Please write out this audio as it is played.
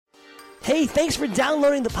Hey, thanks for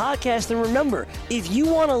downloading the podcast. And remember, if you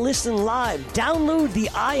want to listen live, download the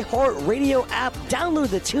iHeartRadio app, download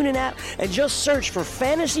the TuneIn app, and just search for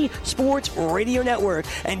Fantasy Sports Radio Network,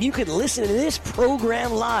 and you can listen to this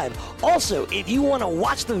program live. Also, if you want to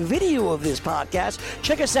watch the video of this podcast,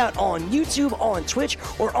 check us out on YouTube, on Twitch,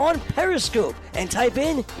 or on Periscope, and type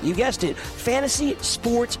in, you guessed it, Fantasy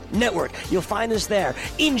Sports Network. You'll find us there.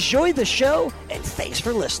 Enjoy the show, and thanks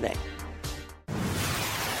for listening.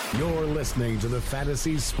 You're listening to the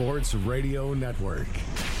Fantasy Sports Radio Network.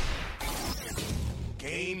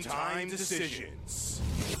 Game Time Decisions.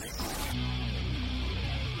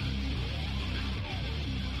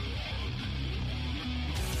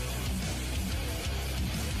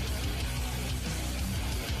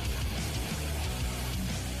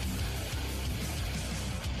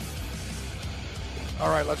 All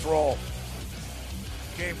right, let's roll.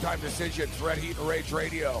 Game Time Decisions, Red Heat and Rage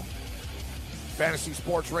Radio. Fantasy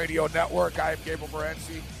Sports Radio Network. I am Gabriel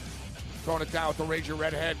Morency. Throwing it down with the Ranger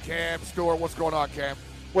Redhead, Cam Stewart. What's going on, Cam?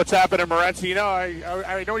 What's happening, Morency? You know,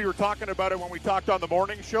 I know you were talking about it when we talked on the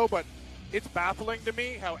morning show, but it's baffling to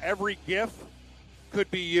me how every GIF could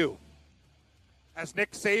be you. As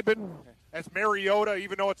Nick Saban, as Mariota,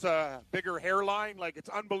 even though it's a bigger hairline, like, it's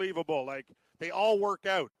unbelievable. Like, they all work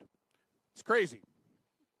out. It's crazy.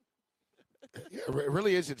 Yeah, it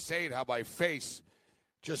really is insane how my face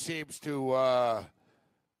just seems to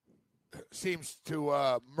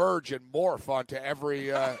merge and morph onto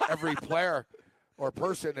every player or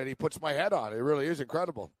person that he puts my head on. It really is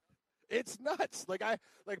incredible. It's nuts. Like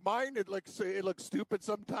mine, it looks stupid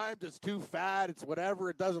sometimes. It's too fat. It's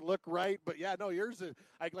whatever. It doesn't look right. But yeah, no, yours is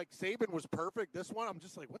like Saban was perfect. This one, I'm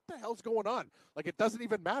just like, what the hell's going on? Like, it doesn't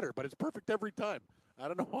even matter, but it's perfect every time. I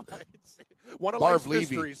don't know why. It's one of life's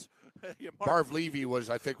mysteries. Marv Levy was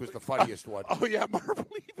the funniest one. Oh yeah, Marv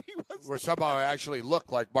Levy was. Where somehow I actually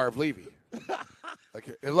looked like Marv Levy. Like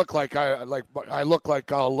it looked like I'll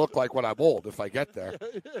look like when I'm old if I get there.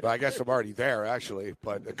 But I guess I'm already there actually.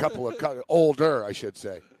 But a couple of older, I should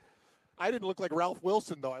say. I didn't look like Ralph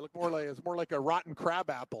Wilson though. I looked more like a rotten crab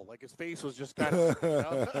apple. Like his face was just kind of. You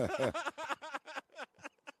know?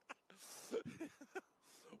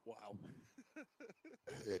 Wow.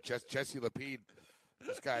 Yeah, Jesse Lapine,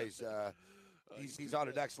 this guy's he's on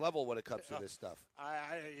the next level when it comes to this stuff.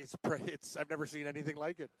 I've never seen anything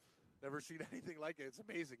like it. Never seen anything like it. It's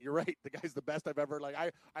amazing. You're right. The guy's the best I've ever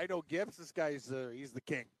I know Gibbs. This guy's he's the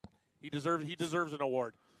king. He deserves an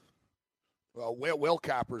award. Well, Will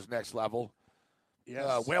Capper's next level.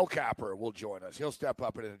 Yes. Will Capper will join us. He'll step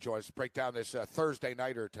up and join us. Break down this Thursday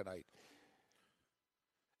nighter tonight.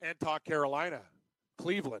 And talk Carolina.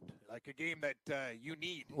 Cleveland, like a game that you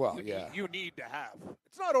need. Well, you need to have.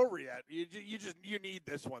 It's not over yet. You need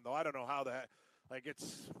this one though. I don't know how that. Like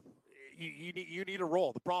it's you need a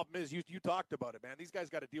roll. The problem is you talked about it, man. These guys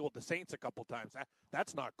got to deal with the Saints a couple times.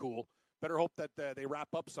 That's not cool. Better hope that they wrap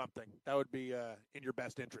up something. That would be in your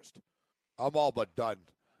best interest. I'm all but done.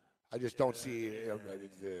 I just don't see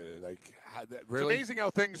really. It's amazing how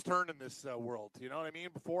things turn in this world. You know what I mean?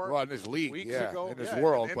 Before, well, in this league, weeks ago, in this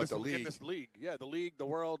world, in but this, the league. In this league, the league, the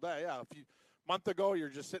world, A month ago, you're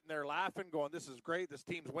just sitting there laughing, going, "This is great. This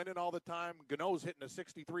team's winning all the time." Gano's hitting a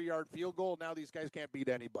 63-yard field goal. Now these guys can't beat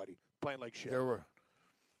anybody, playing like shit. They were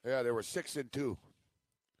 6-2.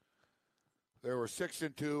 They were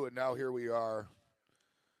 6-2, and now here we are.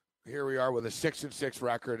 Here we are with a 6-6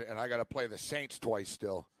 record, and I got to play the Saints twice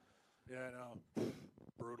still. Yeah, I know.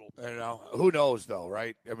 Brutal. You know, who knows though,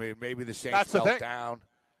 right? I mean, maybe the Saints fell down.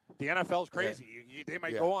 The NFL's crazy. Yeah. They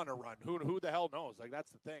might go on a run. Who the hell knows? Like,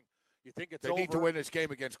 that's the thing. You think it's over. They need to win this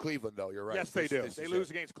game against Cleveland, though. You're right. Yes, they do. If they lose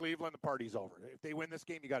against Cleveland, the party's over. If they win this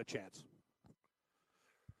game, you got a chance.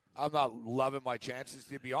 I'm not loving my chances,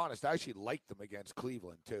 to be honest. I actually like them against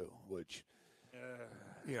Cleveland, too, which,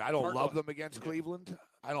 I don't love them against Cleveland.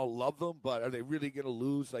 I don't love them, but are they really going to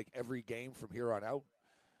lose, like, every game from here on out?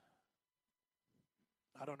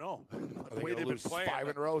 I don't know. The way they've been playing. 5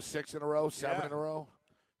 in a row, 6 in a row, 7 in a row.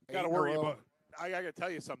 Got to worry about. I got to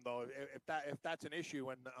tell you something though. If that's an issue,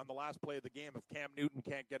 and on the last play of the game, if Cam Newton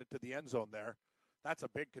can't get it to the end zone there, that's a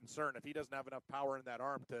big concern. If he doesn't have enough power in that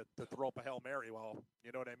arm to throw up a Hail Mary, well,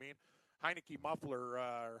 you know what I mean. Heineken muffler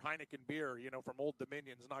or Heineken beer, from Old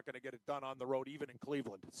Dominion is not going to get it done on the road, even in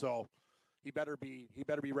Cleveland. So he better be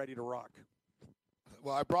ready to rock.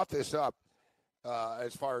 Well, I brought this up.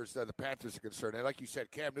 As far as the Panthers are concerned. And like you said,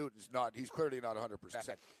 Cam Newton's he's clearly not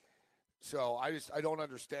 100%. So I don't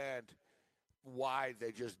understand why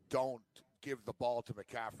they just don't give the ball to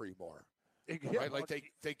McCaffrey more. Right? Like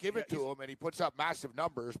they give it to him and he puts up massive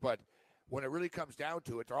numbers, but when it really comes down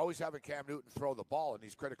to it, they're always having Cam Newton throw the ball in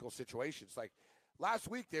these critical situations. Like Last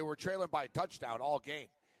week they were trailing by a touchdown all game.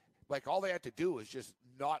 Like, all they had to do was just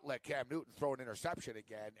not let Cam Newton throw an interception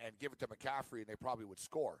again and give it to McCaffrey, and they probably would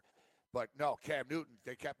score. But no, Cam Newton,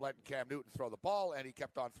 they kept letting Cam Newton throw the ball, and he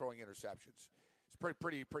kept on throwing interceptions. It's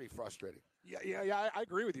pretty frustrating. Yeah, I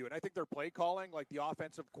agree with you. And I think their play calling, like the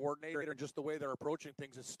offensive coordinator and just the way they're approaching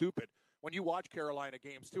things is stupid. When you watch Carolina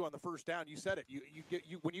games, too, on the first down, you said it.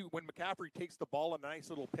 When McCaffrey takes the ball in a nice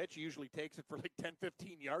little pitch, he usually takes it for like 10,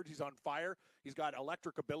 15 yards. He's on fire. He's got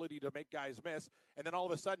electric ability to make guys miss. And then all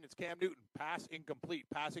of a sudden, it's Cam Newton. Pass incomplete.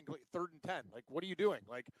 3rd and 10. Like, what are you doing?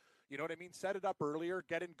 Like, you know what I mean? Set it up earlier.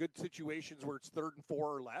 Get in good situations where it's 3rd and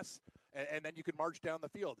 4 or less. And then you can march down the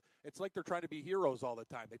field. It's like they're trying to be heroes all the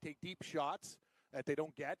time. They take deep shots that they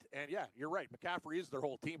don't get. And, yeah, you're right. McCaffrey is their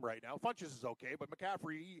whole team right now. Funches is okay, but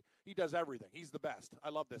McCaffrey, he does everything. He's the best. I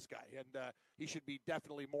love this guy. And he should be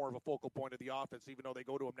definitely more of a focal point of the offense. Even though they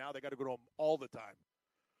go to him now, they got to go to him all the time,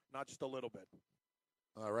 not just a little bit.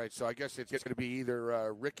 All right, so I guess it's going to be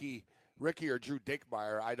either Ricky or Drew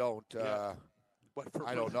Dinkmeyer. I don't know.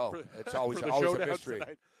 It's always a mystery.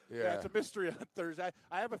 Tonight. Yeah, it's a mystery on Thursday.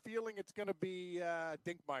 I have a feeling it's going to be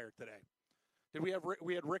Dinkmeyer today. Did we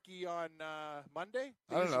had Ricky on Monday?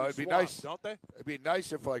 I don't know. It'd be nice, don't they? It'd be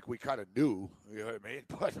nice if we kind of knew. You know what I mean?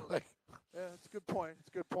 But yeah, it's a good point.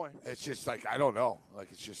 It's just I don't know.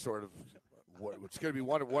 It's just sort of it's going to be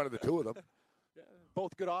one of the two of them. Yeah,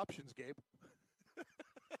 both good options, Gabe.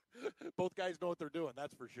 Both guys know what they're doing,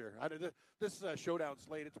 that's for sure. This showdown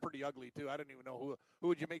slate, it's pretty ugly, too. I don't even know who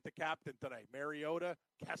would you make the captain tonight? Mariota?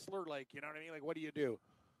 Kessler? You know what I mean? What do you do?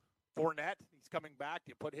 Fournette? He's coming back.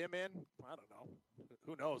 Do you put him in? I don't know.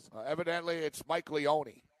 Who knows? Evidently, it's Mike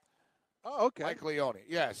Leone. Oh, okay. Mike Leone.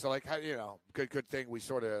 Yeah, so, good thing we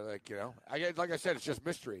sort of, like I said, it's just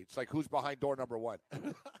mystery. It's who's behind door number 1?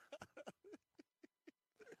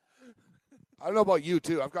 I don't know about you,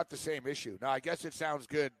 too. I've got the same issue. Now, I guess it sounds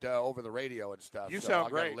good over the radio and stuff. You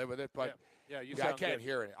sound great. I got to live with it, but I can't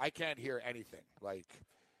hear it. I can't hear anything.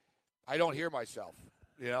 I don't hear myself,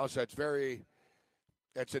 so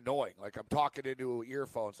it's annoying. I'm talking into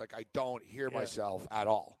earphones. I don't hear myself at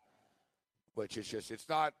all, which is just, it's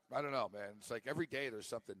not, I don't know, man. It's every day there's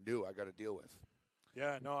something new I got to deal with.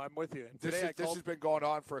 Yeah, no, I'm with you. And this has been going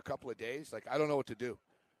on for a couple of days. I don't know what to do.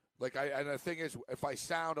 And the thing is, if I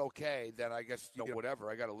sound okay, then I guess,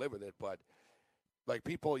 whatever, I got to live with it. But,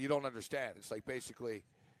 people, you don't understand. It's basically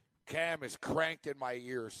Cam is cranked in my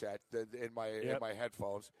ear set, in my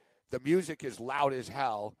headphones. The music is loud as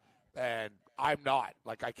hell, and I'm not.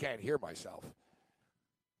 I can't hear myself.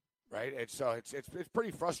 Right? And so it's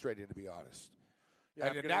pretty frustrating, to be honest. Yeah,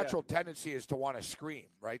 and the natural tendency is to want to scream,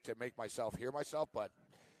 right, to make myself hear myself, but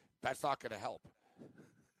that's not going to help.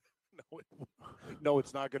 No,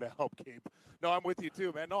 it's not going to help, Gabe. No, I'm with you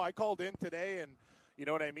too, man. No, I called in today, and you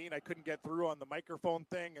know what I mean? I couldn't get through on the microphone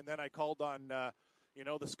thing, and then I called on, the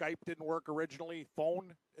Skype didn't work originally,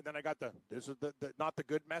 phone, and then I got this is the not the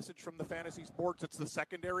good message from the Fantasy Sports. It's the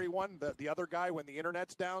secondary one, the other guy when the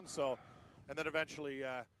internet's down. So, and then eventually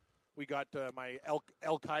we got my Al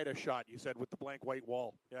Qaeda shot, you said, with the blank white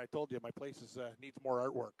wall. Yeah, I told you, my place needs more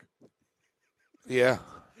artwork. Yeah,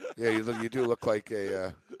 you do look like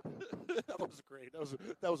a. That was great.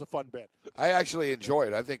 That was a fun bit. I actually enjoy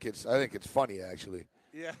it. I think it's funny, actually.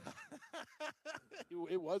 Yeah,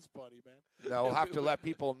 it was funny, man. Now we'll have to let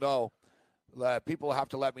people know. People have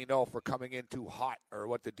to let me know if we're coming in too hot or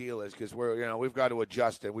what the deal is, because we've got to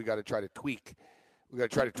adjust and we got to try to tweak. We got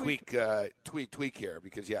to try to tweak here,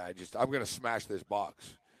 because I'm going to smash this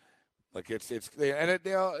box. It's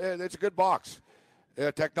a good box.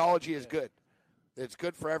 Technology is good. It's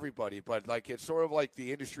good for everybody, but it's sort of like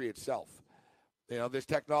the industry itself. This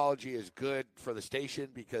technology is good for the station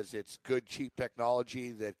because it's good, cheap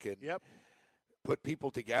technology that can put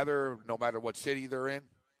people together no matter what city they're in.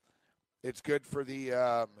 It's good for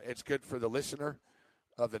the listener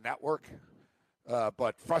of the network,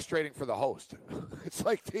 but frustrating for the host. It's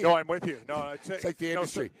no, I'm with you. No, it's like the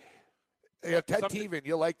industry. Ted Teven,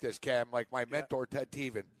 you'll like this, Cam. My mentor, Ted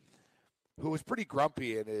Teven, who was pretty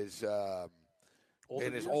grumpy in his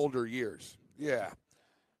older years. Yeah.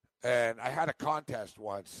 And I had a contest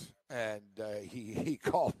once, and he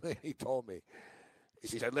called me. He told me,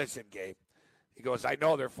 he said, "Listen, Gabe," he goes, "I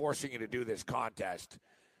know they're forcing you to do this contest,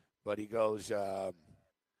 but he goes,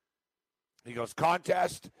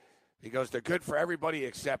 contest. He goes, they're good for everybody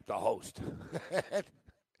except the host."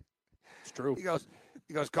 It's true. He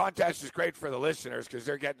goes, contest is great for the listeners because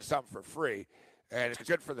they're getting something for free, and it's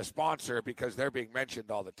good for the sponsor because they're being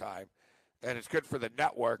mentioned all the time. And it's good for the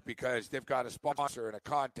network because they've got a sponsor and a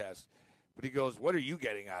contest. But he goes, what are you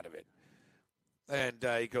getting out of it? And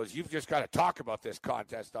he goes, you've just got to talk about this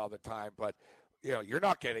contest all the time. But you're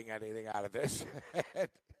not getting anything out of this.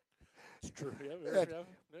 It's true.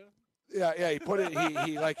 Yeah. He put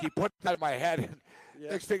it. He put that in my head. And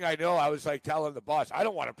next thing I know, I was like telling the boss, I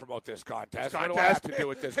don't want to promote this contest. What do I have to do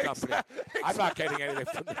with this company? I'm not getting anything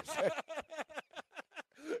from this.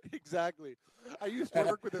 Exactly. I used to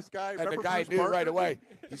work with this guy. And the guy knew right away.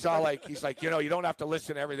 He's like, you don't have to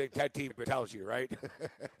listen to everything Ted Team tells you, right?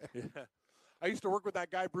 Yeah. I used to work with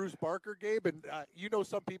that guy, Bruce Barker, Gabe, and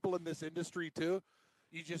some people in this industry too.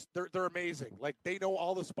 They're amazing. Like, they know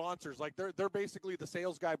all the sponsors. Like, they're basically the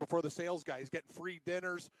sales guy before the sales guy. He's getting free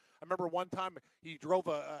dinners. I remember one time he drove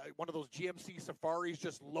one of those GMC Safaris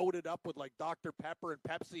just loaded up with like Dr. Pepper and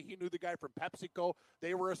Pepsi. He knew the guy from PepsiCo.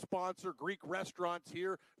 They were a sponsor. Greek restaurants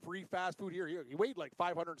here, free fast food here. He weighed like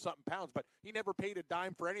 500-something pounds, but he never paid a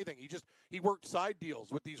dime for anything. He worked side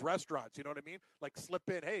deals with these restaurants. You know what I mean? Like, slip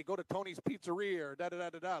in, hey, go to Tony's Pizzeria or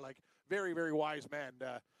da-da-da-da-da. Like, very, very wise man.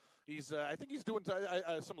 I think he's doing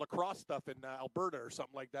some lacrosse stuff in Alberta or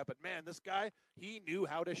something like that. But, man, this guy, he knew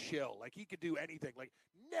how to shill. Like, he could do anything. Like,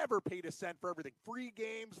 never paid a cent for everything. Free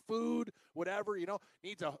games, food, whatever,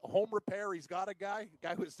 needs a home repair. He's got a guy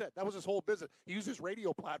who said that was his whole business. He used his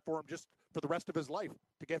radio platform just for the rest of his life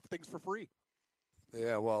to get things for free.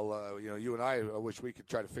 Yeah, well, you and I wish we could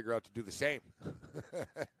try to figure out to do the same.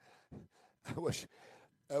 I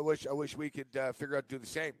wish we could figure out to do the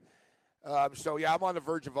same. So yeah, I'm on the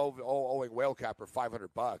verge of owing Whale Capper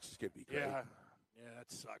 $500. It's gonna be great. Yeah, that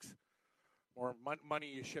sucks. More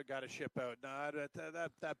money you got to ship out. Nah,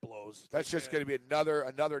 that blows. That's just going to be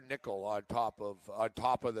another nickel on top of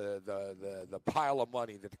the pile of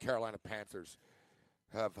money that the Carolina Panthers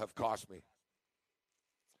have cost me.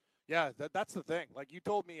 Yeah, that's the thing. Like you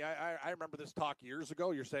told me, I remember this talk years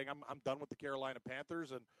ago. You're saying I'm done with the Carolina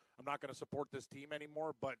Panthers and I'm not going to support this team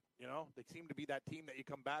anymore. But they seem to be that team that you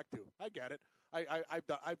come back to. I get it.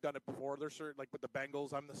 I've done it before. There's certain, like with the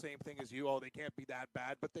Bengals, I'm the same thing as you. Oh, they can't be that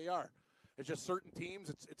bad, but they are. It's just certain teams.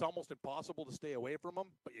 It's almost impossible to stay away from them,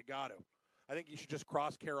 but you got to. I think you should just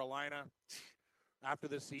cross Carolina after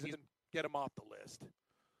this season. Get them off the list.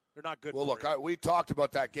 They're not good. Well, look, we talked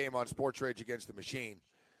about that game on Sports Rage against the Machine.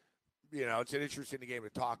 It's an interesting game to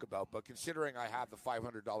talk about, but considering I have the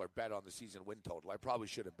 $500 bet on the season win total, I probably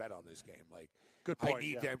should have bet on this game. Like, good point, I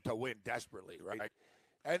need them to win desperately, right?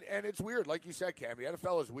 And it's weird, like you said, Cam. The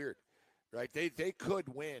NFL is weird, right? They could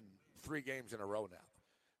win 3 games in a row now.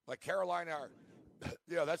 Like Carolina are,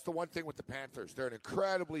 that's the one thing with the Panthers. They're an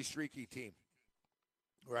incredibly streaky team,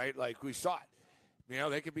 right? Like we saw it.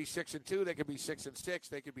 They could be 6-2, they could be 6-6,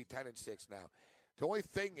 they could be 10-6 now. The only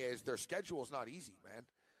thing is their schedule is not easy, man.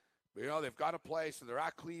 They've got to play, so they're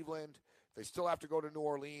at Cleveland. They still have to go to New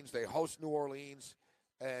Orleans. They host New Orleans,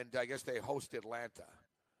 and I guess they host Atlanta.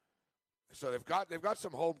 So they've got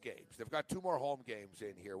some home games. They've got 2 more home games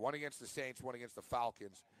in here. One against the Saints, one against the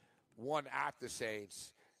Falcons, one at the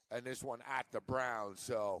Saints, and this one at the Browns.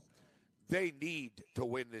 So they need to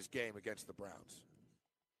win this game against the Browns.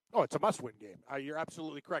 Oh, it's a must-win game. You're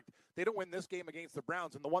absolutely correct. They don't win this game against the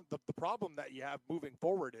Browns, and the problem that you have moving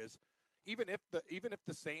forward is even if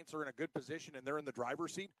the Saints are in a good position and they're in the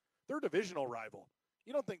driver's seat, they're a divisional rival.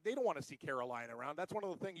 They don't want to see Carolina around. That's one of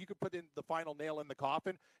the things you could put in the final nail in the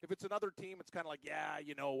coffin. If it's another team, it's kind of like,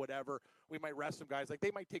 whatever. We might rest some guys. Like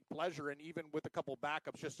they might take pleasure in even with a couple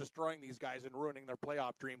backups just destroying these guys and ruining their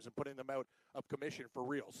playoff dreams and putting them out of commission for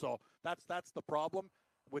real. So that's the problem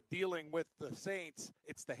with dealing with the Saints.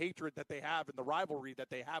 It's the hatred that they have and the rivalry that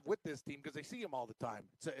they have with this team because they see them all the time.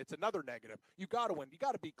 It's another negative. You got to win. You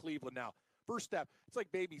got to beat Cleveland now. First step. It's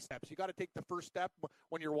like baby steps. You got to take the first step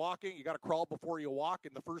when you're walking. You got to crawl before you walk,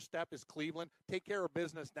 and the first step is Cleveland. Take care of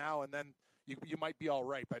business now, and then you might be all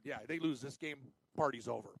right. But yeah, they lose this game, party's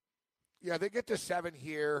over. Yeah, they get to 7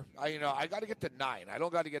 here. I got to get to 9. I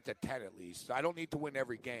don't got to get to 10 at least. I don't need to win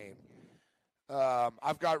every game.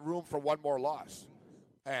 I've got room for one more loss,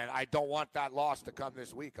 and I don't want that loss to come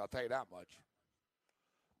this week. I'll tell you that much.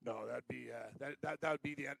 No, that'd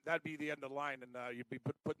be the end of the line, and you'd be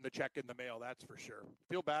putting the check in the mail. That's for sure.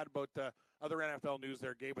 Feel bad about other NFL news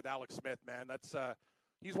there, Gabe, with Alex Smith. Man, that's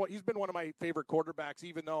he's been one of my favorite quarterbacks.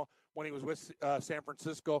 Even though when he was with San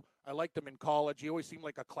Francisco, I liked him in college. He always seemed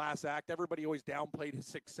like a class act. Everybody always downplayed his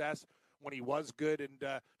success when he was good,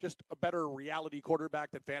 and just a better reality quarterback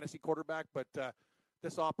than fantasy quarterback. But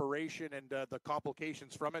this operation and the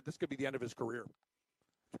complications from it, this could be the end of his career.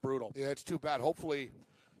 It's brutal. Yeah, it's too bad. Hopefully,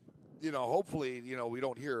 we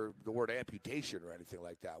don't hear the word amputation or anything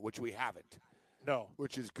like that, which we haven't. No.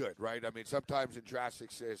 Which is good, right? I mean, sometimes in drastic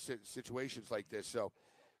situations like this. So,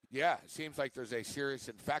 yeah, it seems like there's a serious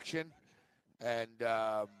infection. And,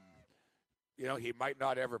 he might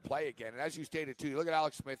not ever play again. And as you stated, too, you look at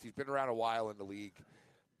Alex Smith. He's been around a while in the league.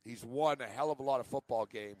 He's won a hell of a lot of football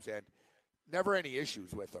games and never any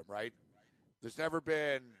issues with him, right? There's never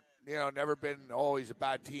been, oh, he's a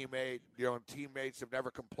bad teammate. Teammates have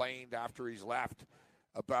never complained after he's left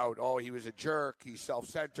about, oh, he was a jerk, he's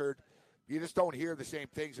self-centered. You just don't hear the same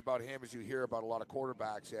things about him as you hear about a lot of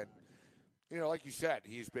quarterbacks. And, like you said,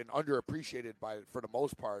 he's been underappreciated for the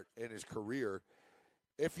most part in his career.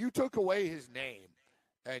 If you took away his name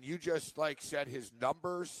and you just, said his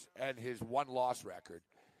numbers and his one-loss record,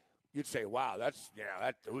 you'd say, wow,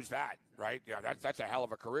 who's that, right? That's a hell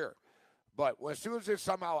of a career. But as soon as there's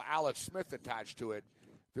somehow Alex Smith attached to it,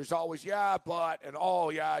 there's always, he's a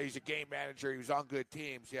game manager. He was on good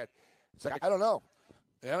teams. Yet it's like, I don't know.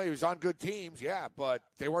 He was on good teams, but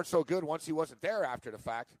they weren't so good once he wasn't there after the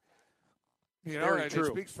fact. Very true.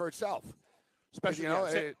 It speaks for itself. Especially,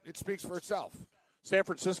 it speaks for itself. San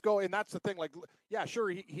Francisco, and that's the thing. Sure,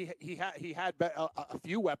 he had a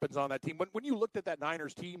few weapons on that team. When you looked at that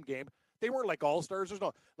Niners team game, they weren't like all-stars. There's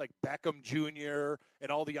no Beckham Jr.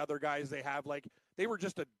 and all the other guys they have. They were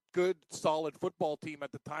just a good, solid football team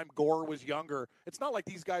at the time. Gore was younger. It's not like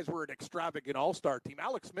these guys were an extravagant all-star team.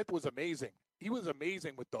 Alex Smith was amazing. He was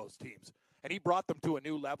amazing with those teams, and he brought them to a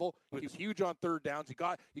new level. He was huge on third downs. He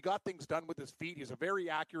got things done with his feet. He's a very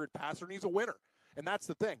accurate passer, and he's a winner. And that's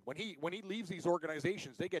the thing. When he leaves these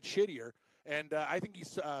organizations, they get shittier. And I think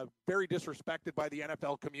he's very disrespected by the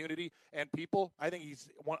NFL community and people. I think he's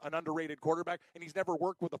an underrated quarterback, and he's never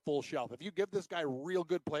worked with a full shelf. If you give this guy real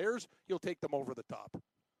good players, he'll take them over the top.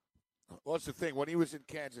 Well, that's the thing. When he was in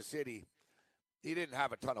Kansas City, he didn't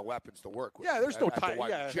have a ton of weapons to work with. Yeah, there's no time.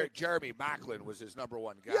 Jeremy Maclin was his number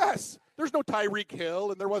one guy. Yes, there's no Tyreek Hill,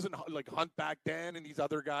 and there wasn't Hunt back then and these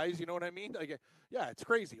other guys. You know what I mean? It's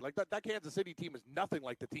crazy. That Kansas City team is nothing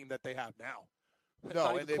like the team that they have now.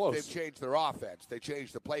 No, and they've changed their offense. They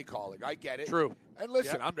changed the play calling. I get it. True. And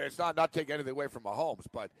listen, it's not taking anything away from Mahomes,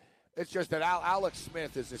 but it's just that Alex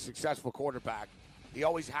Smith is a successful quarterback. He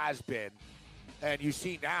always has been. And you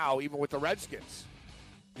see now, even with the Redskins.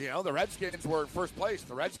 The Redskins were in first place.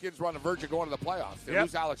 The Redskins were on the verge of going to the playoffs. They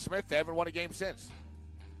lose Alex Smith. They haven't won a game since.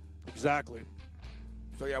 Exactly.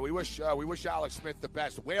 So, we wish Alex Smith the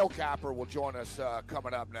best. Whale Capper will join us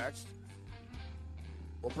coming up next.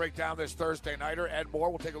 We'll break down this Thursday nighter. Ed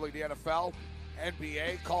Moore will take a look at the NFL,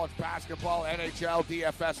 NBA, college basketball, NHL,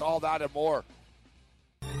 DFS, all that and more.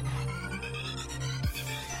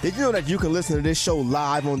 Did you know that you can listen to this show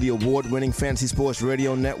live on the award-winning Fantasy Sports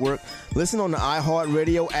Radio Network? Listen on the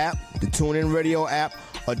iHeartRadio app, the TuneIn Radio app,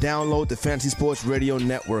 or download the Fantasy Sports Radio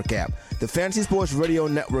Network app. The Fantasy Sports Radio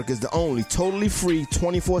Network is the only totally free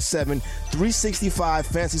 24/7, 365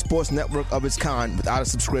 fantasy sports network of its kind without a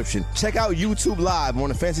subscription. Check out YouTube Live on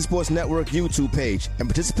the Fantasy Sports Network YouTube page and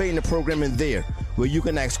participate in the programming there, where you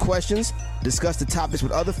can ask questions, discuss the topics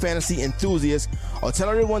with other fantasy enthusiasts, or tell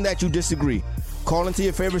everyone that you disagree. Call into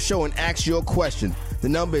your favorite show and ask your question. The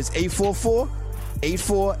number is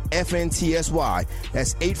 844-84-FNTSY.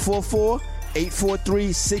 That's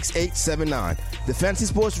 844-843-6879. The Fantasy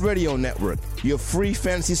Sports Radio Network, your free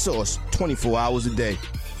fantasy source 24 hours a day.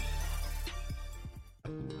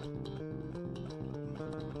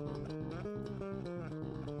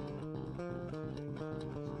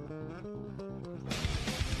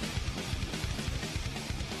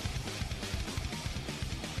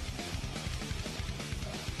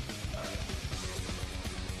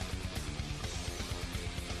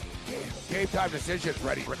 Game time decisions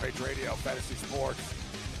ready. Rage Radio, Fantasy Sports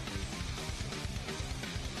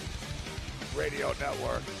Radio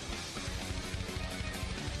Network.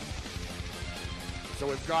 So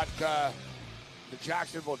we've got the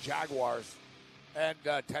Jacksonville Jaguars and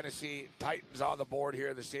Tennessee Titans on the board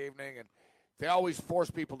here this evening, and they always force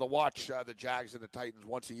people to watch the Jags and the Titans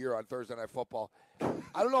once a year on Thursday Night Football.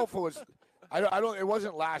 I don't know if it was, it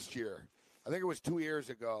wasn't last year. I think it was 2 years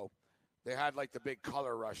ago. They had the big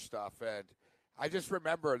color rush stuff, and I just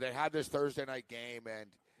remember they had this Thursday night game, and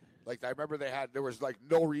I remember there was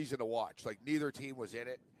no reason to watch. Neither team was in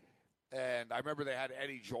it, and I remember they had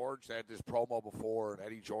Eddie George. They had this promo before, and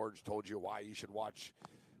Eddie George told you why you should watch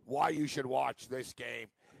this game.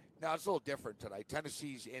 Now it's a little different tonight.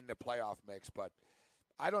 Tennessee's in the playoff mix, but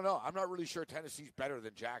I don't know. I'm not really sure Tennessee's better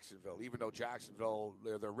than Jacksonville, even though Jacksonville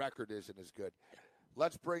their record isn't as good.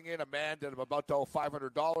 Let's bring in a man that I'm about to owe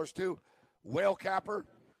 $500 to. Whale Capper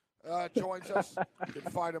joins us. You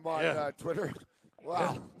can find him on Twitter.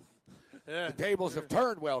 Wow. Yeah. The tables have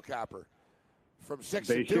turned, Whale Capper. From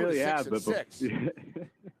 6-2 to 6-6.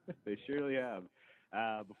 They surely have.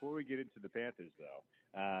 Before we get into the Panthers, though,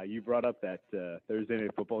 You brought up that Thursday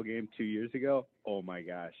Night Football game 2 years ago. Oh, my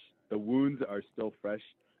gosh. The wounds are still fresh.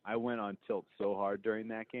 I went on tilt so hard during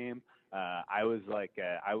that game. I was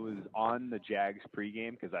on the Jags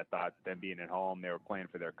pregame because I thought them being at home, they were playing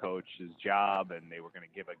for their coach's job, and they were going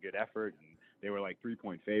to give a good effort, and they were like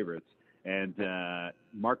 3-point favorites. And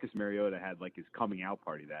Marcus Mariota had like his coming out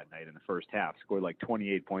party that night in the first half, scored like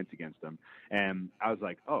 28 points against them. And I was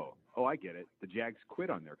like, oh, I get it. The Jags quit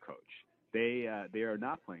on their coach. They are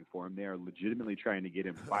not playing for him. They are legitimately trying to get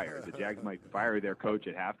him fired. The Jags might fire their coach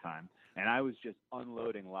at halftime. And I was just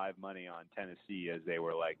unloading live money on Tennessee as they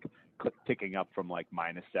were like ticking up from like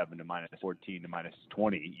 -7 to -14 to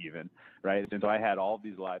 -20 even, right? And so I had all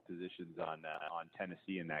these live positions on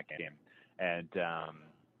Tennessee in that game. And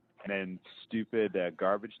then stupid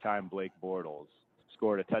garbage time Blake Bortles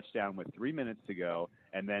scored a touchdown with 3 minutes to go,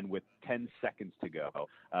 and then with 10 seconds to go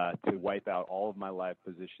to wipe out all of my live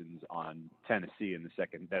positions on Tennessee in the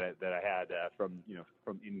second that I had from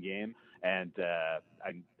in game, and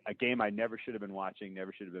a game I never should have been watching,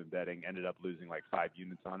 never should have been betting. Ended up losing like 5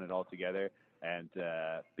 units on it altogether, and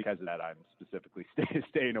because of that, I'm specifically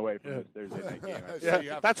staying away from this Thursday night game.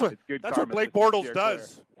 Yeah, that's what Blake Bortles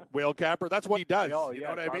does, Whale Capper. That's what he does. You know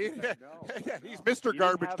what I mean? Yeah, he's Mr.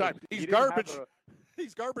 Garbage Time. He's garbage.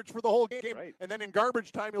 He's garbage for the whole game, right. And then in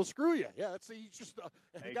garbage time he'll screw you. Yeah, he's just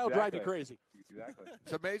that'll drive you crazy. Exactly.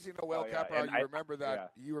 It's amazing, Whale Capper, how you remember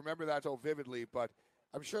that. Yeah. You remember that so vividly, but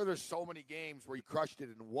I'm sure there's so many games where you crushed it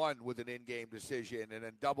and won with an in-game decision and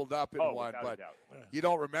then doubled up and won, but you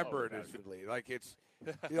don't remember it as vividly. Like it's,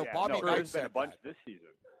 Bobby Knight said been a bunch this season.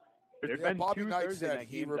 There's been Bobby Knight said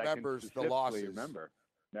he remembers the losses. Remember.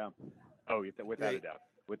 Yeah. Oh, without a doubt.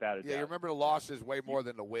 Without a doubt. Yeah, you remember the losses way more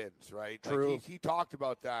than the wins, right? True. Like he talked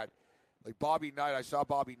about that. Like Bobby Knight, I saw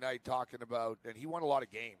Bobby Knight talking about, and he won a lot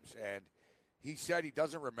of games, and he said he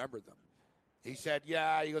doesn't remember them. He said, he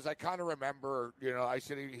goes, I kind of remember, I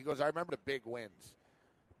said, he goes, I remember the big wins.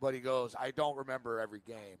 But he goes, I don't remember every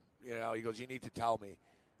game. He goes, you need to tell me.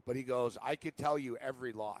 But he goes, I could tell you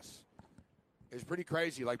every loss. It's pretty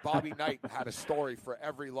crazy. Like Bobby Knight had a story for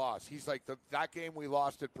every loss. He's like, that game we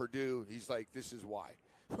lost at Purdue, he's like, this is why.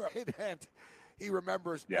 Right? And he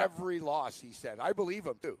remembers every loss, he said. I believe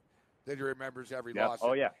him, too, that he remembers every loss.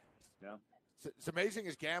 Oh, yeah. It's amazing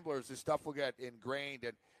as gamblers, this stuff will get ingrained.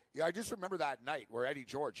 And I just remember that night where Eddie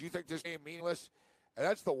George, you think this game meaningless? And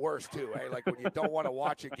that's the worst, too, eh? Like when you don't want to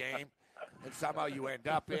watch a game and somehow you end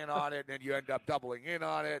up in on it and then you end up doubling in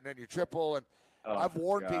on it and then you triple. And I've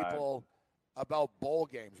warned people about bowl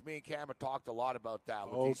games. Me and Cam have talked a lot about that.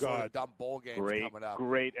 With these sort of dumb bowl games coming up.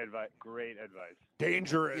 Great advice.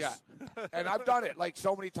 Dangerous. Yeah. And I've done it like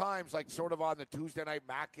so many times, like sort of on the Tuesday night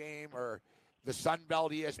MAC game or the Sun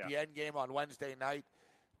Belt ESPN game on Wednesday night.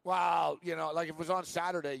 Well, like if it was on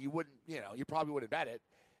Saturday, you wouldn't, you probably wouldn't bet it.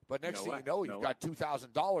 But next thing you know, you've got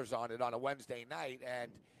 $2,000 on it on a Wednesday night,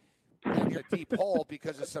 and you're a deep hole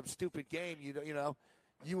because of some stupid game.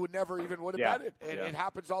 You would never even would have bet it. It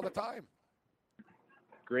happens all the time.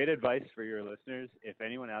 Great advice for your listeners. If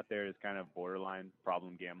anyone out there is kind of borderline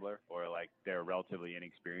problem gambler or like they're a relatively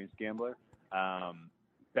inexperienced gambler,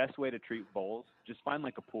 best way to treat bowls, just find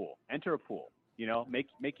like a pool. Enter a pool.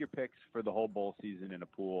 Make your picks for the whole bowl season in a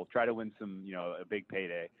pool. Try to win some, a big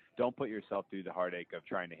payday. Don't put yourself through the heartache of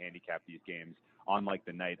trying to handicap these games on like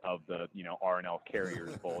the night of the, R&L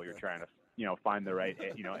Carriers Bowl. You're trying to, find the right,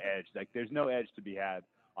 edge. Like there's no edge to be had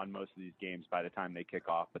on most of these games by the time they kick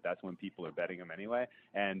off, but that's when people are betting them anyway.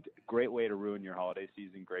 And great way to ruin your holiday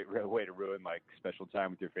season. Great way to ruin like special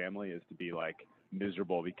time with your family is to be like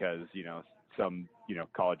miserable because, some,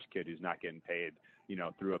 college kid who's not getting paid,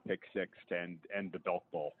 through a pick six to end the Belk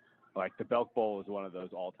Bowl. Like the Belk Bowl is one of those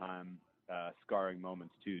all-time scarring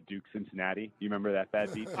moments too. Duke Cincinnati. You remember that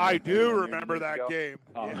bad beat? I do remember that game.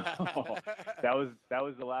 That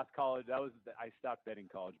was the last college. I stopped betting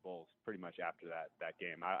college bowls pretty much after that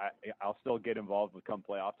game. I'll still get involved with come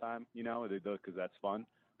playoff time, because that's fun.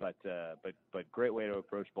 But great way to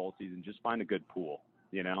approach bowl season. Just find a good pool,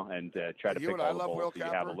 and try to pick all the bowls so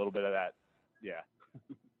you have a little bit of that. Yeah.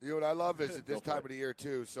 What I love is at this time of the year,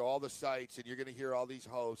 too, so all the sites, and you're going to hear all these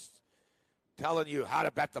hosts telling you how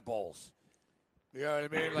to bet the bowls. You know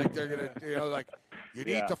what I mean? Like they're going to, you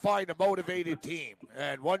need to find a motivated team,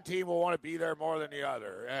 and one team will want to be there more than the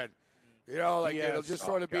other. And, it'll just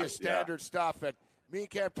sort of be a standard stuff. And me and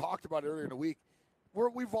Cam talked about it earlier in the week.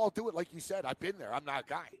 We've all do it, like you said. I've been there. I'm that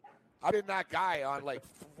guy. I've been that guy on,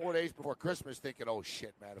 4 days before Christmas thinking, oh,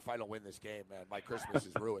 shit, man, if I don't win this game, man, my Christmas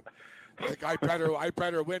is ruined. Like, I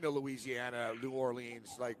better win the Louisiana, New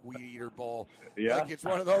Orleans, Weed Eater Bowl. Yeah. Like, it's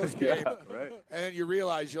one of those games. Right. And then you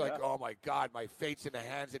realize, you're like, oh, my God, my fate's in the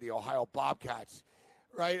hands of the Ohio Bobcats.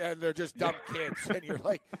 right? And they're just dumb kids. And you're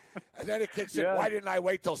like, and then a kid said, why didn't I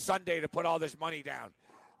wait till Sunday to put all this money down?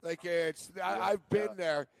 Like, I've been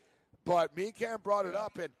there. But me and Cam brought it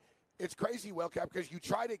up, and it's crazy, Wilcap, because you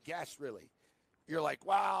try to guess, really. You're like,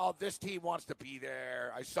 wow, this team wants to be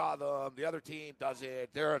there. I saw them. The other team doesn't.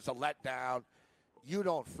 It's a letdown. You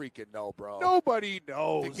don't freaking know, bro. Nobody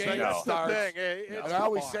knows. The game starts. The thing. And I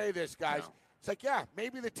always say this, guys. It's like, yeah,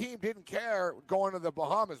 maybe the team didn't care going to the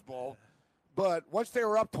Bahamas Bowl, but once they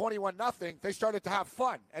were up 21-0, they started to have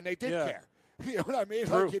fun, and they did care. You know what I mean?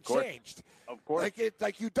 True. Like, it changed. Of course.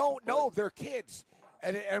 Like you don't know they're kids.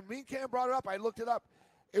 And me and Cam brought it up. I looked it up.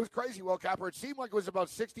 It was crazy, Will Capper. It seemed like it was about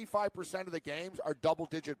 65% of the games are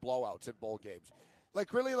double-digit blowouts in bowl games.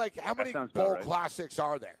 Like, really, like, how many bowl classics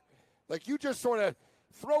are there? Like, you just sort of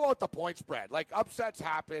throw out the point spread. Like, upsets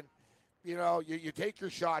happen. You know, you take your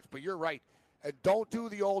shots, but you're right. And don't do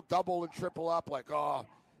the old double and triple up like, oh,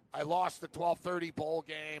 I lost the 12:30 bowl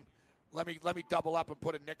game. Let me double up and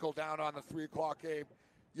put a nickel down on the 3 o'clock game.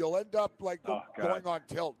 You'll end up, like, going on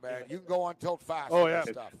tilt, man. You can go on tilt fast. Oh, yeah.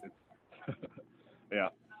 Stuff.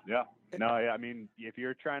 Yeah. No, I mean, if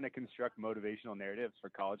you're trying to construct motivational narratives for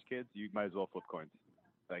college kids, you might as well flip coins.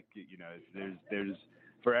 Like, you know, there's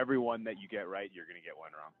for everyone that you get right, you're going to get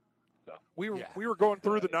one wrong. So we were going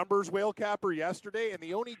through the numbers, Whale Capper, yesterday, and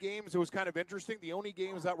the only games, it was kind of interesting, the only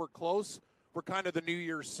games that were close were kind of the New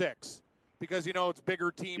Year's Six. Because, you know, it's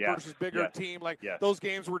bigger team versus bigger team. Like, those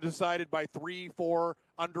games were decided by 3, 4,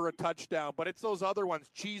 under a touchdown. But it's those other ones,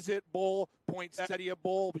 Cheez-It Bowl, Poinsettia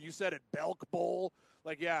Bowl, but you said it, Belk Bowl.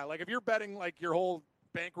 Like, yeah, like if you're betting, like, your whole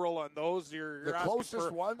bankroll on those, you're the asking closest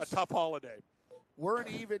for ones, a tough holiday. Weren't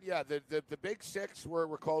even, the Big Six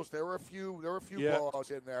were close. There were a few blowouts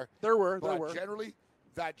in there. There were. Generally,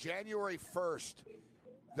 that January 1st,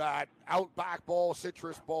 that Outback Bowl,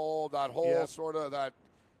 Citrus Bowl, that whole sort of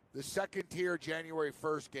the second tier January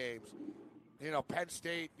 1st games, you know, Penn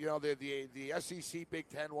State, you know, the SEC Big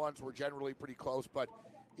Ten ones were generally pretty close. But,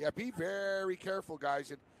 yeah, be very careful, guys.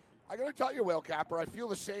 And I got to tell you, Will Capper, I feel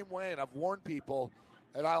the same way, and I've warned people,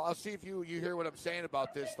 and I'll see if you hear what I'm saying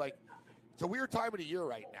about this. Like, it's a weird time of the year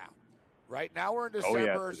right now. Right now we're in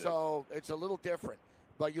December, so it's a little different.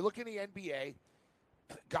 But you look in the NBA,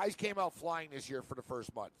 guys came out flying this year for the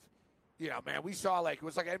first month. You know, man, we saw, like, it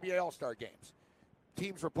was like NBA All-Star games.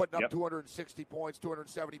 Teams were putting up 260 points,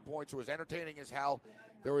 270 points. It was entertaining as hell.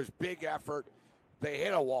 There was big effort. They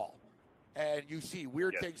hit a wall. And you see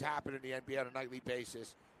weird things happen in the NBA on a nightly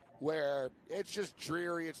basis where it's just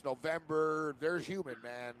dreary. It's November. They're human,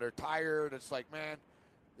 man. They're tired. It's like, man,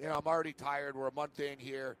 you know, I'm already tired. We're a month in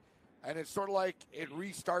here. And it's sort of like it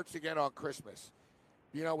restarts again on Christmas.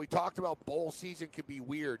 You know, we talked about bowl season can be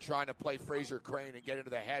weird, trying to play Fraser Crane and get into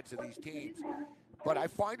the heads of these teams. But I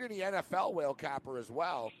find in the NFL, Whale Capper, as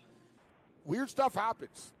well, weird stuff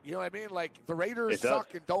happens. You know what I mean? Like, the Raiders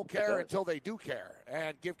suck and don't care until they do care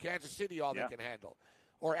and give Kansas City all they can handle.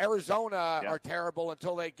 Or Arizona are terrible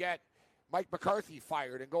until they get Mike McCarthy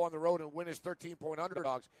fired and go on the road and win his 13-point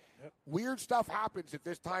underdogs. Weird stuff happens at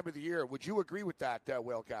this time of the year. Would you agree with that,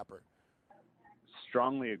 Whale Capper?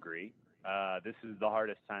 Strongly agree. This is the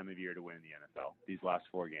hardest time of year to win in the NFL, these last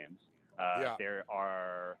 4 games. There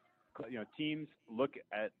are, you know, teams look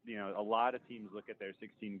at, you know, a lot of teams look at their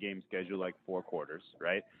 16-game schedule like 4 quarters,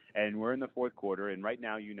 right? And we're in the 4th quarter, and right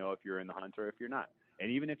now you know if you're in the hunt or if you're not. And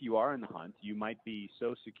even if you are in the hunt, you might be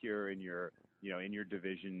so secure in your, you know, in your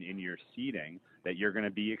division, in your seeding, that you're going to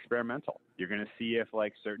be experimental. You're going to see if,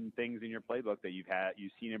 like, certain things in your playbook that you've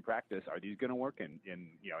seen in practice, are these going to work in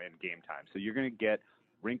you know, in game time? So you're going to get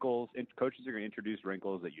wrinkles, and coaches are going to introduce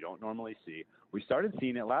wrinkles that you don't normally see. We started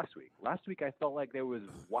seeing it last week. Last week, I felt like there was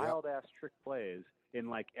wild-ass trick plays in,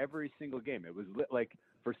 like, every single game. It was like,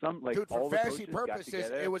 for some, like, dude, for all fantasy the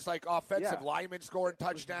purposes, it was like offensive linemen scoring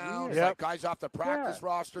touchdowns, Yep. like guys off the practice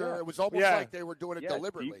roster. It was almost like they were doing it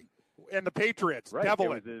deliberately. And the Patriots,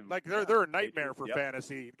 Devlin, like they're a nightmare for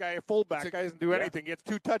fantasy. Guy, a fullback, guy doesn't do anything. Gets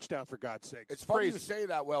 2 touchdowns, for God's sake. It's funny you say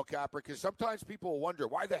that, Will Capper, because sometimes people wonder,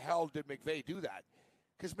 why the hell did McVay do that?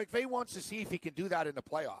 Because McVay wants to see if he can do that in the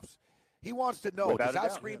playoffs. He wants to know, does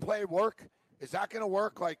that screenplay work? Is that going to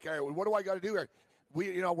work? Like, what do I got to do here?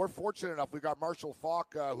 We're fortunate enough. We got Marshall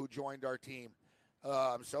Faulk who joined our team.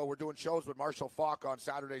 So we're doing shows with Marshall Faulk on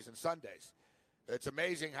Saturdays and Sundays. It's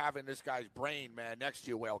amazing having this guy's brain, man, next to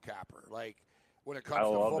you, Whale Capper. Like, when it comes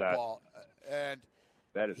to football. And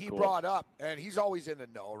that is he cool. brought up, and he's always in the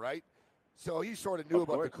know, right? So he sort of knew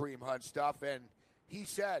about the Kareem Hunt stuff. And he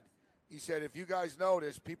said, if you guys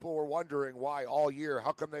notice, people were wondering why all year,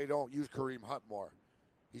 how come they don't use Kareem Hunt more?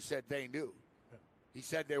 He said they knew. He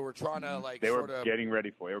said they were trying to they were getting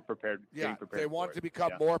ready for it. They were prepared. Yeah, prepared they wanted to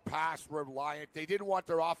become more pass reliant. They didn't want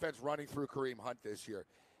their offense running through Kareem Hunt this year.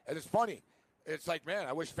 And it's funny. It's like, man,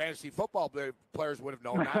 I wish fantasy football players would have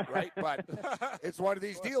known that, right? But it's one of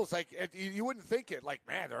these deals. Like, you wouldn't think it. Like,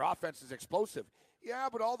 man, their offense is explosive. Yeah,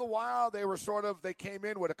 but all the while they came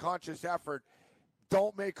in with a conscious effort.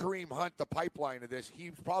 Don't make Kareem Hunt the pipeline of this.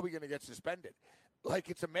 He's probably going to get suspended. Like,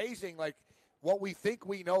 it's amazing, like, what we think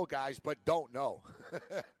we know, guys, but don't know.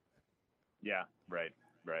 Yeah, right.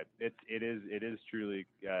 It is truly.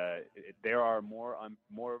 There are more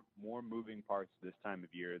moving parts this time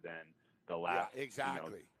of year than the last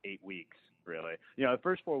 8 weeks. Really, the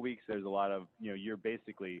first 4 weeks, there's a lot of you're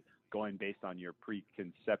basically going based on your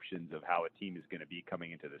preconceptions of how a team is going to be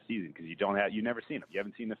coming into the season because you've never seen them. You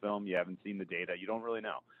haven't seen the film, you haven't seen the data, you don't really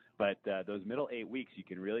know. But those middle 8 weeks, you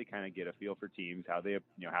can really kind of get a feel for teams, how they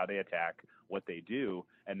attack, what they do,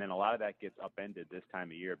 and then a lot of that gets upended this time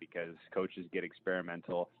of year because coaches get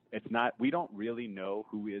experimental. We don't really know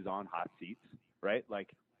who is on hot seats, right?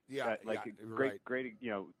 Great.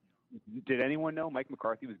 Did anyone know Mike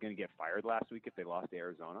McCarthy was going to get fired last week if they lost to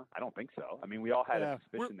Arizona? I don't think so. I mean, we all had a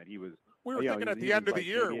suspicion that he was. We were thinking at the end of the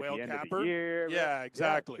year, Will Capper. Yeah,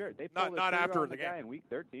 exactly. Yeah, sure. They not after the guy game in week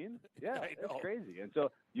 13. Yeah, it's crazy. And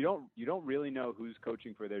so you don't really know who's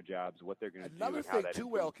coaching for their jobs, what they're going to do. Another thing too,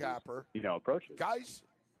 Will Capper. Approaches. Guys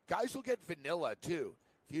will get vanilla too.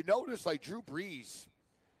 If you notice, like Drew Brees,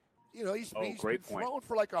 he's been thrown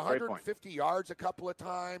for like 150 yards a couple of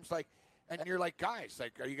times, like. And you're like, guys,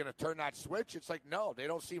 like, are you going to turn that switch? It's like, no, they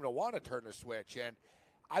don't seem to want to turn the switch. And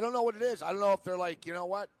I don't know what it is. I don't know if they're like, you know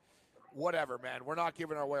what? Whatever, man. We're not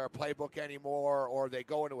giving away our playbook anymore, or they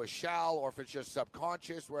go into a shell, or if it's just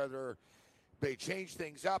subconscious, whether they change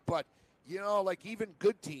things up. But, like even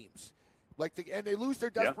good teams, and they lose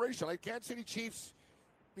their desperation. Like Kansas City Chiefs,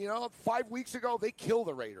 5 weeks ago, they killed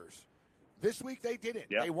the Raiders. This week they didn't.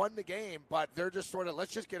 They won the game, but they're just sort of,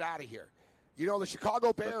 let's just get out of here. The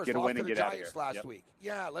Chicago Bears lost to the Giants last week.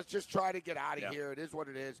 Yeah, let's just try to get out of here. It is what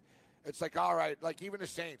it is. It's like, all right, like even the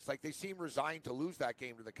Saints, like they seem resigned to lose that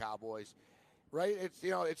game to the Cowboys, right? It's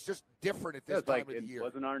it's just different at this time of the year. It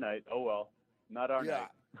wasn't our night. Oh well, not our night.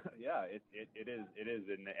 Yeah, it is,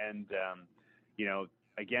 and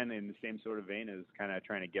again, in the same sort of vein as kind of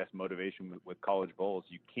trying to guess motivation with college bowls,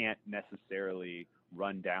 you can't necessarily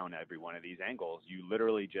run down every one of these angles. You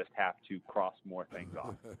literally just have to cross more things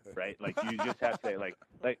off, right? Like you just have to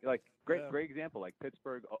great example, like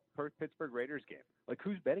Pittsburgh Raiders game. Like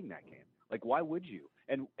who's betting that game? Like why would you?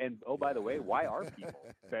 And oh, by the way, why are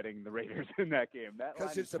people betting the Raiders in that game?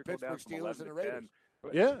 Because it's the Pittsburgh Steelers and the Raiders.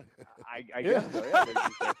 Yeah, I guess so. Yeah, they're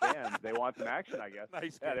just their fans. They want some action, I guess.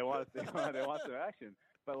 Nice. Yeah, they want some action.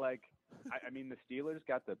 But like, I mean, the Steelers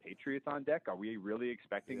got the Patriots on deck. Are we really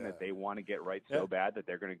expecting that they want to get right so bad that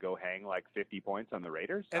they're going to go hang like 50 points on the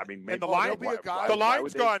Raiders? And, I mean, maybe, the line's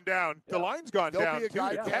gone down. The line's gone down. There'll be a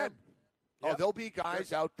guy 10. Oh, there'll be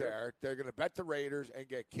guys out there. They're going to bet the Raiders and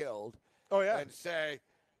get killed. Oh yeah, and say,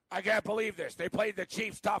 I can't believe this. They played the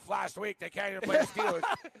Chiefs tough last week. They can't even play the Steelers.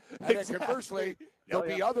 And then conversely, there'll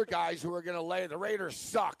be other guys who are going to lay the Raiders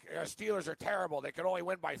suck. Steelers are terrible. They can only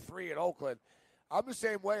win by 3 at Oakland. I'm the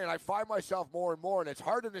same way, and I find myself more and more, and it's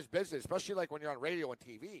hard in this business, especially like when you're on radio and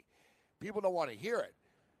TV. People don't want to hear it.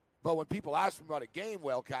 But when people ask me about a game,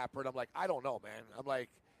 Will Capper, and I'm like, I don't know, man. I'm like,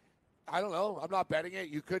 I don't know. I'm not betting it.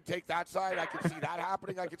 You could take that side. I can see that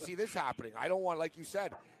happening. I can see this happening. I don't want, like you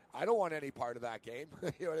said, I don't want any part of that game.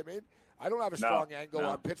 You know what I mean? I don't have a strong angle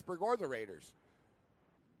on Pittsburgh or the Raiders.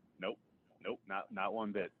 Nope, not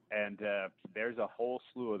one bit. And there's a whole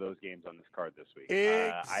slew of those games on this card this week.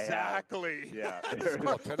 Exactly.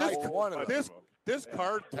 Tonight's one of them. This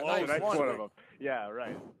card blows. Tonight's one of them. Yeah,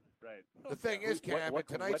 right. The thing is, Cam, in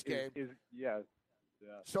tonight's game.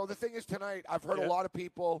 So the thing is, tonight, I've heard a lot of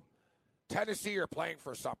people, Tennessee are playing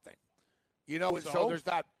for something. So there's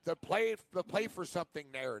that the play for something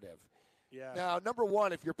narrative. Yeah. Now, number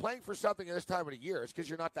one, if you're playing for something at this time of the year, it's because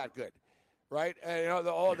you're not that good. Right? And,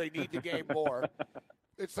 they need the game more.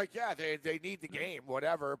 It's like, they need the game,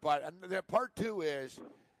 whatever. But the part two is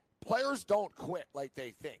players don't quit like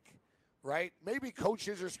they think, right? Maybe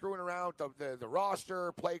coaches are screwing around the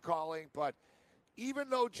roster, play calling. But even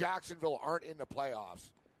though Jacksonville aren't in the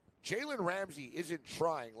playoffs, Jalen Ramsey isn't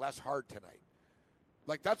trying less hard tonight.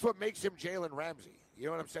 Like, that's what makes him Jalen Ramsey. You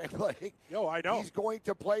know what I'm saying? Like, I know. He's going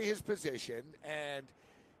to play his position, and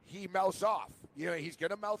he mouths off. He's going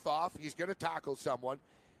to mouth off. He's going to tackle someone.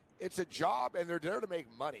 It's a job, and they're there to make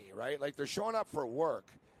money, right? Like, they're showing up for work.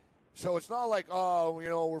 So it's not like,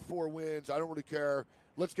 we're 4 wins. I don't really care.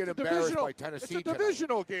 Let's get embarrassed by Tennessee. It's a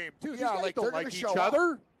divisional game, too. Yeah, like they're going to show each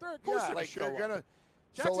other. They're going to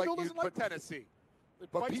Jacksonville doesn't like Tennessee.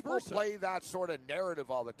 But Vice people versa. play that sort of narrative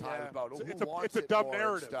all the time about who wants it's a it dumb more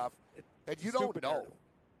narrative. and stuff, and you don't know. Narrative.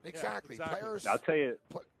 Exactly. Yeah, exactly. Players. I'll tell you.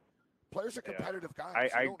 Players are competitive guys.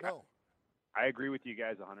 You don't know. I agree with you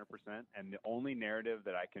guys 100%. And the only narrative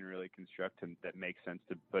that I can really construct and that makes sense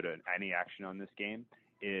to put any action on this game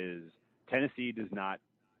is Tennessee does not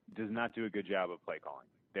do a good job of play calling.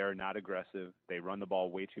 They're not aggressive. They run the ball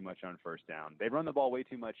way too much on first down. They run the ball way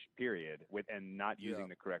too much, period, and not using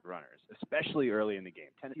the correct runners, especially early in the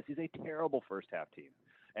game. Tennessee is a terrible first half team.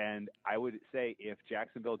 And I would say if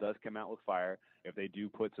Jacksonville does come out with fire, if they do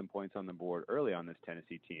put some points on the board early on this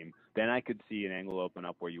Tennessee team, then I could see an angle open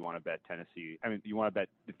up where you want to bet Tennessee. I mean, you want to bet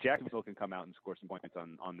if Jacksonville can come out and score some points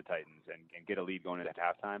on the Titans and get a lead going into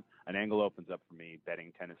halftime, an angle opens up for me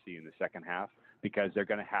betting Tennessee in the second half because they're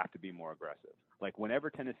going to have to be more aggressive. Like whenever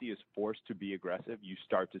Tennessee is forced to be aggressive, you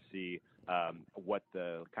start to see what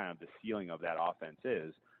the kind of the ceiling of that offense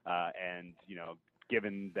is. And, you know,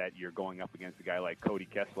 given that you're going up against a guy like Cody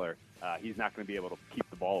Kessler, he's not going to be able to keep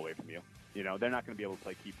the ball away from you. You know, they're not going to be able to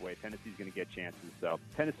play keep away. Tennessee's going to get chances. So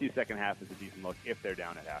Tennessee's second half is a decent look if they're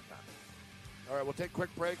down at halftime. All right, we'll take a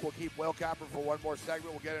quick break. We'll keep Will Capper for one more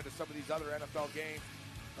segment. We'll get into some of these other NFL games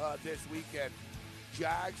this weekend.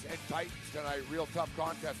 Jags and Titans tonight, real tough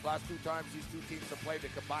contest. Last two times these two teams have played, they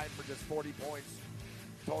combined for just 40 points.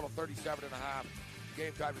 Total 37.5.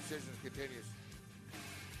 Game time decisions continues.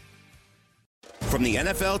 From the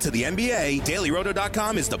NFL to the NBA,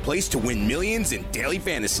 DailyRoto.com is the place to win millions in daily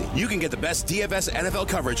fantasy. You can get the best DFS NFL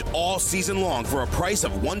coverage all season long for a price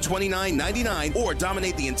of $129.99 or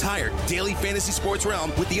dominate the entire daily fantasy sports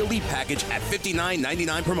realm with the Elite Package at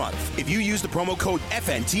 $59.99 per month. If you use the promo code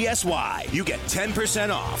FNTSY, you get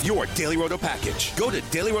 10% off your Daily Roto package. Go to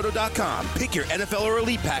DailyRoto.com, pick your NFL or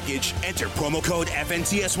Elite Package, enter promo code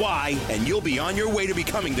FNTSY, and you'll be on your way to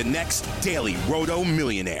becoming the next Daily Roto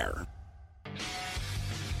millionaire.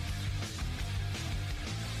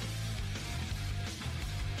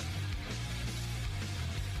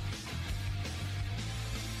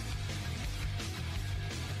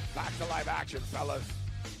 Back to live action, fellas.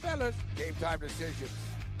 Game time decisions.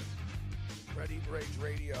 Red Eat Rage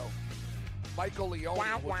Radio. Michael Leone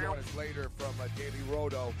will join us later from Daily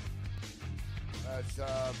Roto as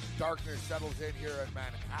darkness settles in here in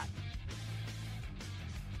Manhattan.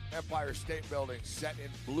 Empire State Building set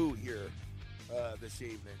in blue here this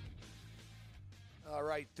evening. All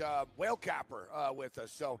right, Whale Capper with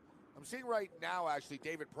us. So I'm seeing right now, actually,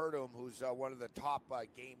 David Perdum, who's one of the top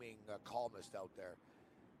gaming columnists out there,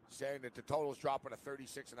 saying that the total's dropping to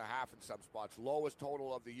 36.5 in some spots. Lowest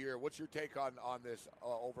total of the year. What's your take on this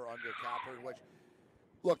over-under, Capper? Which,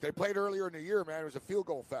 look, they played earlier in the year, man. It was a field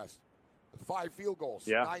goal fest. 5 field goals.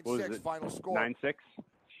 Yeah. 9-6 final score. 9-6?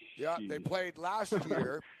 Yeah, they played last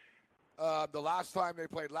year. The last time they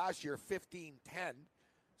played last year, 15-10.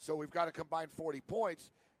 So we've got to combine 40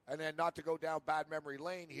 points. And then not to go down bad memory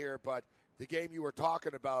lane here, but the game you were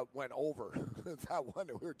talking about went over. That one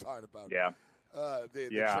that we were talking about. Yeah. Oh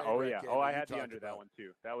I had the under that one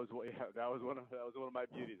too. That was one of my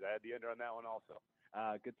beauties. I had the under on that one also.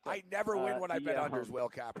 Good stuff. I never win when I bet unders, Will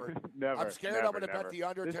Capper. I'm scared I'm going to bet the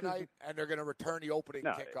under tonight, and they're going to return the opening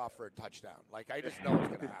kickoff for a touchdown. Like, I just know it's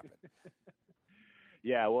going to happen.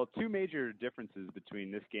 Yeah, well, two major differences between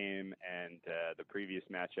this game and the previous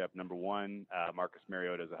matchup. Number one, Marcus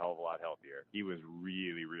Mariota is a hell of a lot healthier. He was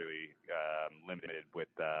really, really limited with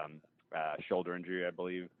shoulder injury, I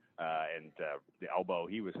believe. And the elbow,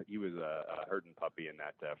 he was a hurting puppy in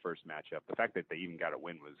that first matchup. The fact that they even got a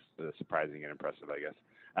win was surprising and impressive, I guess.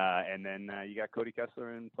 And then you got Cody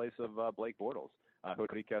Kessler in place of Blake Bortles.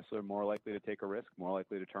 Cody Kessler more likely to take a risk, more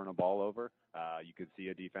likely to turn a ball over. You could see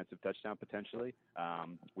a defensive touchdown potentially.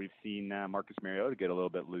 We've seen Marcus Mariota get a little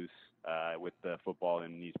bit loose with the football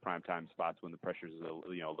in these primetime spots when the pressure's a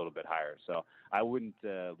little bit higher. So I wouldn't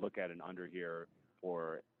look at an under here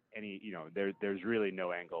for any, there's really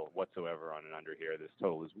no angle whatsoever on an under here. This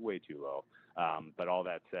total is way too low. But all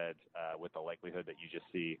that said, with the likelihood that you just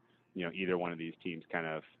see, either one of these teams kind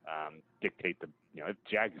of dictate if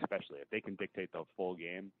Jags especially, if they can dictate the full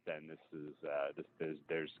game, then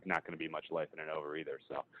there's not going to be much life in an over either.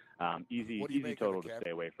 So easy total to stay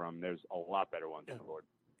away from. There's a lot better ones on the board.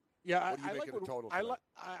 Yeah, I like the total.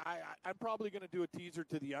 I'm probably going to do a teaser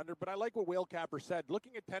to the under, but I like what Whale Capper said.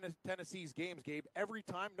 Looking at Tennessee's games, Gabe, every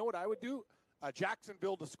time, know what I would do?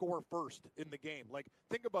 Jacksonville to score first in the game. Like,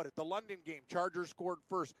 think about it. The London game, Chargers scored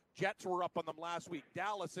first. Jets were up on them last week.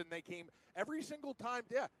 Dallas, and they came every single time.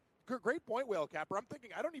 Yeah, great point, Whale Capper. I'm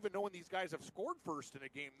thinking, I don't even know when these guys have scored first in a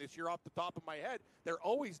game this year off the top of my head. They're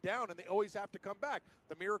always down, and they always have to come back.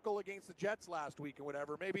 The miracle against the Jets last week and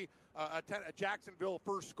whatever. Maybe a Jacksonville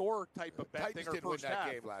first score type of bet Titans thing or didn't win first that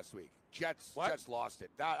half. game last week. Jets lost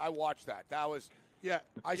it. I watched that. That was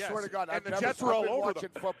I yes. swear to God, and the Jets were all over watching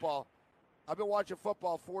them. football. I've been watching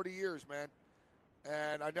football 40 years, man,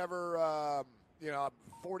 and I never, I'm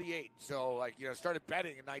 48, so started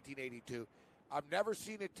betting in 1982. I've never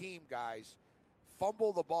seen a team, guys,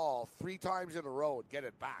 fumble the ball 3 times in a row and get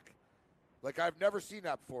it back. Like, I've never seen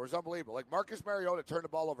that before. It's unbelievable. Like, Marcus Mariota turned the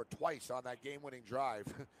ball over twice on that game-winning drive,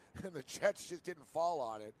 and the Jets just didn't fall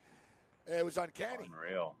on it. It was uncanny.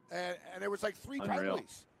 Unreal. And it was like 3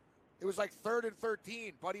 penalties. It was like 3rd and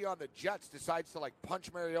 13. Buddy on the Jets decides to,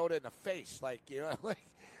 punch Mariota in the face.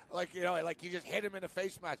 You just hit him in the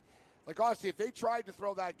face match. Like, honestly, if they tried to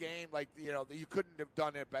throw that game, you couldn't have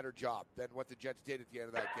done a better job than what the Jets did at the end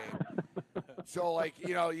of that game. So,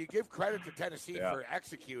 you give credit to Tennessee for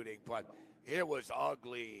executing, but it was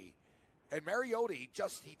ugly. And Mariota, he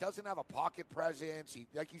doesn't have a pocket presence. He,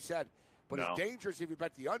 like you said, but it's dangerous if you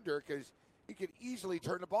bet the under because he could easily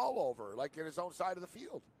turn the ball over, in his own side of the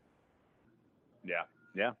field. Yeah.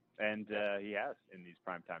 And he has in these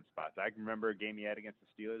primetime spots. I can remember a game he had against the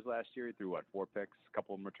Steelers last year. He threw 4 picks, a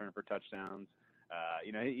couple of them returned for touchdowns.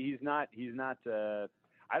 He's not.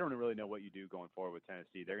 I don't really know what you do going forward with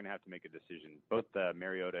Tennessee. They're going to have to make a decision. Both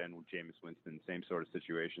Mariota and Jameis Winston, same sort of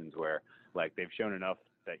situations where they've shown enough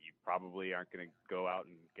that you probably aren't going to go out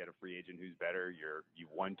and get a free agent who's better.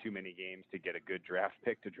 You've won too many games to get a good draft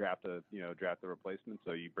pick to draft the replacement.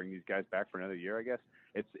 So you bring these guys back for another year, I guess.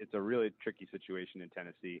 It's a really tricky situation in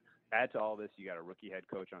Tennessee. Add to all this, you got a rookie head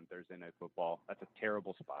coach on Thursday Night Football. That's a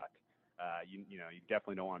terrible spot. You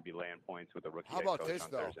definitely don't want to be laying points with a rookie head coach on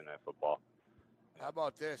Thursday Night Football. How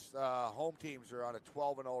about this? Home teams are on a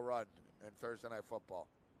 12-0 run in Thursday Night Football.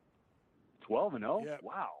 12-0? Yeah.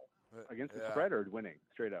 Wow. Against the spread or winning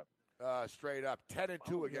straight up? Straight up,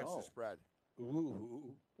 10-2 against the spread.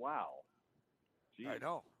 Ooh. Wow. Jeez. I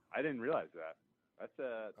know. I didn't realize that. That's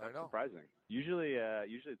surprising. Usually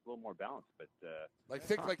it's a little more balanced, but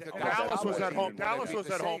Dallas was at home. Dallas was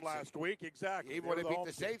at home last week. Exactly. Even when they beat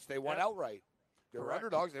the Saints, they won outright. They were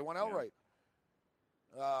underdogs. They won outright.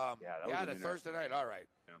 The Thursday night. All right.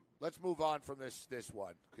 Yeah. Let's move on from this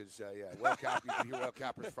one because you can hear Will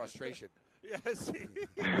Capper's frustration. Yes.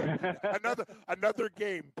 another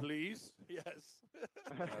game, please. Yes.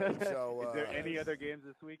 So, is there any other games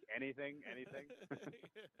this week? Anything?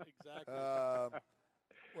 Exactly.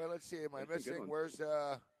 Well, let's see. Am I missing? Where's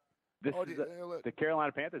the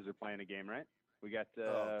Carolina Panthers are playing a game, right? We got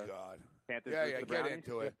oh God. Panthers. Yeah, get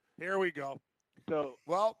into it. Here we go. So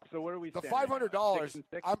what are we? The $500.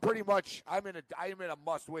 I'm pretty much. I'm in a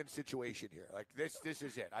must-win situation here. Like this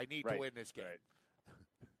is it. I need to win this game.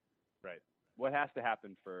 Right. What has to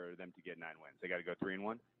happen for them to get 9 wins? They got to go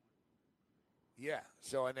 3-1. Yeah.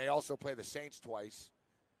 So and they also play the Saints twice.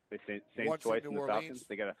 They Saints twice in the Falcons.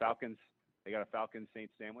 They got a Falcons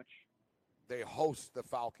Saints sandwich. They host the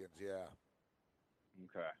Falcons. Yeah.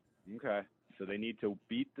 Okay. So they need to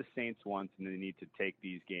beat the Saints once, and they need to take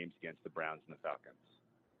these games against the Browns and the Falcons.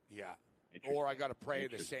 Yeah. Or I got to pray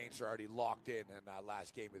the Saints are already locked in that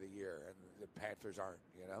last game of the year, and the Panthers aren't.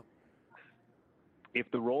 If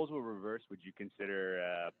the roles were reversed, would you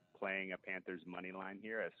consider playing a Panthers money line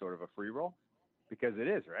here as sort of a free roll? Because it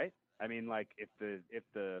is, right? I mean, if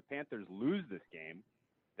the Panthers lose this game,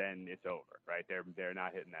 then it's over, right? They're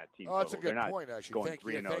not hitting that team. Oh, that's a good point, actually. Thank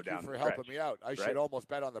you for helping me out. I should almost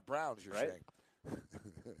bet on the Browns. You're saying.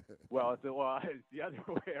 Well, it's the other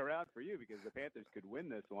way around for you because the Panthers could win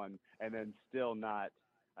this one and then still not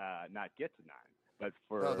get to 9. But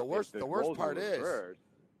for the worst part is.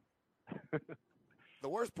 The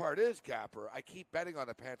worst part is, Capper, I keep betting on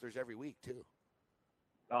the Panthers every week too.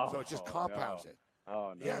 So it just compounds it.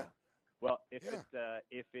 Oh no. Yeah. Well, I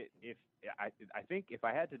think if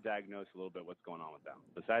I had to diagnose a little bit what's going on with them,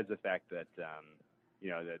 besides the fact that that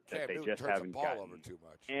they just haven't gotten over too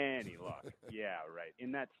much. Any luck. Yeah, right.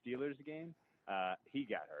 In that Steelers game, he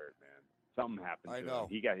got hurt, man. Something happened to him.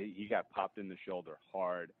 He got popped in the shoulder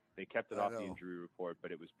hard. They kept it off the injury report,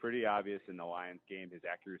 but it was pretty obvious in the Lions game his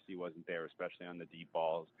accuracy wasn't there, especially on the deep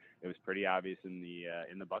balls. It was pretty obvious in the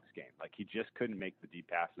Bucs game. Like he just couldn't make the deep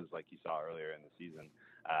passes like you saw earlier in the season.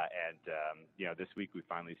 This week we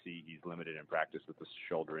finally see he's limited in practice with the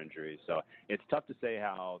shoulder injury. So it's tough to say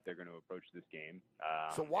how they're going to approach this game.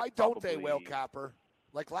 So why don't they, Will Capper?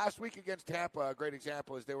 Like last week against Tampa, a great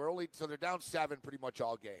example is they're down 7 pretty much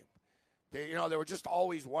all game. They were just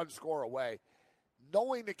always one score away.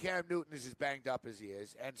 knowing that Cam Newton is as banged up as he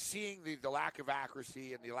is, and seeing the lack of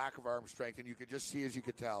accuracy and the lack of arm strength, and you could just see, as you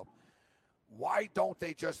could tell, why don't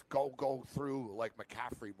they just go through like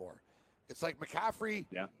McCaffrey more? It's like McCaffrey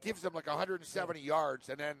gives them like 170 yards,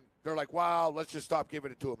 and then they're like, wow, let's just stop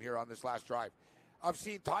giving it to him here on this last drive. I've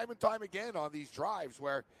seen time and time again on these drives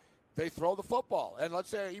where they throw the football, and let's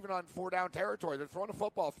say even on 4-down territory, they're throwing the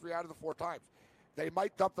football 3 out of the 4 times. They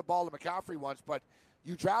might dump the ball to McCaffrey once, but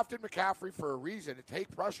you drafted McCaffrey for a reason to take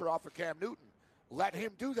pressure off of Cam Newton. Let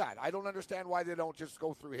him do that. I don't understand why they don't just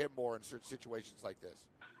go through him more in certain situations like this.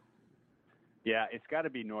 Yeah, it's got to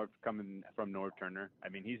be coming from Norv Turner. I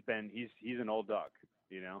mean, he's an old dog,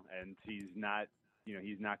 and he's not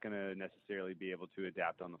going to necessarily be able to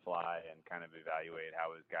adapt on the fly and kind of evaluate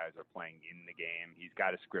how his guys are playing in the game. He's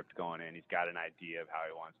got a script going in. He's got an idea of how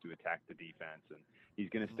he wants to attack the defense, and he's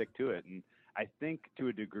going to stick to it. And I think to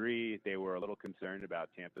a degree they were a little concerned about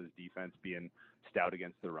Tampa's defense being stout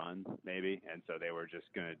against the run, maybe, and so they were just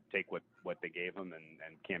going to take what they gave him,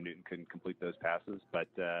 and Cam Newton couldn't complete those passes. But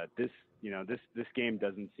this game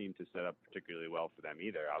doesn't seem to set up particularly well for them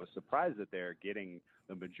either. I was surprised that they're getting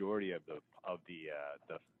the majority of the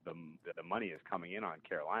money is coming in on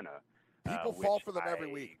Carolina. People fall for them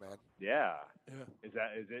every week, man. Yeah. Is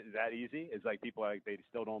that easy? It's like people they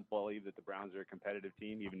still don't believe that the Browns are a competitive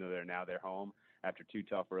team, even though they're home after 2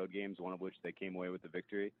 tough road games, one of which they came away with the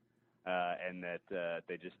victory, and that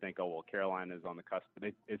they just think, oh well, Carolina's on the cusp.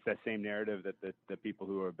 It's that same narrative that the people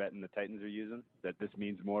who are betting the Titans are using, that this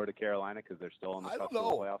means more to Carolina because they're still on the cusp of the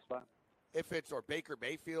playoff spot. If it's or Baker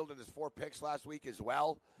Mayfield and his 4 picks last week as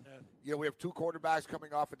well. Yeah. We have 2 quarterbacks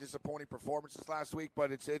coming off of disappointing performances last week,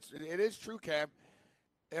 but it is true, Cam.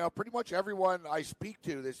 Pretty much everyone I speak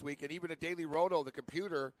to this week, and even at Daily Roto, the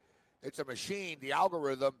computer, it's a machine, the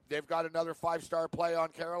algorithm, they've got another 5-star play on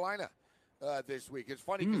Carolina this week. It's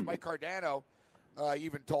funny because Mike Cardano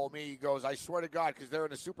even told me, he goes, I swear to God, because they're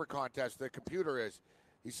in a super contest, the computer is.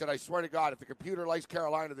 He said, I swear to God, if the computer likes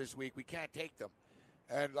Carolina this week, we can't take them.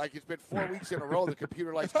 And like it's been 4 weeks in a row, the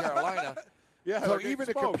computer likes Carolina. Yeah, so even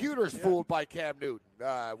the computer's fooled by Cam Newton,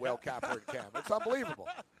 Will Capper and Cam. It's unbelievable.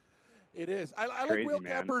 It is. I like Will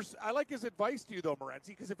Capper's. I like his advice to you though, Morency,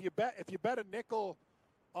 because if you bet a nickel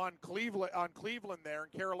on Cleveland there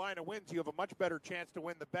and Carolina wins, you have a much better chance to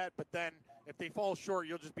win the bet. But then if they fall short,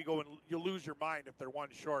 you'll lose your mind if they're 1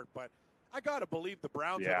 short. But I gotta believe the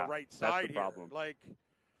Browns are the right side here. Problem.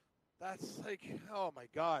 That's oh my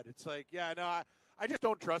God. It's I just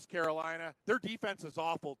don't trust Carolina. Their defense is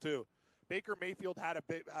awful too. Baker Mayfield had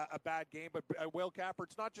a bad game, but Will Capper,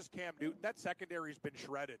 it's not just Cam Newton. That secondary's been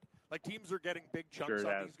shredded. Like teams are getting big chunks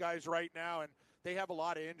on these guys right now, and they have a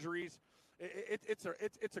lot of injuries. It's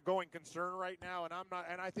a going concern right now,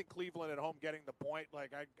 and I think Cleveland at home getting the point.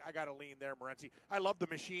 Like I got to lean there, Morency. I love the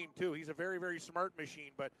machine too. He's a very very smart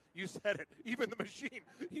machine, but you said it. Even the machine,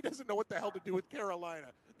 he doesn't know what the hell to do with Carolina.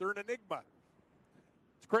 They're an enigma.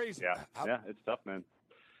 Crazy. Yeah, it's tough, man.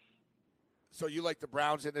 So you like the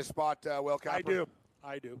Browns in this spot, Will Capper?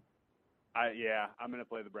 I do. I'm going to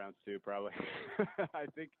play the Browns too, probably. I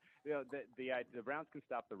think the Browns can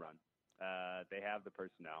stop the run. They have the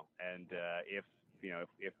personnel, and if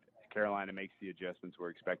Carolina makes the adjustments we're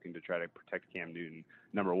expecting to try to protect Cam Newton,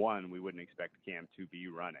 number one, we wouldn't expect Cam to be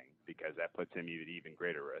running because that puts him at even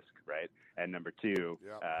greater risk, right? And number two,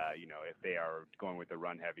 if they are going with a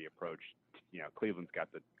run-heavy approach, Cleveland's got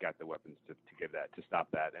the weapons to give that, to stop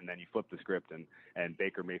that. And then you flip the script, and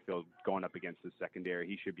Baker Mayfield going up against the secondary,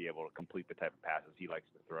 he should be able to complete the type of passes he likes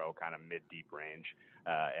to throw, kind of mid-deep range.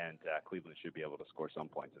 And Cleveland should be able to score some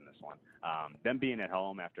points in this one. Them being at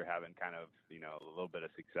home after having kind of, a little bit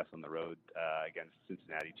of success on the road against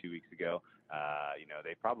Cincinnati 2 weeks ago,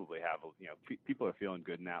 they probably have, people are feeling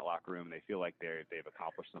good in that locker room. They feel like they've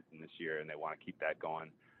accomplished something this year, and they want to keep that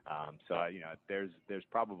going. There's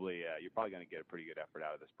probably you're probably going to get a pretty good effort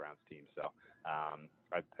out of this Browns team. So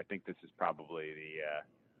I think this is probably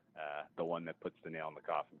the one that puts the nail in the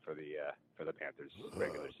coffin for the Panthers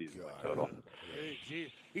regular season total. Hey,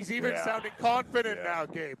 he's even sounding confident now,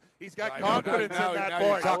 Gabe. He's got confidence in that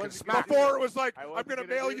voice. Before it was like, I'm going to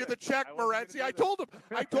mail you the check, Morency. I told him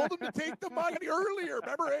to take the money earlier.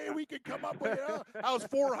 Remember, hey, we could come up with I was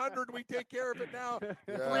 400. We take care of it now.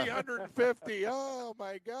 350. Oh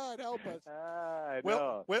my God, help us. I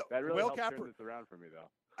know. That really helped turn this around for me, though.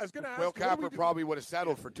 I was going to ask. Will Capper probably would have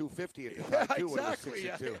settled for 250 at the time too. Exactly.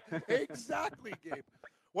 Exactly, Gabe.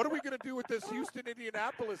 What are we going to do with this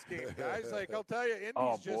Houston-Indianapolis game, guys? I'll tell you,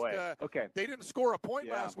 Indy's they didn't score a point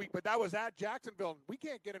last week, but that was at Jacksonville. We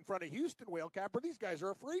can't get in front of Houston, Will Capper. These guys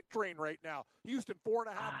are a freight train right now. Houston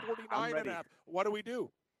 4.5, 49.5. What do we do?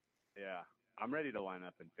 Yeah. I'm ready to line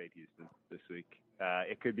up and fade Houston this week.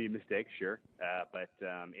 It could be mistakes, sure, but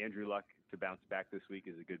Andrew Luck to bounce back this week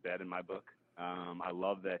is a good bet in my book. I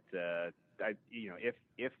love that. If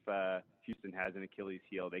Houston has an Achilles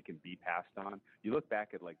heel, they can be passed on. You look back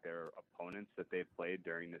at like their opponents that they've played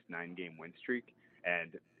during this 9-game win streak,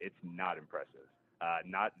 and it's not impressive.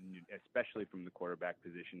 Not especially from the quarterback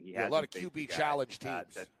position. He has a lot of QB challenge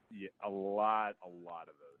teams. A lot of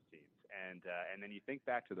those teams. And then you think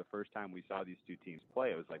back to the first time we saw these two teams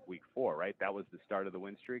play. It was like week 4, right? That was the start of the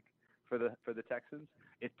win streak for the Texans.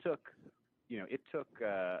 It took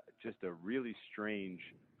just a really strange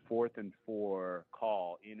 4th and 4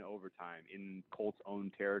 call in overtime in Colts'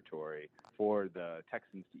 own territory for the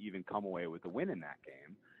Texans to even come away with a win in that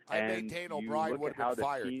game. I maintain O'Brien would have been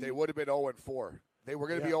fired. They would have been 0-4. They were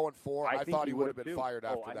going to be 0-4. I thought he would have been fired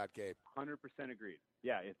after that game. 100% agreed.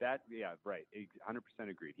 Right. 100%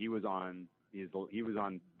 agreed. He was on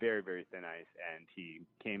very, very thin ice, and he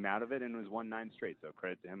came out of it and was 1-9 straight. So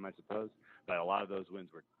credit to him, I suppose. But a lot of those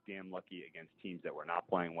wins were damn lucky against teams that were not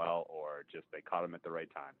playing well, or just they caught him at the right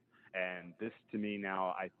time. And this, to me, now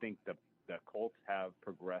I think the Colts have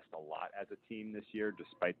progressed a lot as a team this year,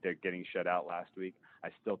 despite their getting shut out last week. I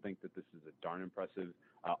still think that this is a darn impressive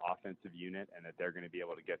offensive unit, and that they're going to be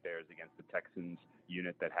able to get theirs against the Texans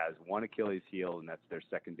unit that has one Achilles heel, and that's their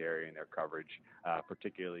secondary and their coverage,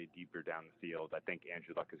 particularly deeper down the field. I think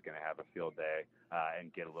Andrew Luck is going to have a field day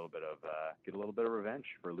and get a little bit of revenge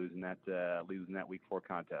for losing that Week 4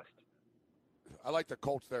 contest. I like the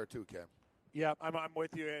Colts there too, Cam. Yeah, I'm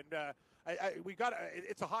with you, and we got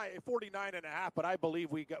it's a high 49.5, but I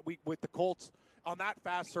believe we with the Colts on that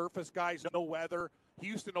fast surface, guys, no weather.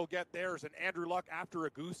 Houston will get theirs, and Andrew Luck after a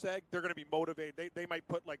goose egg, they're going to be motivated. They might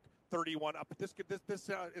put like 31 up. This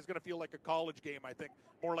is going to feel like a college game, I think,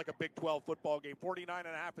 more like a Big 12 football game.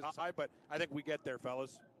 49.5 is high, but I think we get there,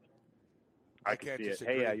 fellas. I can't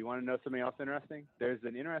disagree. Hey, you want to know something else interesting? There's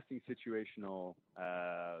an interesting situational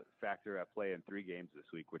factor at play in 3 games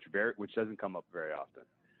this week, which doesn't come up very often.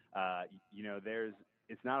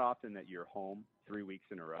 It's not often that you're home 3 weeks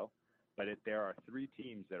in a row. But there are 3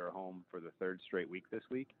 teams that are home for the 3rd straight week this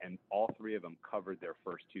week, and all 3 of them covered their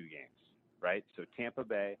first 2 games, right? So Tampa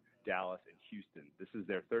Bay, Dallas, and Houston. This is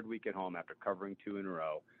their 3rd week at home after covering 2 in a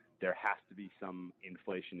row. There has to be some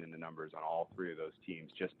inflation in the numbers on all 3 of those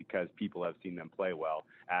teams just because people have seen them play well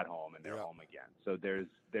at home, and they're home again. So there's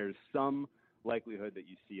some likelihood that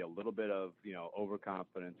you see a little bit of,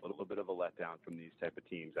 overconfidence, a little bit of a letdown from these type of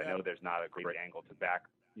teams. I know there's not a great angle to back.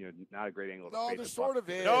 Not a great angle. No, there sort of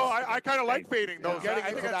is. No, I kind of like fading those. Getting I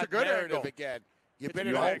think into that's that a good narrative angle. again. You've been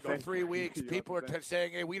at home for 3 weeks. People are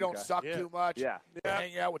saying, "Hey, we don't suck too much." Yeah.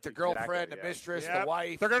 Hang out with the girlfriend, the mistress, the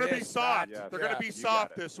wife. They're going to be soft. That. They're going to be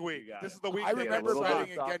soft this week. This is the week. I remember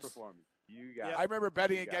betting against. I remember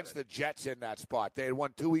betting against the Jets in that spot. They had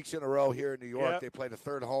won 2 weeks in a row here in New York. They played a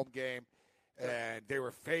 3rd home game. And they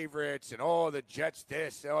were favorites, and the Jets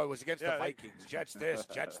this. It was against the Vikings. Jets this,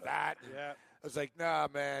 Jets that. Yeah. I was like, nah,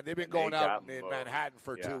 man. They've been going out in Manhattan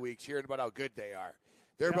for 2 weeks, hearing about how good they are.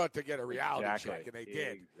 They're about to get a reality check, and they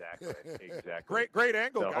did. Exactly. Great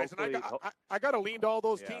angle, so guys. And I got to lean to all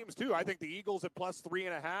those teams, too. I think the Eagles at plus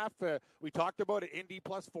 3.5. We talked about it. Indy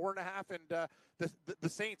plus 4.5. And the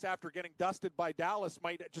Saints, after getting dusted by Dallas,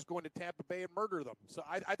 might just go into Tampa Bay and murder them. So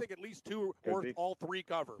I think at least 2 or all 3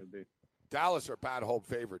 cover. Dallas are bad home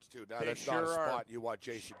favorites, too. Now, that's not a spot you want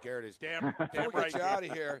Jason Garrett is. Damn right. Get you out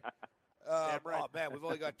of here. Oh, man, we've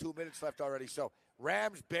only got 2 minutes left already. So,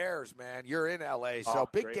 Rams-Bears, man, you're in L.A., so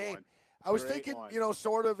big game. I was thinking,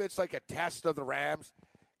 sort of it's like a test of the Rams.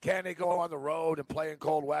 Can they go on the road and play in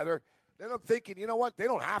cold weather? Then I'm thinking, you know what? They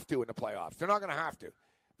don't have to in the playoffs. They're not going to have to.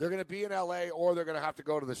 They're going to be in L.A. or they're going to have to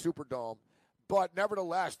go to the Superdome. But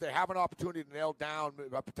nevertheless, they have an opportunity to nail down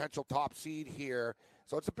a potential top seed here.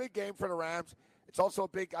 So it's a big game for the Rams. It's also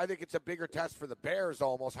I think it's a bigger test for the Bears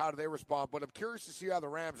almost. How do they respond? But I'm curious to see how the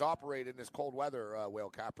Rams operate in this cold weather, Whale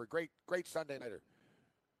Capper. Great Sunday nighter.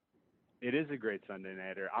 It is a great Sunday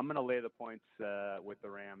nighter. I'm going to lay the points with the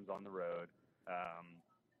Rams on the road.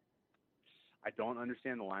 I don't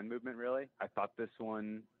understand the line movement, really. I thought this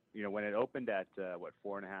one, when it opened at,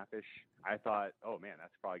 4.5-ish, I thought, oh, man,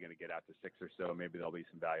 that's probably going to get out to 6 or so. Maybe there'll be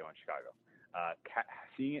some value on Chicago.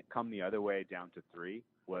 Seeing it come the other way down to 3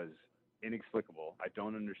 was inexplicable. I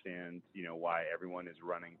don't understand, why everyone is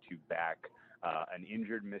running to back an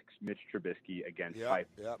injured Mitch Trubisky against by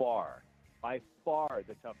far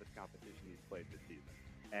the toughest competition he's played this season.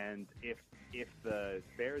 And if the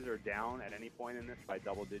Bears are down at any point in this by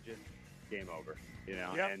double digits, game over.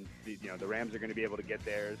 And the Rams are going to be able to get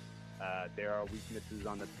theirs. There are weaknesses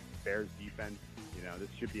on the Bears defense. This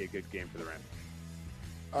should be a good game for the Rams.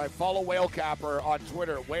 All right, follow Whale Capper on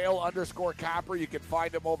Twitter, Whale_Capper. You can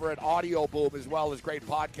find him over at Audio Boom as well as great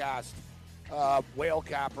podcast. Whale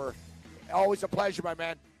Capper. Always a pleasure, my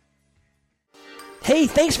man. Hey,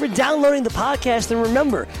 thanks for downloading the podcast. And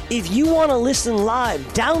remember, if you want to listen live,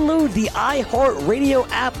 download the iHeartRadio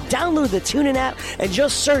app, download the TuneIn app, and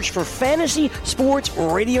just search for Fantasy Sports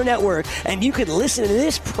Radio Network, and you can listen to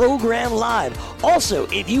this program live. Also,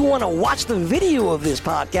 if you want to watch the video of this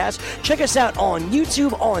podcast, check us out on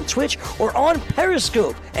YouTube, on Twitch, or on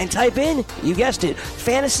Periscope, and type in, you guessed it,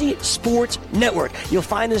 Fantasy Sports Network. You'll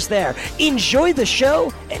find us there. Enjoy the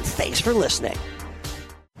show, and thanks for listening.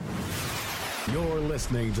 You're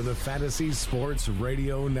listening to the Fantasy Sports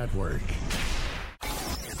Radio Network.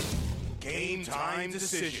 Game time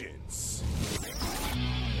decisions.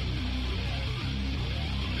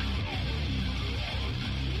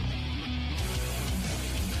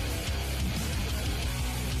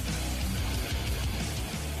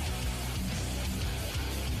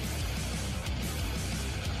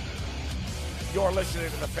 You're listening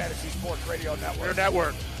to the Fantasy Sports Radio Network. Your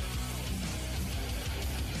network.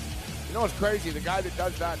 You know what's crazy? The guy that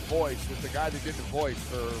does that voice was the guy that did the voice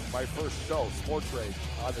for my first show, Sports Rage,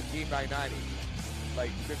 on the Team 990, like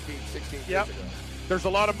 15, 16 years ago. There's a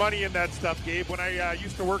lot of money in that stuff, Gabe. When I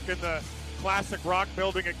used to work in the Classic Rock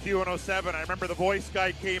building at Q107, I remember the voice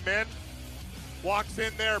guy came in, walks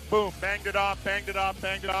in there, boom, banged it off,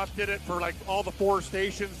 did it for like all the 4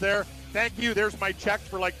 stations there. Thank you. There's my check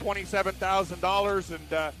for like $27,000.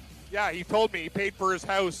 And yeah, he told me he paid for his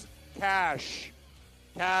house cash.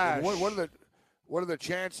 What are the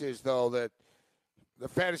chances, though, that the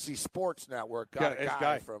Fantasy Sports Network got a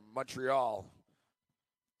guy from Montreal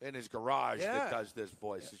in his garage that does this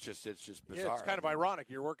voice? Yeah. It's just bizarre. Yeah, it's kind of ironic.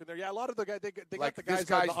 You're working there. Yeah, a lot of the guys they like got the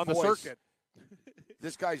guys on the circuit.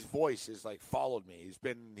 This guy's voice is like followed me. He's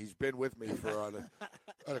been with me for on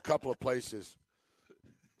a couple of places.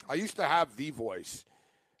 I used to have the voice.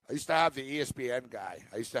 I used to have the ESPN guy.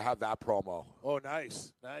 I used to have that promo. Oh,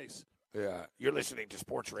 nice. Yeah, you're listening to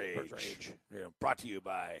Sports Rage. Yeah, brought to you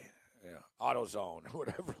by AutoZone or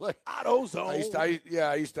whatever. Like AutoZone.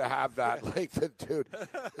 I used to have that. Like the dude,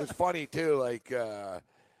 it's funny too.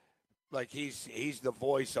 Like he's the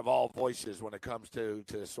voice of all voices when it comes to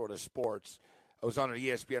sort of sports. I was on an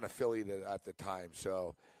ESPN affiliate at the time,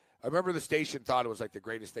 so I remember the station thought it was like the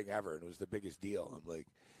greatest thing ever, and it was the biggest deal. I'm like,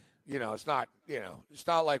 it's not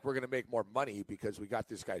like we're going to make more money because we got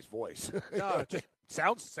this guy's voice. No, it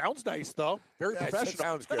sounds nice though. Very professional.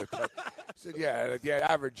 Sounds good. So the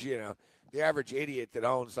average idiot that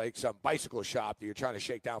owns like some bicycle shop that you're trying to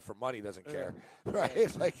shake down for money doesn't care, right?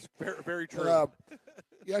 It's like very, very true.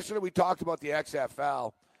 Yesterday we talked about the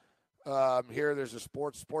XFL. Here, there's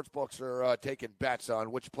sports books are taking bets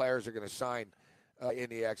on which players are going to sign in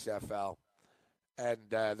the XFL, and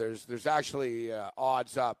there's actually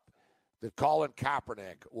odds up that Colin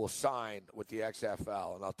Kaepernick will sign with the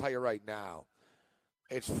XFL. And I'll tell you right now,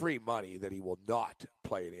 it's free money that he will not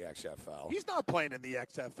play in the XFL. He's not playing in the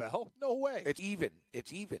XFL. No way. It's even.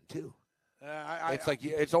 It's even, too.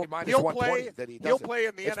 It's only minus 120 that he doesn't. He'll play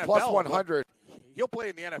in the it's NFL. Plus 100. He'll play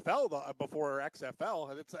in the NFL before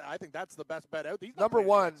XFL. I think that's the best bet out. Number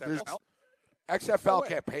one, XFL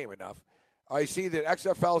can't pay him enough. I see that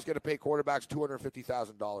XFL is going to pay quarterbacks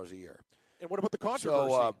 $250,000 a year. And what about the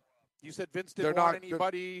controversy? So, you said Vince didn't want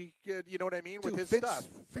anybody, you know what I mean, with his stuff.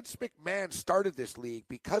 Vince McMahon started this league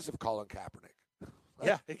because of Colin Kaepernick.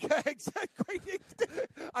 Yeah, exactly.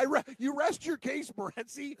 You rest your case,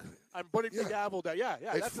 Morency. I'm putting the gavel down. Yeah.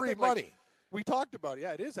 It's free money. We talked about it.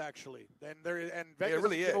 Yeah, it is actually. And Vegas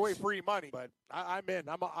really give away free money, but I'm in.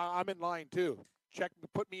 I'm in line too.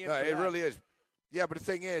 Put me in. It really is. Yeah, but the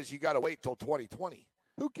thing is, you got to wait till 2020.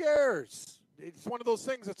 Who cares? It's one of those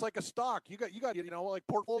things. It's like a stock. You got like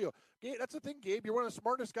portfolio. That's the thing, Gabe. You're one of the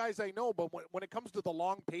smartest guys I know. But when it comes to the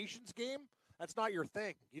long patience game, that's not your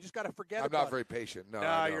thing. You just got to forget. I'm not very patient.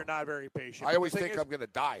 No, you're not very patient. I always think I'm going to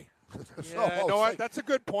die. That's a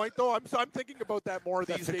good point, though. I'm thinking about that more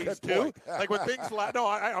these days too. Like when things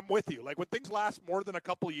I'm with you. Like when things last more than a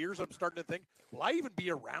couple of years, I'm starting to think, will I even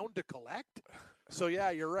be around to collect? So yeah,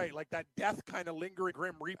 you're right. Like that death kind of lingering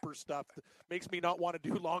Grim Reaper stuff makes me not want to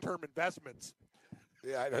do long-term investments.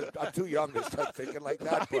 Yeah, I'm too young to start thinking like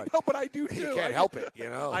that. But I do too. You can't help it,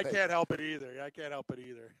 I can't help it either.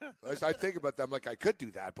 As I think about that, I'm like, I could do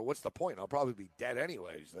that, but what's the point? I'll probably be dead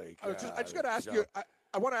anyways. Like, I just got to ask you.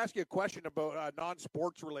 I want to ask you a question about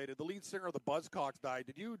non-sports related. The lead singer of the Buzzcocks died.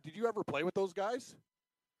 Did you ever play with those guys?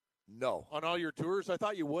 No. On all your tours, I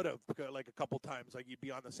thought you would have, like a couple times. Like you'd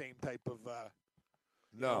be on the same type of.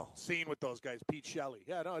 scene with those guys, Pete Shelley.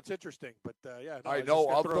 Yeah, no, it's interesting, but yeah. No, I know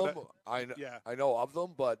of them. I know of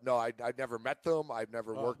them, but no, I never met them. I've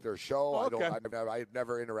never worked their show. Oh, okay. I've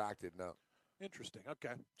never interacted. No. Interesting.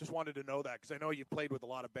 Okay, just wanted to know that because I know you played with a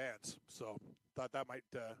lot of bands, so thought that might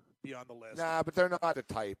be on the list. Nah, but they're not the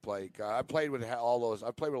type. Like I played with all those.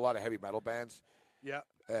 I played with a lot of heavy metal bands. Yeah.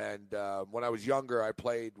 And when I was younger, I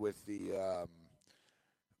played with the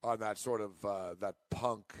on that sort of that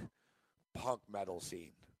punk metal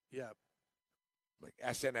scene. Yeah. Like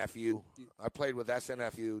SNFU. I played with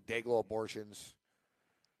SNFU, Dayglow Abortions,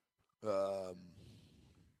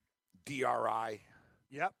 DRI.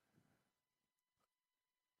 Yep.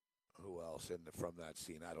 Who else from that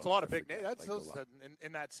scene? I don't. It's a lot of big names.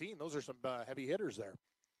 In that scene, those are some heavy hitters there.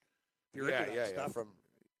 If you're into that stuff.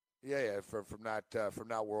 From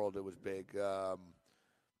that world, it was big.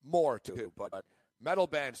 More too, but metal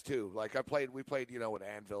bands too. Like we played, with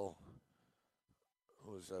Anvil.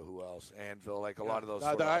 Who else? Anvil. Like a lot of those.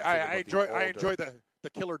 I enjoy the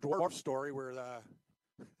Killer Dwarf story where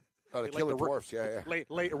the Killer Dwarfs. Yeah.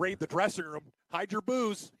 Raid the dressing room. Hide your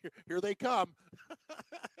booze. Here they come.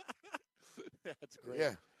 That's great.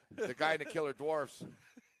 Yeah, the guy in the Killer Dwarfs.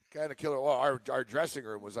 Well, our dressing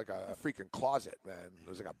room was like a freaking closet, man. It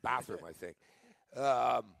was like a bathroom, I think.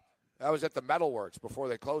 That was at the Metalworks before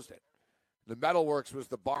they closed it. The Metalworks was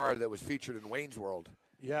the bar that was featured in Wayne's World.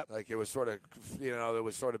 Yeah, like it was sort of, it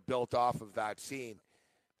was sort of built off of that scene.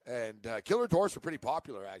 And Killer Dwarfs were pretty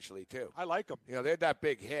popular, actually, too. I like them. They had that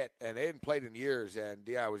big hit, and they hadn't played in years. And,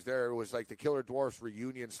 I was there. It was like the Killer Dwarfs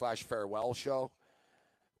reunion/farewell show.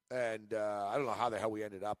 And I don't know how the hell we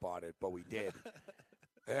ended up on it, but we did.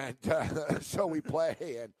 And so we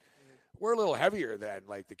play, and we're a little heavier than,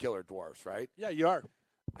 like, the Killer Dwarfs, right? Yeah, you are.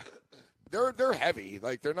 They're heavy.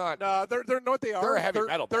 Like, they're not. No, they're what they are. They're a heavy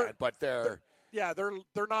metal band, but they're. Yeah, they're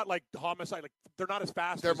not like Homicide. Like they're not as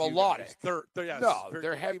fast. They're as melodic. They're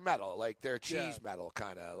heavy metal. Like they're cheese metal,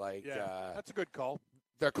 kind of like. Yeah, that's a good call.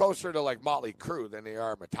 They're closer to like Motley Crue than they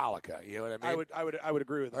are Metallica. You know what I mean? I would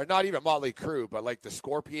agree with that. Or not even Motley Crue, but like the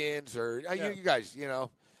Scorpions or you guys,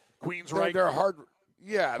 Queensryche. They're hard.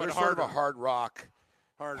 Yeah, they're sort of a hard rock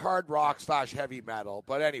 / heavy metal.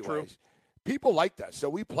 But anyways, people liked us, so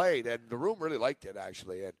we played, and the room really liked it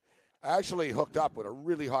actually. And I actually hooked up with a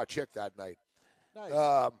really hot chick that night.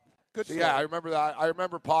 Nice. Good. So yeah, I remember that. I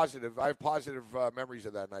remember positive. I have positive memories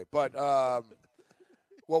of that night. But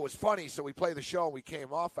what was funny? So we played the show, and we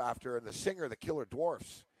came off after, and the singer of the Killer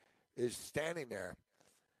Dwarfs is standing there.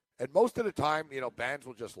 And most of the time, bands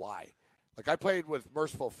will just lie. Like I played with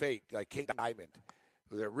Merciful Fate, like King Diamond,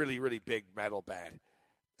 who's a really, really big metal band.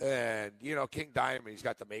 And King Diamond, he's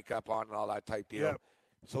got the makeup on and all that type deal. Yep.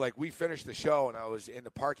 So like we finished the show, and I was in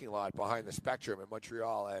the parking lot behind the Spectrum in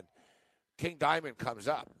Montreal, and King Diamond comes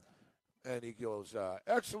up, and he goes,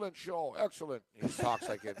 "Excellent show, excellent." He talks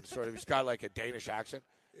like it, he's got like a Danish accent.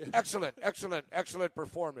 Excellent, excellent, excellent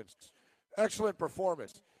performance, excellent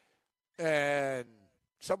performance. And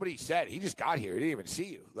somebody said he just got here; he didn't even see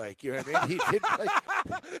you. Like you know what I mean? He didn't.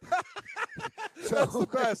 So that's the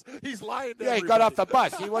best. He's lying. To he got off the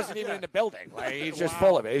bus. He wasn't even in the building. Like he's just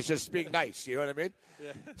full of it. He's just being nice. You know what I mean?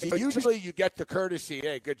 Yeah. So usually you get the courtesy,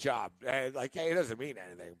 "Hey, good job," and like, "Hey, it doesn't mean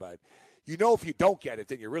anything," but. If you don't get it,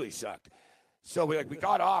 then you really sucked. So we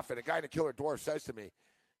got off, and a guy in the Killer Dwarf says to me,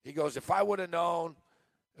 he goes, if I would have known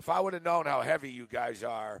how heavy you guys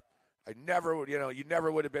are, I never would, you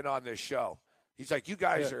never would have been on this show. He's like, you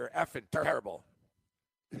guys are effing terrible.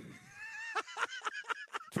 That's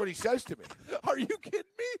what he says to me. Are you kidding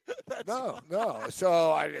me? No.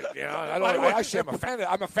 So I'm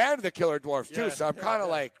a fan of the Killer Dwarfs too. So I'm kind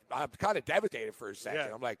of devastated for a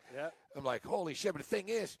second. Yeah. I'm like, holy shit! But the thing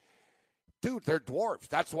is, dude, they're dwarfs.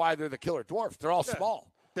 That's why they're the Killer Dwarfs. They're all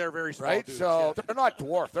small. They're very small, right? Dudes, so they're not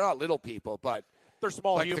dwarf. They're not little people, but they're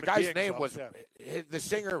small. Like the guy's name was the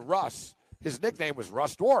singer Russ. His nickname was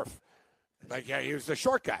Russ Dwarf. Like he was the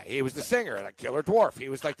short guy. He was the singer, like Killer Dwarf. He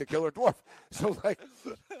was like the Killer Dwarf. So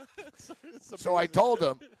so I told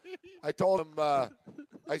him. I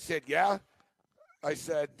said, yeah. I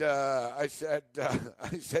said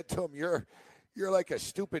to him, you're like a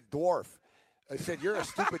stupid dwarf. I said, you're a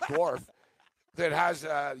stupid dwarf that has,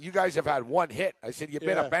 you guys have had one hit. I said, you've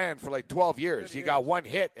been a band for like 12 years. You got one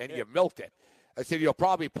hit, and you milked it. I said, you'll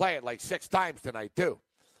probably play it like 6 times tonight, too.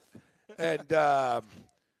 And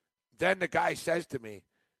then the guy says to me,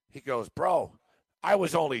 he goes, bro, I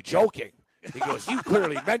was only joking. He goes, you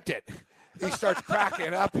clearly meant it. He starts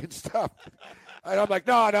cracking up and stuff. And I'm like,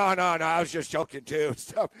 no, I was just joking too and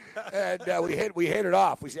stuff. And we hit it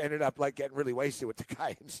off. We ended up like getting really wasted with the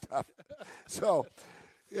guy and stuff. So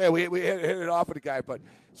Yeah, we hit it off with the guy. But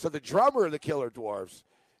so the drummer of the Killer Dwarfs,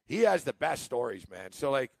 he has the best stories, man. So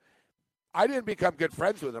like, I didn't become good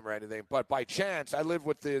friends with him or anything, but by chance, I lived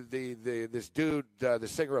with this dude, the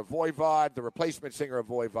singer of Voivod, the replacement singer of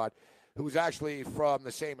Voivod, who was actually from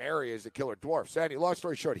the same area as the Killer Dwarfs. Andy, long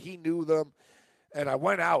story short, he knew them, and I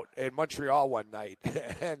went out in Montreal one night,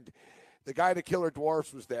 and the guy, the Killer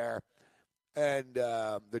Dwarfs, was there, and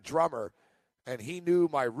the drummer. And he knew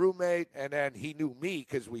my roommate, and then he knew me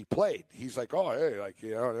because we played. He's like, oh, hey, like,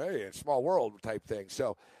 you know, hey, it's a small world type thing.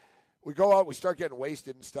 So we go out, we start getting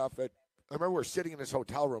wasted and stuff. And I remember we were sitting in this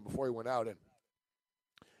hotel room before he went out, and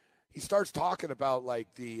he starts talking about, like,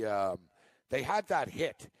 they had that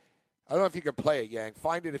hit. I don't know if you can play it, Yang.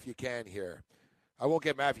 Find it if you can here. I won't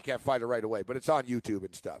get mad if you can't find it right away, but it's on YouTube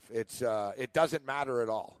and stuff. It's It Doesn't Matter at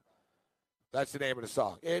All. That's the name of the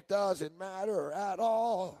song. It doesn't matter at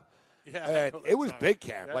all. Yeah, and it was big,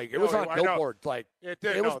 Cam. Yeah, like, it was on Billboard. Like,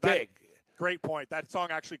 it was big. Great point. That song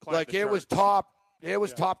actually climbed like, the it charts. was top. It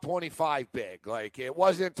was top 25 big. Like, it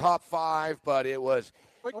wasn't top 5, but it was.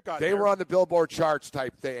 They were on the Billboard charts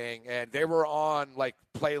type thing, and they were on, like,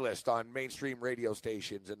 playlist on mainstream radio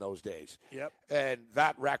stations in those days. Yep. And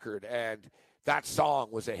that record and that song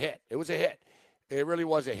was a hit. It was a hit. It really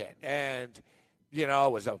was a hit. And, you know,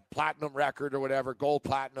 it was a platinum record or whatever, gold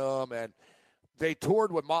platinum, and they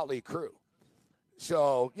toured with Motley Crue.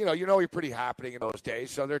 So, you know you're pretty happening in those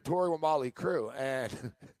days. So they're touring with Motley Crue.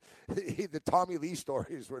 And the Tommy Lee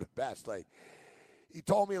stories were the best. Like, he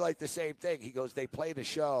told me, like, the same thing. He goes, they played a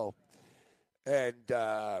show, and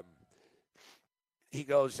he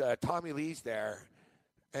goes, Tommy Lee's there,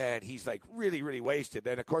 and he's, like, really, really wasted.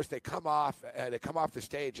 And, of course, they come off the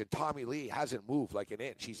stage, and Tommy Lee hasn't moved, like, an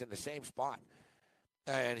inch. He's in the same spot.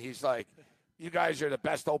 And he's like, you guys are the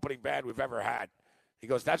best opening band we've ever had. He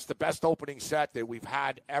goes, that's the best opening set that we've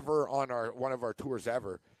had ever on one of our tours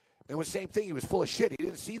ever. And it was the same thing. He was full of shit. He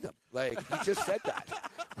didn't see them. Like, he just said that.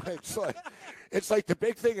 It's like the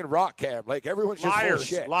big thing in rock, Cam. Like, everyone's just full of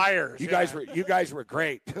shit. Liars. You guys were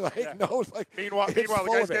great. No, like, meanwhile, the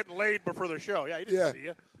guy's getting laid before the show. Yeah, he didn't see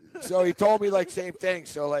you. So he told me, like, same thing.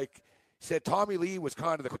 So, like, said Tommy Lee was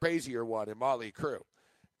kind of the crazier one in Motley Crue.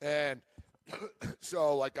 And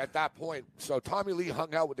so, like, at that point, so Tommy Lee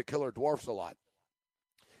hung out with the Killer Dwarfs a lot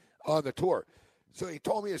on the tour. So he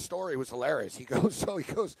told me his story. It was hilarious. He goes,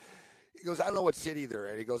 I don't know what city they're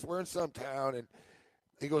in. He goes, we're in some town, and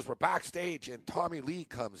he goes, we're backstage, and Tommy Lee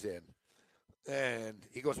comes in. And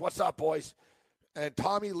he goes, what's up, boys? And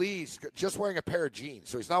Tommy Lee's just wearing a pair of jeans,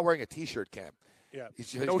 so he's not wearing a T-shirt, Cam. Yeah.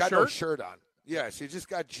 He's got no shirt on. Yeah, so he's just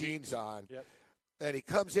got jeans on. Yep. And he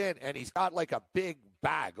comes in, and he's got, like, a big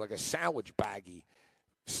bag, like a sandwich baggie,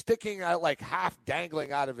 sticking out, like, half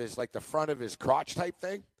dangling out of his, like, the front of his crotch type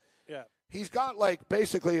thing. Yeah. He's got, like,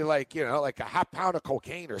 basically, like, you know, like a half pound of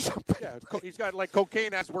cocaine or something. Yeah, he's got, like,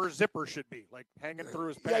 cocaine. That's where his zipper should be, like, hanging through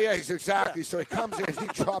his pants. Yeah, exactly. Yeah. So he comes in, he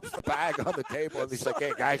drops the bag on the table, and he's like,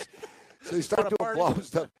 hey, guys. So he starts doing blow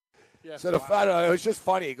stuff. Yeah, so it was just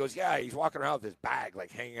funny. He goes, yeah, he's walking around with his bag,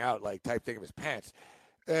 like, hanging out, like, type thing of his pants.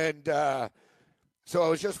 And so it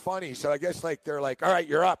was just funny. So I guess, like, they're like, all right,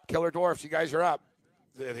 you're up. Killer Dwarfs, you guys are up.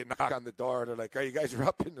 They knock on the door, and they're like, oh, you guys are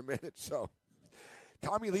up in a minute. So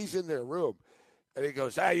Tommy Lee's in their room, and he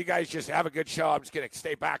goes, you guys just have a good show. I'm just going to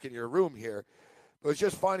stay back in your room here. It was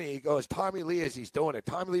just funny. He goes, Tommy Lee, as he's doing it,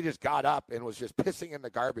 Tommy Lee just got up and was just pissing in the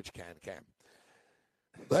garbage can.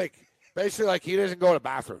 Like, basically, like, he doesn't go to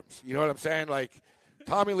bathrooms. You know what I'm saying? Like,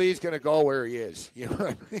 Tommy Lee's going to go where he is. You know what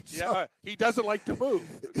I mean? Yeah, he doesn't like to move.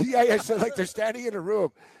 Yeah, so, like, they're standing in a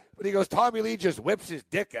room. But he goes, Tommy Lee just whips his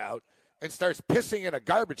dick out and starts pissing in a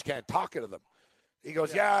garbage can, talking to them. He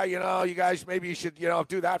goes, yeah, you know, you guys, maybe you should, you know,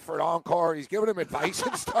 do that for an encore. He's giving him advice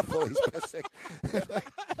and stuff while he's pissing.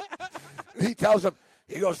 He tells him,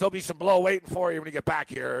 he goes, there'll be some blow waiting for you when you get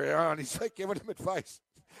back here. You know? And he's, like, giving him advice.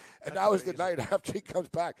 And that was the night after he comes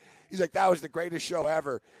back. He's like, that was the greatest show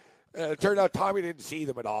ever. And it turned out Tommy didn't see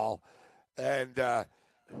them at all. And,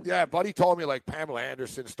 yeah, Buddy told me, like, Pamela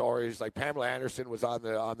Anderson stories. Like, Pamela Anderson was on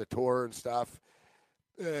the tour and stuff.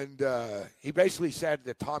 And he basically said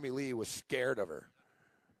that Tommy Lee was scared of her.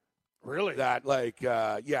 Really? That, like,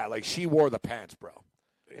 yeah, like, she wore the pants, bro.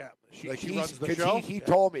 Yeah, she runs the show? He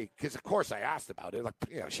told me, because, of course, I asked about it. Like,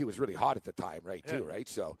 you know, she was really hot at the time, right, too, right?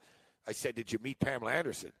 So I said, did you meet Pamela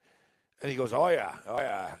Anderson? And he goes, oh,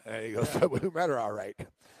 yeah. And he goes, we met her all right.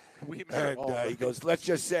 We met her all right. He goes, let's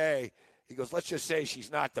just say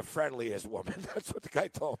she's not the friendliest woman. That's what the guy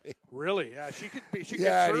told me. Really? Yeah, she could be.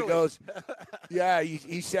 Yeah, and he goes, yeah,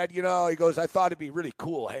 he said, you know, he goes, I thought it'd be really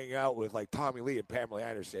cool hanging out with, like, Tommy Lee and Pamela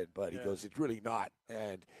Anderson, but he goes, it's really not.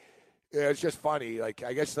 And it's just funny. Like,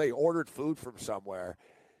 I guess they ordered food from somewhere,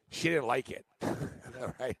 She didn't like it.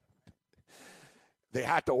 All right. They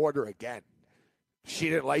had to order again. She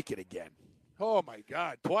didn't like it again. Oh, my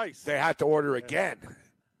God, twice. They had to order again.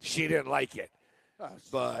 She didn't like it.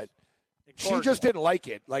 But she just didn't like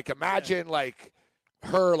it. Like, imagine, like,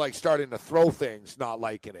 her, like, starting to throw things, not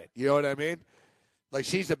liking it. You know what I mean? Like,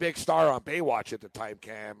 she's a big star on Baywatch at the time,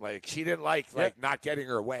 Cam. Like, she didn't like not getting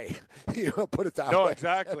her way. You know, put it that way. No,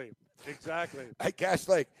 exactly. Exactly. I guess,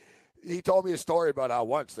 like, he told me a story about how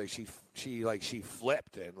once, like, she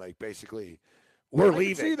flipped and, like, basically, we're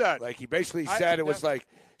leaving. I can see that. Like, he basically said it was like,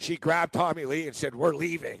 she grabbed Tommy Lee and said, we're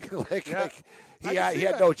leaving. like he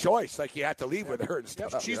had no choice. Like, he had to leave with her and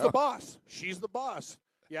stuff. She's the boss. She's the boss.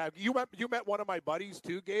 Yeah, you met one of my buddies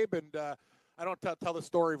too, Gabe, and I don't tell the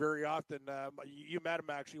story very often. You met him,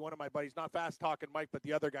 actually, one of my buddies, not fast-talking Mike, but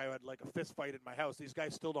the other guy who had like a fist fight in my house. These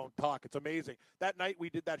guys still don't talk. It's amazing. That night we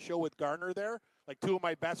did that show with Garner there. Like, two of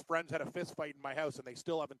my best friends had a fist fight in my house, and they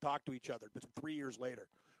still haven't talked to each other. It's 3 years later.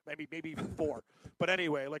 Maybe even 4. But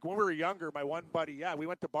anyway, like when we were younger, my one buddy, we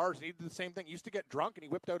went to bars, and he did the same thing. He used to get drunk, and he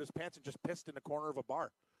whipped out his pants and just pissed in the corner of a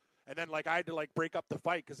bar. And then, like, I had to, like, break up the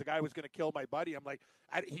fight because the guy was going to kill my buddy. I'm like,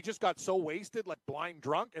 he just got so wasted, like, blind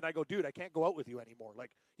drunk. And I go, dude, I can't go out with you anymore.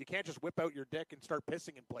 Like, you can't just whip out your dick and start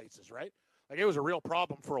pissing in places, right? Like, it was a real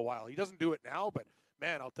problem for a while. He doesn't do it now, but,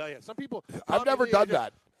 man, I'll tell you, some people. I've never done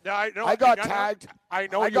that. Yeah, I know. I got tagged. I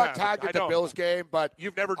know. I got tagged at the Bills game, but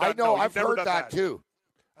you've never done. I know. I've heard that too.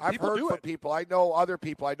 I've heard from people. I know other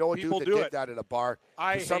people. I know a dude that did that at a bar.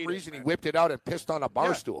 For some reason, he whipped it out and pissed on a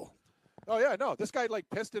bar stool. Oh, yeah, no. This guy, like,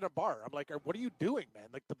 pissed in a bar. I'm like, what are you doing, man?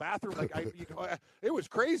 Like, the bathroom, like, it was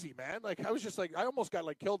crazy, man. Like, I was just like, I almost got,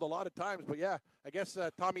 like, killed a lot of times. But, yeah, I guess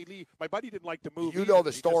Tommy Lee, my buddy didn't like to move. You know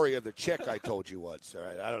the story of the chick I told you once, all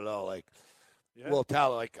right? I don't know, like, we'll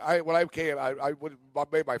tell. Like, when I came, I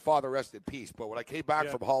made my father rest in peace. But when I came back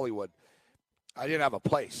from Hollywood, I didn't have a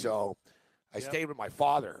place. So I stayed with my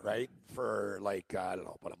father, right, for, like, I don't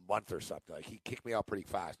know, about a month or something. Like, he kicked me out pretty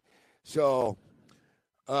fast. So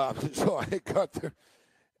I got there.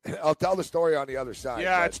 I'll tell the story on the other side.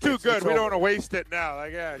 Yeah, it's too good. We don't want to waste it now.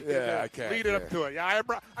 Like, I can't. Lead it up to it. Yeah,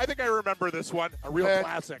 I think I remember this one. A real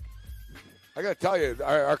classic. I got to tell you,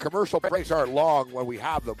 our commercial breaks aren't long when we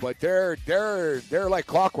have them, but they're like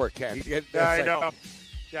clockwork, Ken. I know.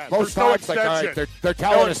 Yeah, most times, like, all right, they're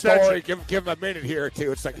telling a story. Give them a minute here or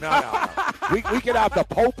two. It's like, no. we could have the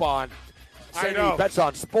Pope on saying he bets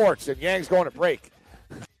on sports, and Yang's going to break.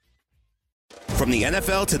 From the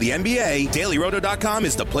NFL to the NBA, DailyRoto.com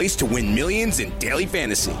is the place to win millions in daily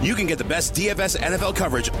fantasy. You can get the best DFS NFL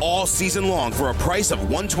coverage all season long for a price of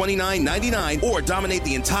 $129.99 or dominate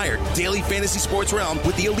the entire daily fantasy sports realm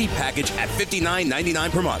with the Elite Package at $59.99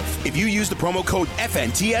 per month. If you use the promo code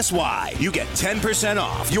FNTSY, you get 10%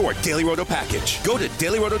 off your Daily Roto package. Go to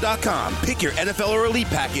DailyRoto.com, pick your NFL or Elite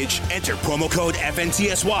Package, enter promo code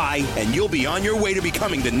FNTSY, and you'll be on your way to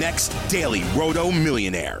becoming the next Daily Roto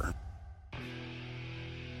millionaire.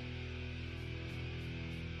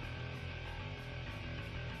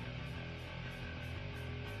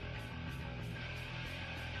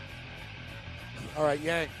 All right,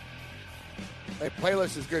 Yang. Hey,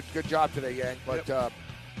 playlist is good. Good job today, Yang. But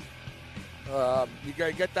you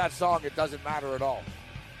gotta get that song. It doesn't matter at all.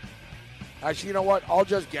 Actually, you know what? I'll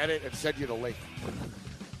just get it and send you the link.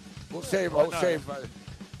 We'll save. We'll save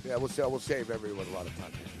everyone a lot of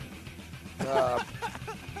time.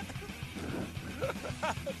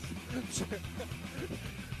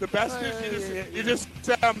 The best is you just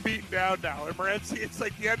sound beaten down now. And Morency, it's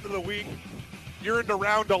like the end of the week. You're into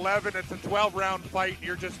round 11. It's a 12-round fight.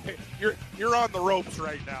 You're on the ropes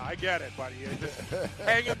right now. I get it, buddy. Just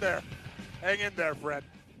hang in there. Hang in there, Fred.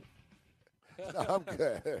 No, I'm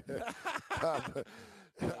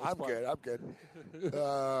good. I'm good.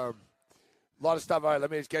 A lot of stuff. All right, let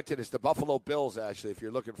me just get to this. The Buffalo Bills, actually, if you're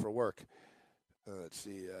looking for work. Let's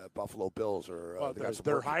see. Buffalo Bills are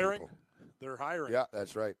they're hiring. People. They're hiring. Yeah,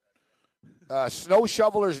 that's right. Snow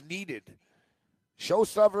shovelers needed. Show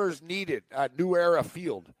shovelers needed at New Era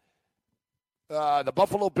Field. The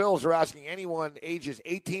Buffalo Bills are asking anyone ages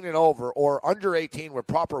 18 and over or under 18 with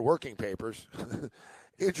proper working papers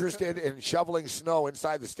interested in shoveling snow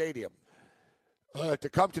inside the stadium to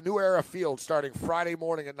come to New Era Field starting Friday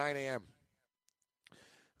morning at 9 a.m.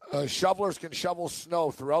 Shovelers can shovel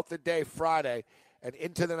snow throughout the day Friday and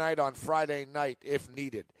into the night on Friday night if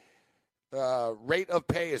needed. Rate of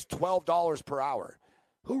pay is $12 per hour.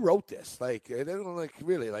 Who wrote this? Like, they don't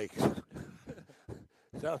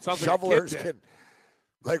shovelers can,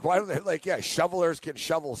 like, why don't they, like, shovelers can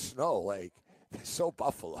shovel snow. Like, it's so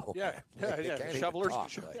Buffalo. Yeah. Shovelers.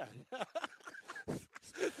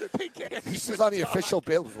 They can't. This is on the official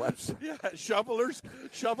Bills website. Yeah, shovelers.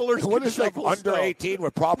 What is like shovel under snow. 18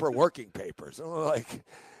 with proper working papers? All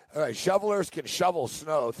right, shovelers can shovel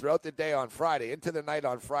snow throughout the day on Friday, into the night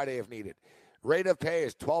on Friday if needed. Rate of pay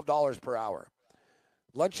is $12 per hour.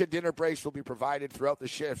 Lunch and dinner breaks will be provided throughout the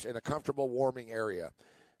shifts in a comfortable warming area.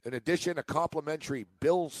 In addition, a complimentary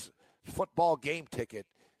Bills football game ticket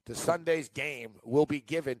to Sunday's game will be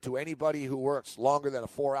given to anybody who works longer than a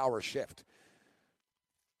 4-hour shift.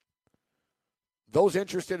 Those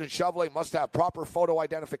interested in shoveling must have proper photo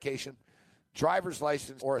identification, driver's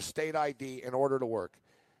license, or a state ID in order to work.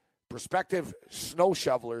 Prospective snow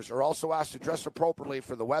shovelers are also asked to dress appropriately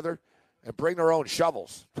for the weather and bring their own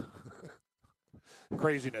shovels.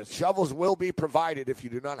 Craziness. Shovels will be provided if you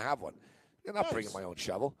do not have one. You're not bringing my own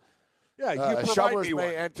shovel. Yeah, you provide shovelers me may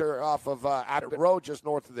one. enter off of Abbott Road, just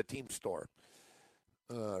north of the team store.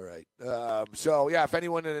 All right. If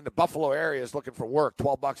anyone in the Buffalo area is looking for work,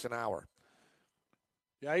 $12 an hour.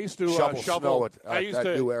 Yeah, I used to shovel shovel. snow at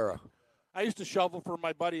that new era. I used to shovel for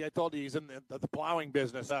my buddy. I told you he's in the plowing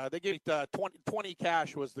business. They gave me 20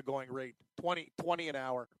 cash was the going rate. 20 an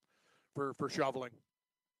hour for shoveling.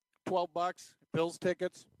 $12. Bills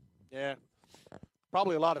tickets. Yeah.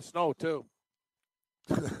 Probably a lot of snow too.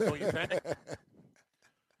 Don't you think?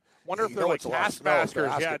 Wonder if they're like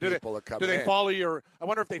taskmasters. Yeah. Do they follow you? I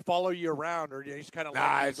wonder if they follow you around, or you just kind of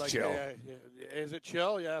it's like, chill. Is it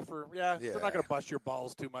chill? Yeah. They're not going to bust your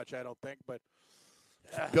balls too much, I don't think. But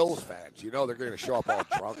Bills fans, they're going to show up all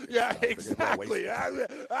drunk. Yeah, exactly.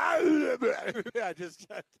 Just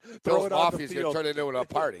Bills throw it Mafia's on the going to field. turn into a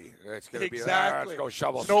party. It's going to be Exactly. let's go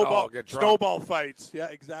shovel snowball, snow, get drunk. snowball fights. Yeah,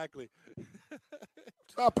 exactly.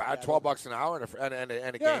 It's not bad. $12 an hour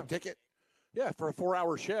and a game ticket. Yeah, for a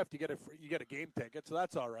 4-hour shift, you get a game ticket, so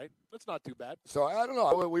that's all right. That's not too bad. So I don't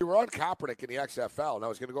know. We were on Kaepernick in the XFL, and I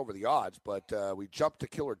was going to go over the odds, but we jumped to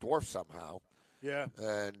Killer Dwarf somehow. Yeah.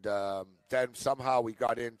 And then somehow we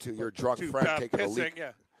got into your drunk friend taking pissing, a leak.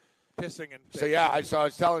 Yeah. Pissing and So I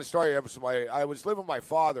was telling a story. I was living with my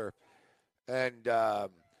father, and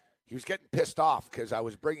he was getting pissed off because I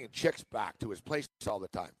was bringing chicks back to his place all the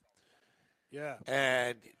time. Yeah.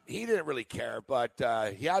 And he didn't really care, but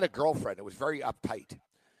he had a girlfriend that was very uptight.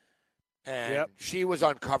 And she was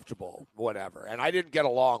uncomfortable, whatever. And I didn't get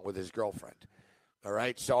along with his girlfriend. All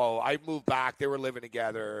right. So I moved back. They were living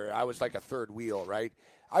together. I was like a third wheel, right?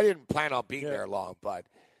 I didn't plan on being there long, but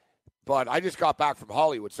I just got back from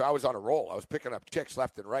Hollywood, so I was on a roll. I was picking up chicks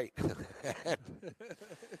left and right.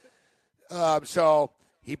 So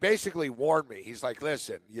he basically warned me. He's like,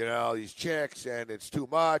 listen, these chicks, and it's too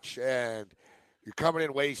much, and you're coming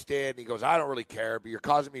in wasted. And he goes, I don't really care, but you're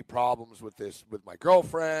causing me problems with my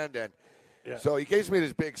girlfriend. And so he gives me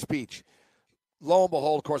this big speech. Lo and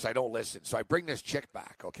behold, of course, I don't listen. So I bring this chick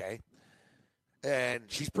back, okay? And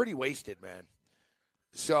she's pretty wasted, man.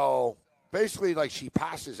 So basically, like, she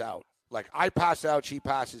passes out. Like, I pass out, she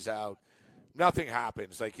passes out. Nothing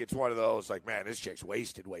happens. Like, it's one of those, like, man, this chick's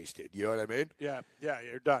wasted. You know what I mean? Yeah,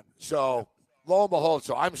 you're done. So, lo and behold,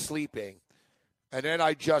 so I'm sleeping. And then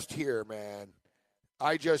I just hear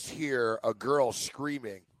a girl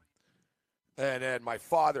screaming. And then my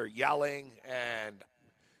father yelling, and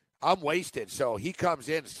I'm wasted. So he comes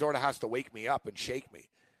in, sort of has to wake me up and shake me.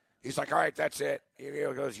 He's like, all right, that's it. He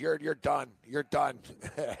goes, you're done. You're done.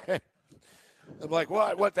 I'm like,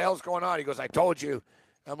 what the hell's going on? He goes, I told you.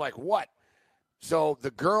 I'm like, what? So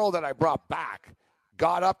the girl that I brought back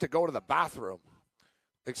got up to go to the bathroom,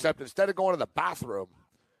 except instead of going to the bathroom,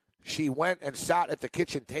 she went and sat at the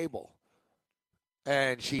kitchen table.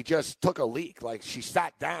 And she just took a leak. Like, she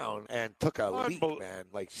sat down and took a leak, man.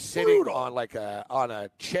 Like, sitting on a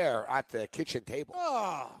chair at the kitchen table.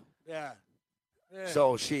 Oh, yeah.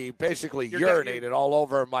 So she basically urinated all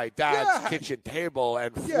over my dad's kitchen table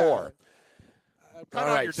and floor. Cut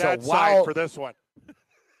on your dad's side for this one.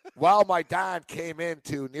 While my dad came in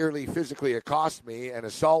to nearly physically accost me and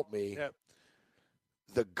assault me,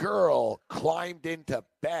 the girl climbed into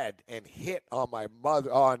bed and hit on my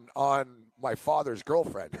mother on my father's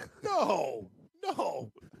girlfriend. No,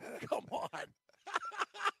 come on.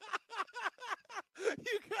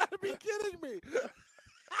 You gotta be kidding me.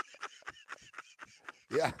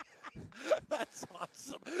 Yeah. That's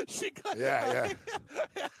awesome. She got Yeah.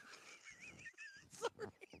 Sorry.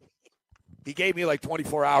 He gave me like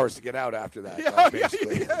 24 hours to get out after that.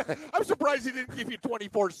 Basically. Yeah. I'm surprised he didn't give you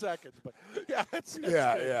 24 seconds, but that's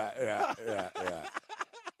yeah.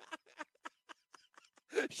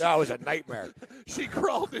 That was a nightmare. She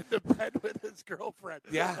crawled into bed with his girlfriend.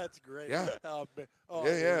 Yeah. That's great. Yeah. Oh,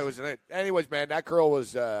 It was a night. Anyways, man, that girl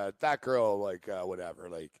was whatever.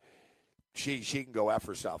 Like, she can go F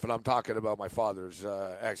herself. And I'm talking about my father's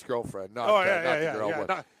ex-girlfriend, not the girl.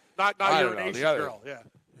 Yeah. Not your Nation girl.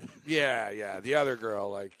 Yeah. The other girl,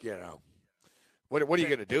 like, what are you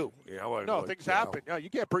going to do? Things happen. You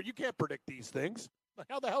can't predict these things.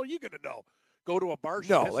 How the hell are you going to know? Go to a bar.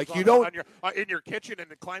 You don't in your kitchen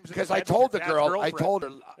and it climbs. Because I told the girl,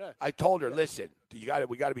 I told her, listen, we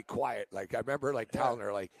got to be quiet. Like I remember, like telling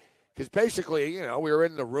her, like, because basically, we were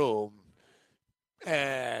in the room,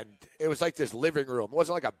 and it was like this living room. It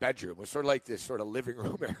wasn't like a bedroom. It was sort of like this sort of living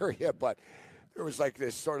room area, but there was like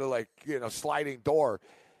this sort of like sliding door.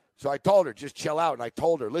 So I told her, just chill out, and I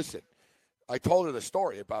told her, listen. I told her the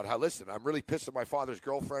story about how, listen, I'm really pissing my father's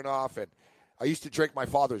girlfriend off, and I used to drink my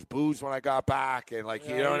father's booze when I got back, and like,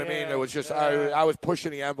 you know what I mean? It was just, I was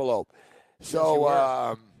pushing the envelope.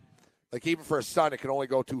 So, like, even for a son, it can only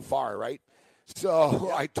go too far, right?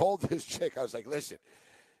 So I told this chick, I was like, listen,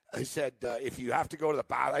 I said, if you have to go to the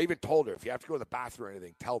bathroom, I even told her, if you have to go to the bathroom or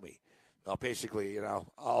anything, tell me. I'll basically,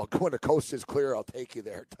 I'll go when the coast is clear, I'll take you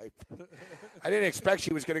there type thing. I didn't expect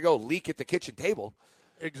she was going to go leak at the kitchen table.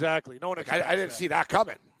 Exactly. No one. I didn't see that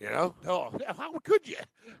coming. No. How could you?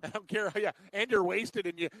 I don't care. Yeah. And you're wasted,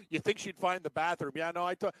 and you think she'd find the bathroom. Yeah. No.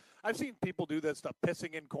 I've seen people do this stuff,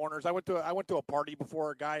 pissing in corners. I went to a party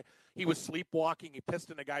before. A guy, he was sleepwalking. He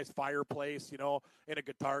pissed in a guy's fireplace. In a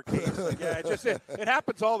guitar case. Like, it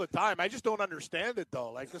happens all the time. I just don't understand it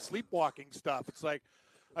though. Like the sleepwalking stuff. It's like.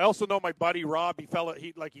 I also know my buddy Rob. He fell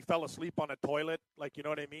asleep on a toilet. Like, you know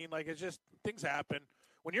what I mean? Like, it's just things happen.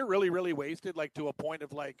 When you're really, really wasted, like to a point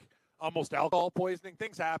of like almost alcohol poisoning,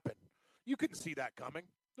 things happen. You couldn't see that coming.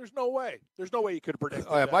 There's no way. There's no way you could predict.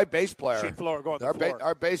 My bass player,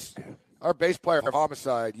 our bass player for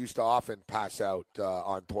Homicide used to often pass out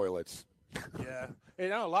on toilets. Yeah,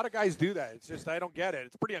 a lot of guys do that. It's just I don't get it.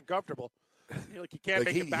 It's pretty uncomfortable. Like you can't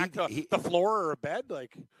make it back to the floor or a bed.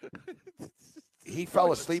 Like he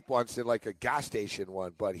fell asleep once in like a gas station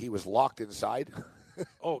one, but he was locked inside.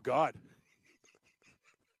 Oh God.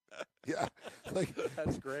 Yeah, like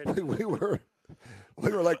that's great. We were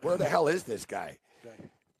like, where the hell is this guy?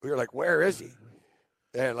 We were like, where is he?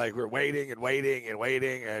 And like we're waiting,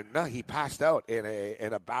 and no, he passed out in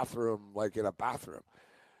a bathroom, like in a bathroom.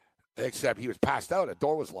 Except he was passed out. A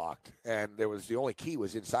door was locked, and the only key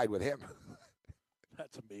was inside with him.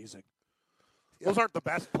 That's amazing. Those aren't the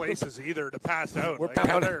best places either to pass out. We're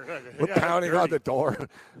pounding on the door.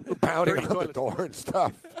 We're pounding on the door and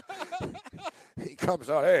stuff. He comes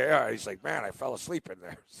out, he's like, man, I fell asleep in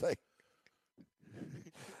there. It's like,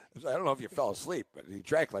 I don't know if you fell asleep, but he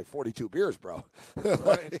drank like 42 beers, bro.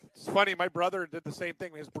 It's funny. My brother did the same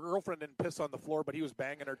thing. His girlfriend didn't piss on the floor, but he was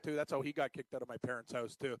banging her, too. That's how he got kicked out of my parents'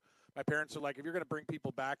 house, too. My parents are like, if you're going to bring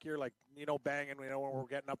people back here, like, banging, when we're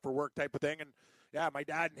getting up for work type of thing. And, yeah, my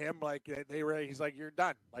dad and him, like, he's like, you're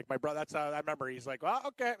done. Like, my brother, that's how I remember. He's like, well,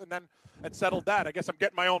 okay. And then it settled that. I guess I'm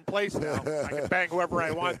getting my own place now. I can bang whoever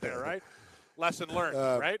I want there, right? Lesson learned,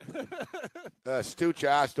 right? Stooch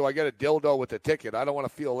asked, do I get a dildo with the ticket? I don't want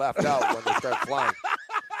to feel left out when they start flying.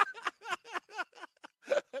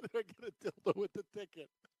 How do I get a dildo with the ticket?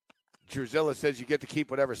 Drusilla says you get to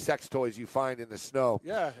keep whatever sex toys you find in the snow.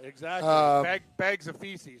 Yeah, exactly. Bags of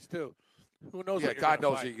feces, too. Who knows? Yeah, God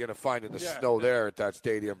knows what you're going to find in the snow there at that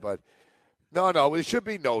stadium. But no, it should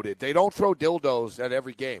be noted. They don't throw dildos at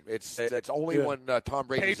every game. It's only when Tom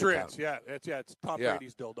Brady's Patriots, it's Tom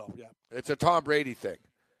Brady's dildo. Yeah, it's a Tom Brady thing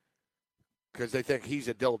because they think he's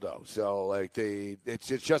a dildo. So like it's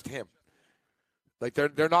just him. Like they're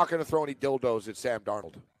not going to throw any dildos at Sam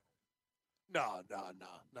Darnold. No.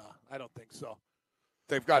 I don't think so.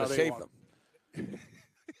 They've got to save them.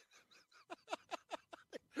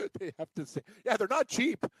 They have to say, they're not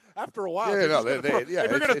cheap. After a while, if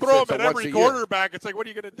you're going to throw them at every quarterback, it's like, what are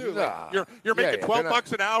you going to do? Nah. Like, you're making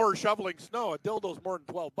 $12 an hour shoveling snow. A dildo's more than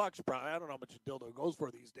 $12. Probably. I don't know how much a dildo goes for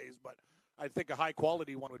these days, but I think a high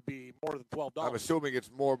quality one would be more than $12. I'm assuming it's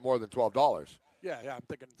more than $12. Yeah, I'm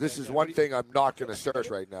thinking. This is one thing I'm not going to search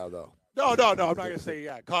right now, though. No. I'm not going to say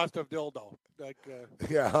cost of dildo. Like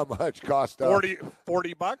how much cost?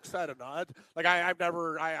 $40. I don't know. Like I've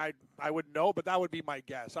never. I wouldn't know, but that would be my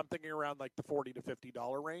guess. I'm thinking around like the $40 to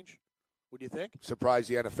 $50 range. What do you think? Surprised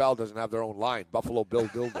the NFL doesn't have their own line, Buffalo Bill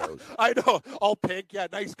dildos. I know, all pink. Yeah,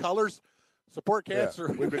 nice colors. Support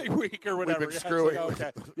cancer week or whatever. We've been screwing.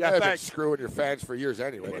 I've been screwing your fans for years,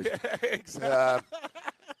 anyways. Exactly.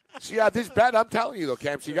 So this bet, I'm telling you though,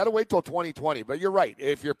 Cam, so you got to wait till 2020. But you're right.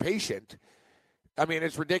 If you're patient, I mean,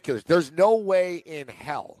 it's ridiculous. There's no way in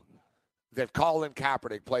hell that Colin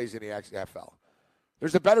Kaepernick plays in the XFL.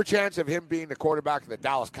 There's a better chance of him being the quarterback of the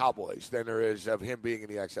Dallas Cowboys than there is of him being in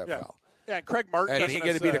the XFL. Yeah, and Craig Martin. And he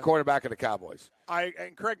going to be the quarterback of the Cowboys.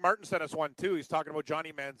 And Craig Martin sent us one, too. He's talking about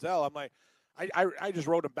Johnny Manziel. I'm like, I just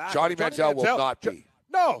wrote him back. Johnny Manziel will not be.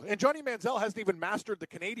 No, and Johnny Manziel hasn't even mastered the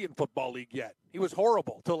Canadian Football League yet. He was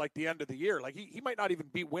horrible till like the end of the year. Like he might not even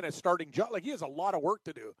win a starting job. Like he has a lot of work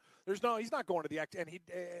to do. He's not going to the X. And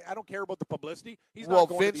I don't care about the publicity. He's not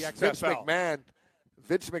going to the XFL.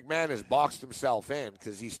 Vince McMahon has boxed himself in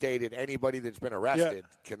because he stated anybody that's been arrested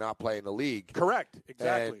cannot play in the league. Correct,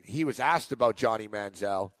 exactly. And he was asked about Johnny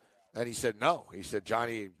Manziel, and he said no. He said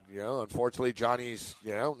Johnny, unfortunately Johnny's,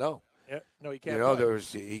 no. Yeah, no, he can't.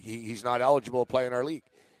 He's not eligible to play in our league.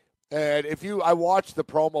 And I watched the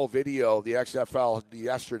promo video the XFL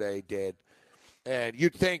yesterday did, and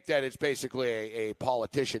you'd think that it's basically a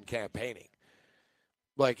politician campaigning.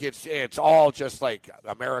 Like it's all just like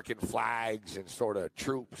American flags and sort of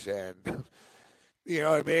troops, and you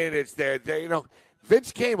know what I mean. It's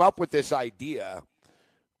Vince came up with this idea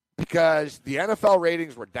because the NFL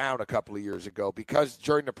ratings were down a couple of years ago because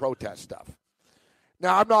during the protest stuff.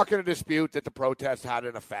 Now, I'm not going to dispute that the protests had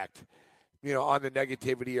an effect, on the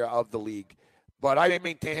negativity of the league. But I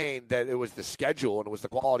maintain that it was the schedule and it was the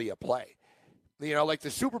quality of play. Like the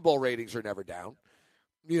Super Bowl ratings are never down.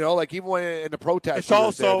 Like even when in the protests,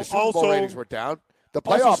 the Super Bowl ratings were down. The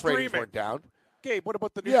playoff ratings weren't down. Gabe, what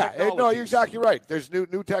about the new technology? No, you're exactly right. There's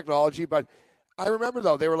new technology. But I remember,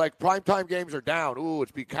 though, they were like, primetime games are down. Ooh,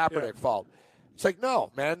 it's Kaepernick's fault. It's like,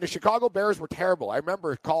 no, man, the Chicago Bears were terrible. I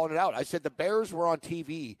remember calling it out. I said the Bears were on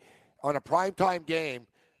TV on a primetime game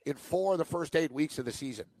in 4 of the first 8 weeks of the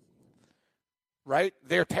season. Right?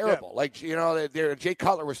 They're terrible. Yeah. Jay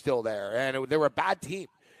Cutler was still there, and they were a bad team.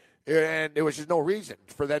 And there was just no reason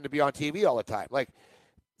for them to be on TV all the time.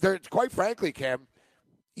 Quite frankly, Cam,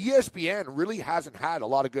 ESPN really hasn't had a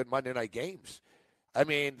lot of good Monday night games. I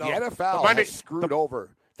mean, the NFL has screwed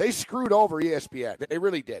over. They screwed over ESPN. They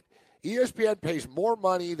really did. ESPN pays more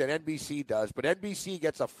money than NBC does, but NBC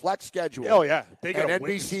gets a flex schedule. Oh yeah, they get and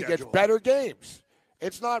NBC gets better games.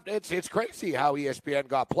 It's crazy how ESPN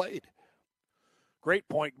got played. Great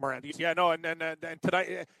point, Morant. Yeah, no, and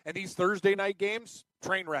tonight and these Thursday night games,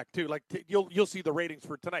 train wreck too. Like you'll see the ratings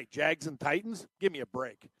for tonight. Jags and Titans. Give me a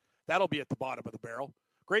break. That'll be at the bottom of the barrel.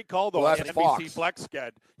 Great call though on the NBC Fox. Flex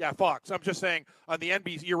sched. Yeah, Fox. I'm just saying on the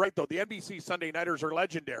NBC. You're right though. The NBC Sunday nighters are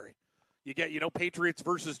legendary. You get, Patriots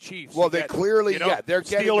versus Chiefs. Well, they're getting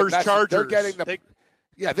Steelers, Chargers. They're getting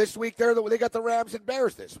this week they got the Rams and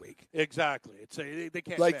Bears this week. Exactly. They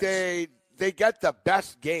can't miss. They get the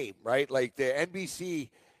best game, right? Like the NBC,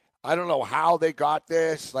 I don't know how they got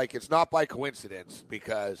this. Like it's not by coincidence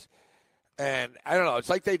and I don't know. It's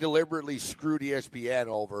like they deliberately screwed ESPN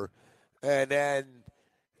over, and then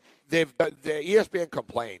the ESPN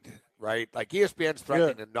complained. Right? Like ESPN's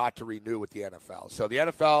threatening not to renew with the NFL. So the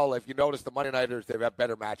NFL, if you notice, the Monday Nighters, they've had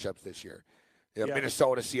better matchups this year.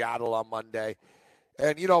 Minnesota, Seattle on Monday.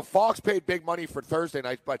 And, Fox paid big money for Thursday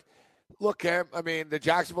nights. But, look, Cam, I mean, the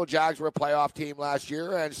Jacksonville Jags were a playoff team last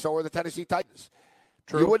year, and so were the Tennessee Titans.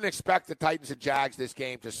 True. You wouldn't expect the Titans and Jags this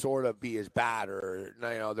game to sort of be as bad or,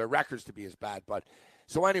 their records to be as bad. But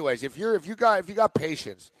so anyways, if you got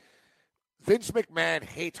patience, Vince McMahon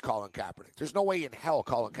hates Colin Kaepernick. There's no way in hell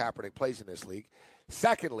Colin Kaepernick plays in this league.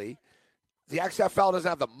 Secondly, the XFL doesn't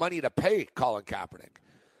have the money to pay Colin Kaepernick.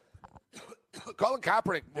 Colin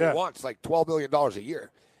Kaepernick wants like $12 million a year.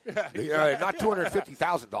 Not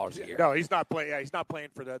 $250,000 a year. No, he's not playing. Yeah, he's not playing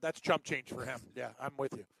for that. That's chump change for him. Yeah, I'm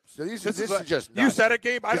with you. So this is just nuts. You said it,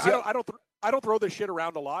 Gabe. I don't throw this shit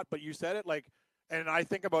around a lot, but you said it and I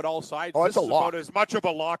think about all sides. Oh, it's this a is lock. About as much of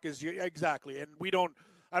a lock as you exactly, and we don't.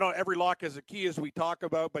 I don't every lock is a key as we talk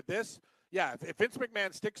about, but this, if Vince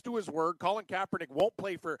McMahon sticks to his word, Colin Kaepernick won't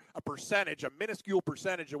play for a minuscule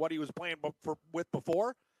percentage of what he was playing with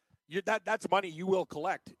before. That's money you will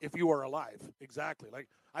collect if you are alive. Exactly. Like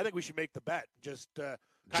I think we should make the bet. Just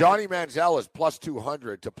Johnny Manziel is plus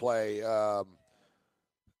 200 to play.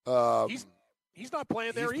 He's not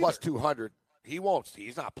playing there. He's plus 200. He won't.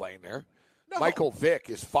 He's not playing there. No. Michael Vick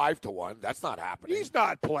is 5-1. That's not happening. He's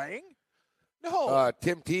not playing. No.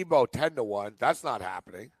 Tim Tebow 10-1. That's not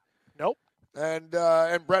happening. Nope. And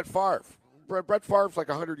Brett Favre. Brett Favre's like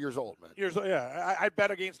 100 years old, man. I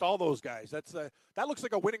bet against all those guys. That looks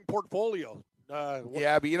like a winning portfolio.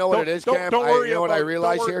 Yeah, but you know what it is, Cam? Don't worry. You know what I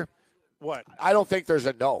realize here? What? I don't think there's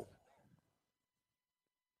a no.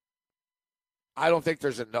 I don't think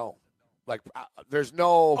there's a no. Like there's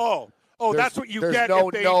no. Oh, that's what you get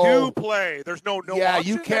if they do play. There's no. Yeah,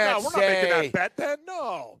 option. you can't we're say. We're not making that bet then.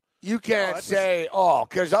 No. You can't say,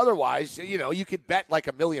 because otherwise, you could bet like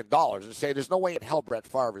 $1 million and say there's no way in hell Brett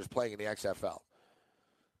Favre is playing in the XFL.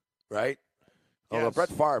 Right? Yes. Although Brett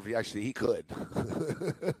Favre, he could.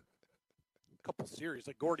 couple series,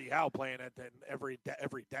 like Gordie Howe playing it in every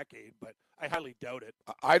decade, but I highly doubt it.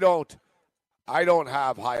 I don't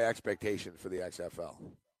have high expectations for the XFL.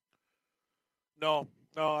 No.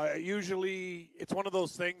 Usually it's one of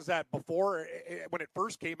those things that before, when it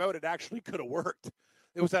first came out, it actually could have worked.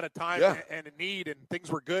 It was at a time and a need, and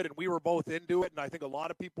things were good, and we were both into it, and I think a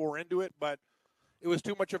lot of people were into it, but it was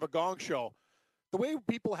too much of a gong show. The way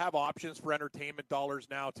people have options for entertainment dollars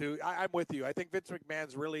now, too, I'm with you. I think Vince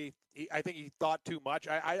McMahon's really, I think he thought too much.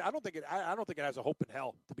 I don't think it has a hope in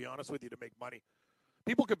hell, to be honest with you, to make money.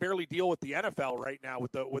 People can barely deal with the NFL right now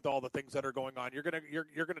with all the things that are going on. You're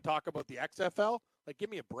gonna talk about the XFL? Like, give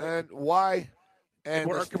me a break. And why? And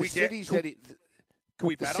Or the cities that he, can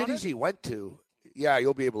we the bet on cities it? he went to, yeah,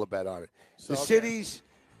 you'll be able to bet on it. So,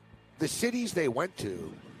 The cities they went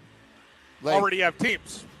to, like, already have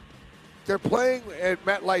teams. they're playing at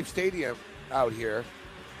MetLife Stadium out here.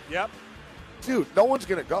 Yep, Dude, no one's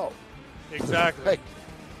gonna go. exactly. Like,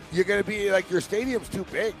 you're gonna be like, your stadium's too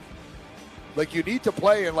big. Like, you need to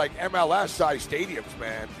play in like MLS size stadiums,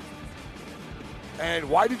 man. And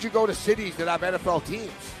why did you go to cities that have NFL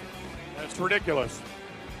teams? That's ridiculous.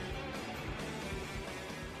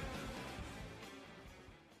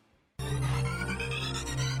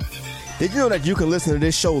 Did you know that you can listen to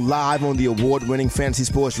this show live on the award-winning Fantasy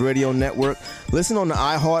Sports Radio Network? Listen on the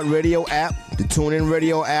iHeartRadio app, the TuneIn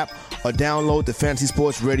Radio app, or download the Fantasy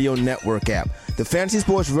Sports Radio Network app. The Fantasy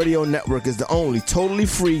Sports Radio Network is the only totally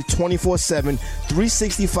free 24/7,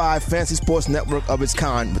 365 fantasy sports network of its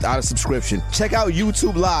kind without a subscription. Check out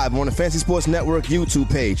YouTube Live on the Fantasy Sports Network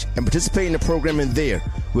YouTube page and participate in the programming there,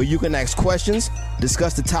 where you can ask questions,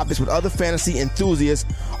 discuss the topics with other fantasy enthusiasts,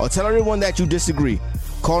 or tell everyone that you disagree.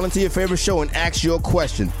 Call into your favorite show and ask your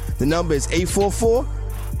question. The number is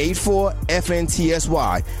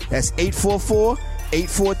 844-84-FNTSY. That's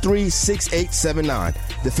 844-843-6879.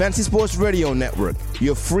 The Fantasy Sports Radio Network,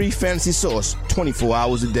 your free fantasy source 24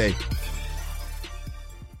 hours a day.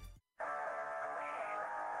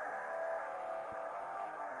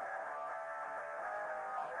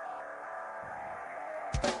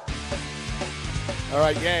 All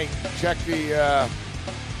right, gang, check the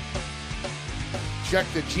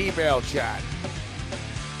Gmail chat.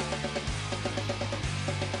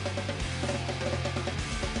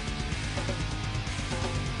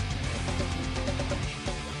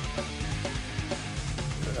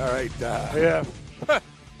 All right. Yeah.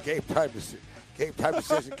 Game time decision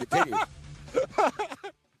continues.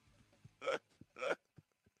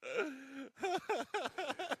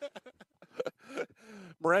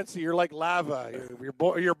 Morency, you're like lava.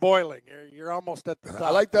 You're boiling. You're almost at the top. I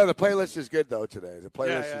like that. The playlist is good though today. The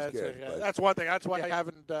playlist Yeah, is good. yeah. That's one thing. That's why I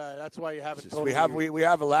haven't. That's why you haven't. We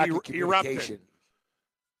have a lack of erupted. communication.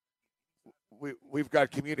 We've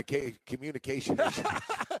got communication issues.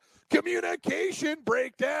 Communication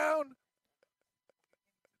breakdown.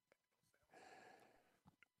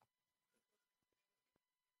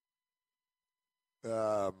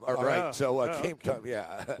 All right. So game time.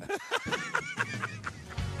 Yeah.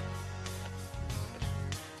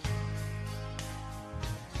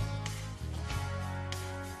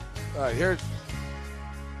 All right. Here's.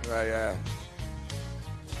 Yeah.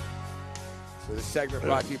 So this segment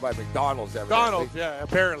brought to you by McDonald's. McDonald's, yeah,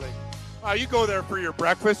 apparently. You go there for your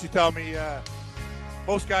breakfast. You tell me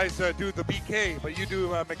most guys do the BK, but you do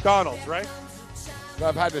McDonald's, right?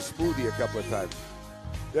 I've had the smoothie a couple of times.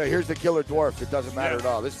 Yeah, here's the Killer Dwarfs. It doesn't matter at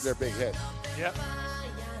all. This is their big hit. Yep.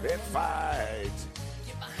 It fight.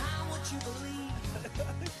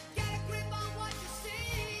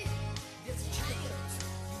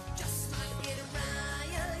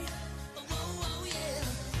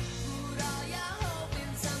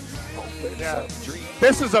 Yeah.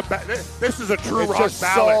 This is a true rock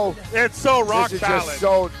ballad. It's so rock this is ballad. Just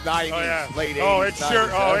so 90s, Oh yeah. late 80s. Oh, it's 90s, sure. Oh,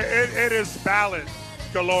 huh? it is ballad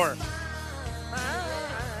galore.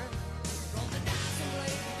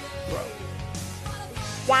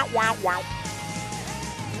 Wow, wow, wow.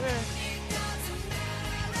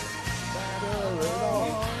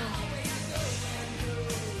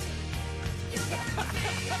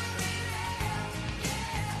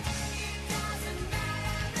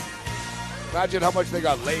 Imagine how much they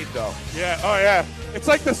got laid, though. Yeah. Oh yeah. It's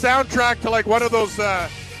like the soundtrack to like one of those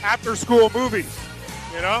after-school movies.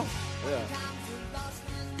 You know? Yeah.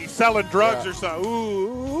 He's selling drugs or something.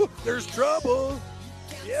 Ooh, there's trouble.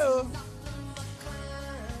 Yeah.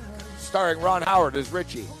 Starring Ron Howard as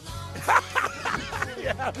Richie.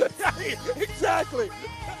 Yeah. Exactly.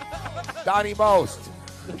 Donnie Most.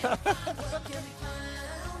 I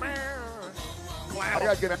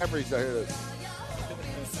got good memories to hear this.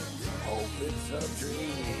 Hope it's a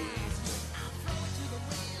dream.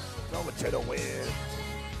 So over to the wind.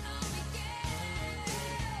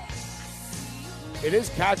 It is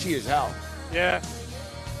catchy as hell. Yeah.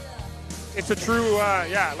 It's a true,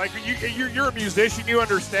 like you're a musician, you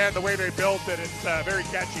understand the way they built it. It's very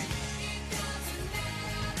catchy.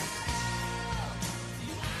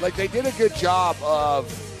 Like, they did a good job of,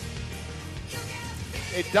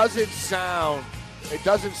 it doesn't sound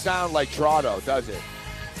like Toronto, does it?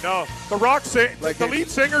 No, the lead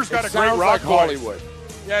singer's got a great rock like voice. Hollywood.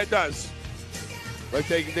 Yeah, it does. Like,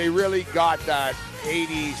 they really got that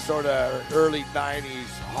 80s, sort of early 90s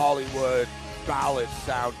Hollywood ballad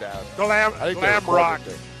sound down. Glam rock.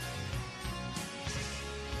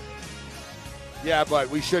 Yeah, but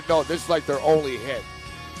we should know this is like their only hit.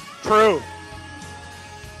 True.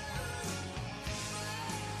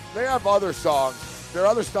 They have other songs. Their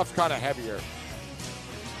other stuff's kind of heavier.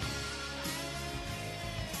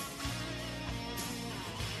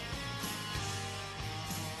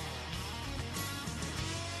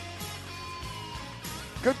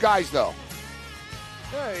 Good guys, though.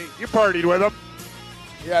 Hey, you partied with them.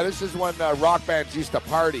 Yeah, this is when rock bands used to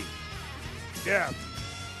party. Yeah.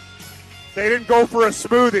 They didn't go for a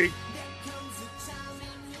smoothie.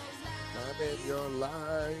 I'm in your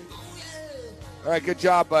life. All right, good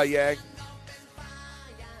job, Yang.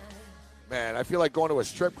 Man, I feel like going to a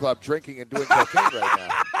strip club, drinking, and doing cocaine right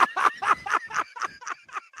now.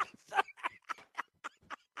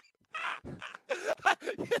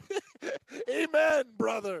 Amen,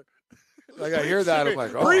 brother. Like, I hear that, I'm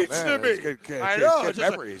like, oh, Preach man, to me. good I know. Good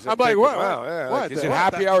memories. I'm like, what? Wow, yeah, what? Like, is it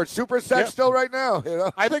happy hour at Superset still right now? You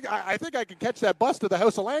know? I think I can catch that bus to the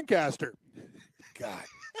House of Lancaster. God.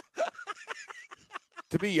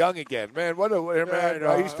 To be young again, man. Man,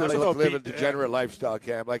 I used to live a degenerate lifestyle,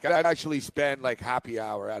 Cam. Like, I'd actually spend like happy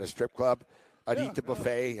hour at a strip club. I'd eat the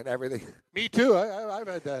buffet and everything. Me too. I've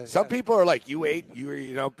had that. Some people are like, you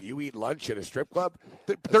eat lunch at a strip club.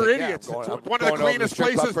 They're like, idiots. Yeah, it's one of the cleanest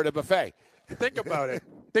places for the buffet. Think about it.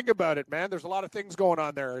 Think about it, man. There's a lot of things going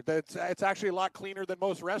on there. It's actually a lot cleaner than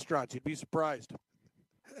most restaurants. You'd be surprised.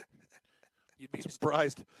 You'd be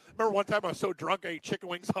surprised. Remember one time I was so drunk I ate chicken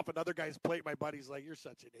wings off another guy's plate. My buddy's like, "You're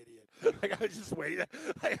such an idiot." Like, I was just waiting.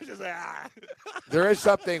 I was just There is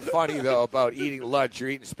something funny though about eating lunch.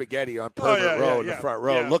 You're eating spaghetti on Pervert Road in the front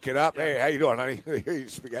row. Looking up, hey, how you doing, honey? You're eating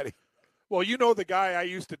spaghetti. Well, you know the guy I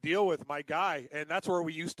used to deal with, my guy, and that's where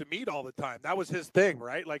we used to meet all the time. That was his thing,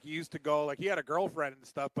 right? Like, he used to go, like, he had a girlfriend and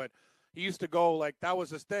stuff, but he used to go, like, that was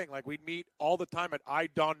his thing. Like, we'd meet all the time at I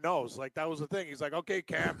Don't Knows. Like, that was the thing. He's like, okay,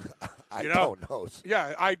 Cam. I Don't Knows.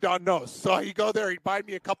 Yeah, I Don't Knows. So he'd go there, he'd buy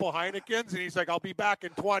me a couple Heinekens, and he's like, I'll be back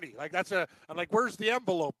in 20. Like, I'm like, where's the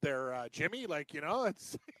envelope there, Jimmy? Like,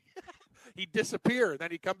 it's, he'd disappear, and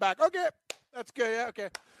then he'd come back, okay, that's good, yeah, okay.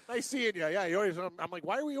 Nice seeing you. Yeah, I'm like,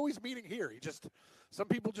 why are we always meeting here? Some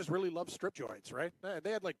people just really love strip joints, right?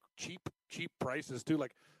 They had like cheap prices too.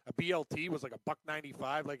 Like a BLT was like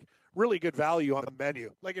 $1.95, like really good value on the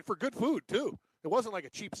menu. Like, and for good food too. It wasn't like a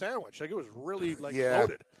cheap sandwich. Like, it was really like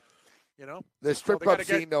loaded. The strip club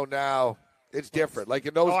scene though now, it's different. Like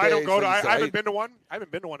in those days. I don't go to. I haven't been to one. I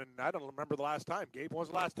haven't been to one, and I don't remember the last time. Gabe, when was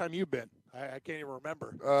the last time you've been? I can't even remember.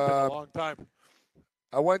 It's been a long time.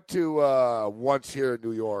 I went to once here in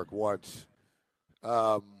New York. Once,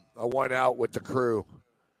 I went out with the crew,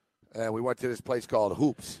 and we went to this place called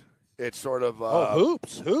Hoops. It's sort of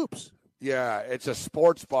Hoops. Yeah, it's a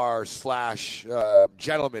sports bar /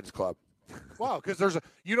 gentleman's club. Wow, because there's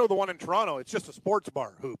the one in Toronto. It's just a sports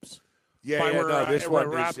bar, Hoops. This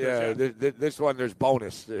one there's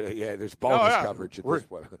bonus. There's bonus coverage at this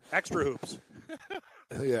one. Extra hoops.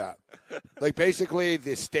 Yeah. Like, basically,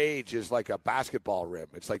 the stage is like a basketball rim.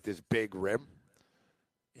 It's like this big rim.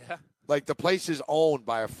 Yeah. Like, the place is owned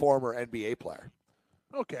by a former NBA player.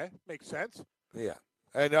 Okay. Makes sense. Yeah.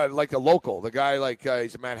 And, like, a local. The guy, like,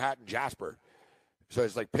 he's a Manhattan Jasper. So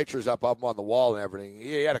it's, like, pictures up him on the wall and everything.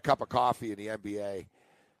 He had a cup of coffee in the NBA.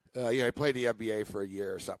 He played the NBA for a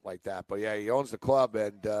year or something like that. But, yeah, he owns the club.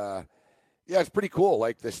 And, it's pretty cool.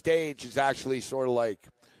 Like, the stage is actually sort of like,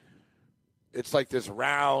 it's like this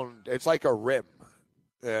round, it's like a rim,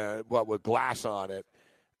 with glass on it.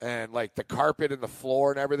 And, like, the carpet and the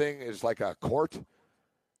floor and everything is like a court.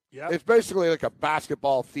 Yeah. It's basically like a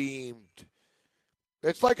basketball-themed.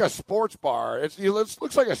 It's like a sports bar. It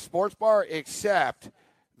looks like a sports bar, except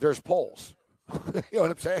there's poles. You know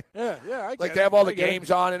what I'm saying? Yeah, I get Like, they have all the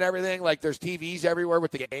games on and everything. Like, there's TVs everywhere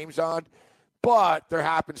with the games on. But there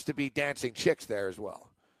happens to be dancing chicks there as well.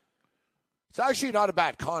 It's actually not a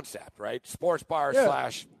bad concept, right? Sports bar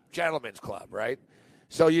 / gentleman's club, right?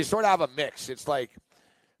 So you sort of have a mix. It's like,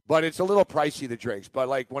 but it's a little pricey, the drinks. But,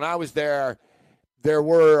 like, when I was there, there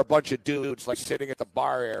were a bunch of dudes like sitting at the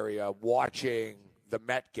bar area watching the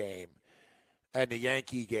Met game and the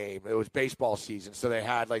Yankee game. It was baseball season, so they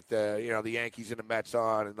had like the Yankees and the Mets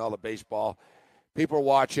on and all the baseball. People were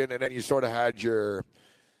watching, and then you sort of had your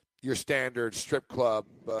standard strip club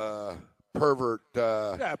pervert.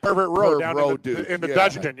 Pervert Row down in the yeah.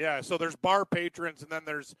 dungeon. Yeah, so there's bar patrons, and then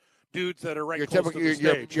there's dudes that are right close to the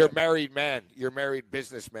stage. You're married man, you're married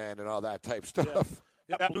businessman, and all that type stuff.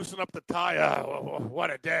 Yeah, loosen up the tie.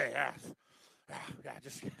 What a day! Yeah,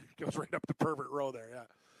 just goes right up to Pervert Row there.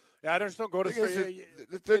 Yeah, I just don't go to.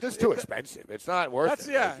 They're just too expensive. It's not worth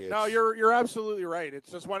it. Yeah, no, you're absolutely right.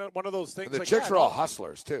 It's just one of those things. The chicks are all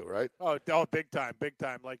hustlers too, right? Oh, big time.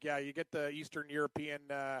 Like, yeah, you get the Eastern European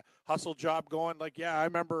hustle job going. Like, yeah, I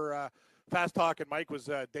remember Fast Talk and Mike was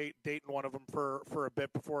dating one of them for a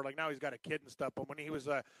bit before. Like, now he's got a kid and stuff. But when he was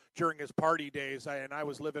during his party days, I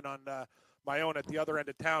was living on my own at the other end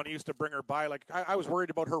of town, he used to bring her by. Like, I was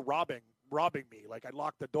worried about her robbing me. Like, I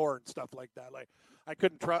locked the door and stuff like that. Like, I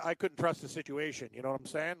couldn't trust the situation. You know what I'm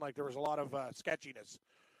saying? Like, there was a lot of sketchiness.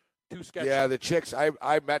 Too sketchy. Yeah, the chicks.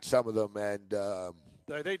 I met some of them, and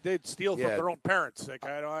they'd steal from their own parents. Like,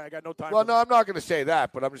 I got no time. Well, no, I'm not going to say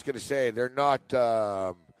that, but I'm just going to say they're not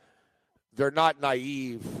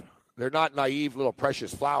naive. They're not naive little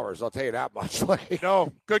precious flowers. I'll tell you that much. Like,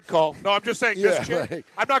 no, good call. No, I'm just saying. This chick, like,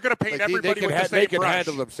 I'm not going to paint everybody with the same They can brush.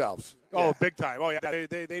 handle themselves. Oh, Yeah. big time. Oh, yeah.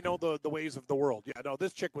 They know the ways of the world. Yeah, no,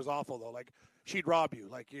 this chick was awful, though. Like, she'd rob you.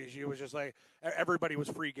 Like, she was just like, everybody was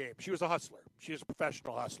free game. She was a hustler. She was a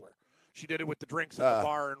professional hustler. She did it with the drinks at the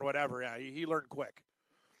bar and whatever. Yeah, he learned quick.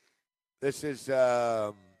 This is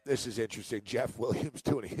interesting. Jeff Williams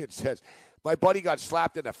tuning in says, my buddy got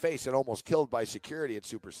slapped in the face and almost killed by security at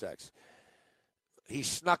Super Sex. He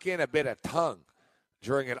snuck in a bit of tongue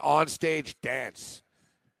during an onstage dance.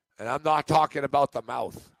 And I'm not talking about the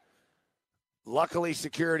mouth. Luckily,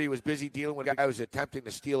 security was busy dealing with a guy who was attempting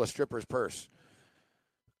to steal a stripper's purse.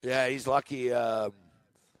 Yeah, he's lucky.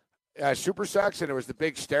 Super Sex, and there was the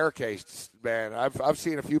big staircase, man. I've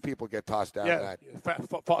seen a few people get tossed down that.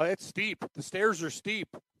 It's steep. The stairs are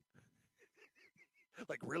steep.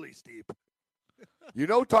 Like, really steep. You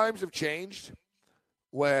know, times have changed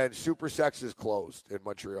when Super Sex is closed in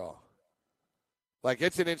Montreal. Like,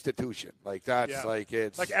 it's an institution. Like, that's like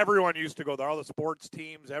it's like everyone used to go there. All the sports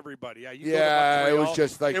teams, everybody. Yeah, it was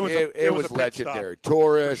just like it was legendary.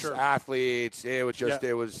 Tourists, athletes. It was just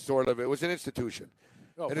it was an institution.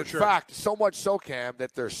 Oh, and in sure. fact, so much so, Cam,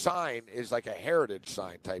 that their sign is like a heritage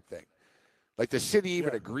sign type thing. Like, the city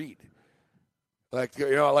even agreed. Like,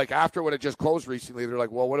 you know, like after when it just closed recently, they're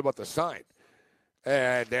like, well, what about the sign?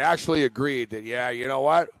 And they actually agreed that, yeah, you know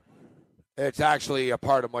what? It's actually a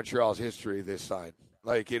part of Montreal's history, this sign.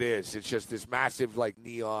 Like, it is. It's just this massive, like,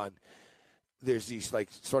 neon. There's these, like,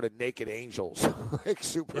 sort of naked angels. Like,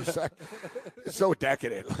 Super Sex. It's so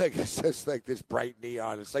decadent. Like, it's just like this bright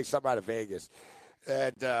neon. It's like something out of Vegas.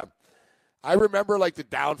 And I remember, like, the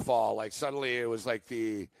downfall. Like, suddenly it was like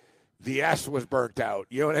the S was burnt out.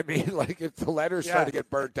 You know what I mean? Like, if the letters started to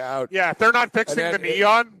get burnt out. Yeah, if they're not fixing the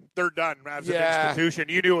neon, they're done as an institution.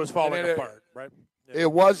 You knew it was falling apart, right? Yeah.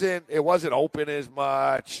 It wasn't open as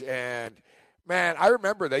much. And, man, I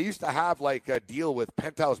remember they used to have, like, a deal with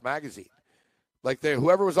Penthouse magazine. Like,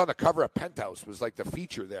 whoever was on the cover of Penthouse was, like, the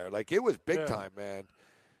feature there. Like, it was big time, man.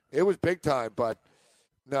 It was big time, but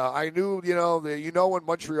no, I knew, when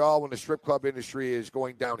Montreal, when the strip club industry is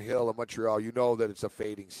going downhill in Montreal, you know that it's a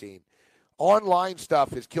fading scene. Online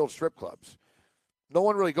stuff has killed strip clubs. No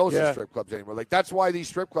one really goes to strip clubs anymore. Like, that's why these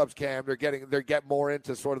strip clubs, Cam, they're getting more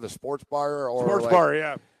into sort of the sports bar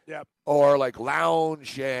or like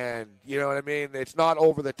lounge, and you know what I mean. It's not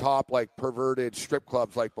over the top like perverted strip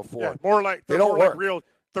clubs like before. Yeah, more like they don't work.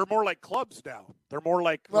 They're more like clubs now. They're more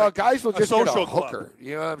like guys will just a get social a hooker. Club.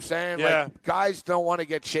 You know what I'm saying? Yeah. Like, guys don't want to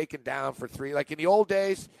get shaken down for $3. Like in the old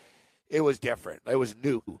days, it was different. It was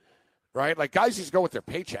new, right? Like guys used to go with their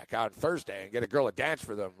paycheck on Thursday and get a girl to dance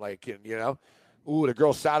for them. Like, ooh, the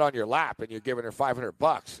girl sat on your lap and you're giving her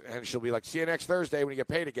 $500, and she'll be like, "See you next Thursday when you get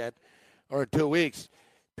paid again, or in 2 weeks."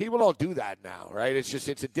 People don't do that now, right? It's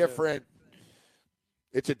a different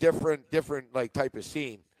like type of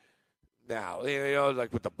scene now.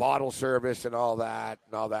 Like with the bottle service and all that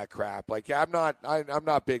crap. Like, yeah, I'm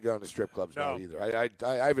not big on the strip clubs now either. I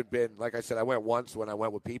haven't been, like I said, I went once when I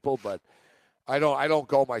went with people, but I don't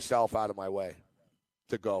go myself out of my way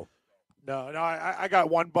to go. No, I got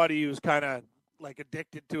one buddy who's kind of like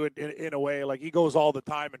addicted to it in a way. Like he goes all the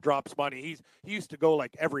time and drops money. He used to go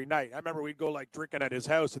like every night. I remember we'd go like drinking at his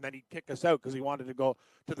house, and then he'd kick us out because he wanted to go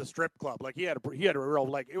to the strip club. Like he had a real,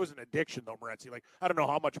 like, it was an addiction though, Morency. Like I don't know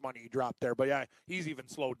how much money he dropped there, but yeah, he's even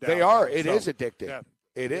slowed down. They are. Now, It is addicting. Yeah.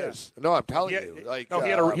 It is. No, I'm telling you. Like, no, he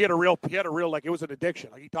had a real, like, it was an addiction.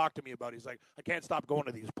 Like he talked to me about it. He's like, I can't stop going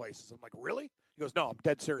to these places. I'm like, really? He goes, no, I'm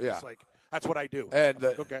dead serious. Yeah. Like that's what I do. And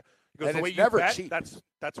like, okay. He goes, and the way it's you never bet, cheap.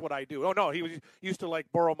 That's what I do. Oh no, he used to like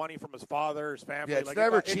borrow money from his father, his family. Yeah, it's like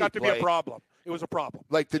never it got cheap, to be a like- problem. It was a problem.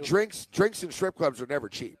 Like the drinks in strip clubs are never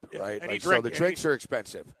cheap, right? and Like, he drink- so the and drinks are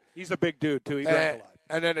expensive. He's a big dude too. He drank a lot.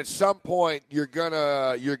 And then at some point you're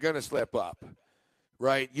gonna slip up,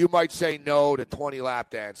 right? You might say no to 20 lap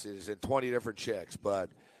dances and 20 different chicks, but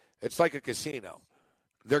it's like a casino.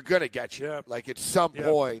 They're gonna get you. Yeah. Like at some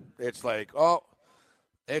point, it's like, oh,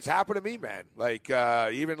 it's happened to me, man. Like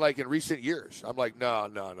even like in recent years, I'm like, no.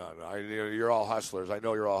 You're all hustlers. I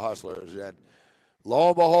know you're all hustlers, and lo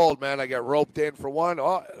and behold, man, I get roped in for one.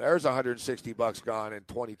 Oh, there's $160 gone in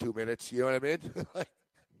 22 minutes. You know what I mean? Like,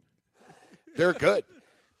 they're good.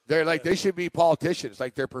 They're like they should be politicians.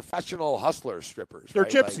 Like they're professional hustlers, strippers. They're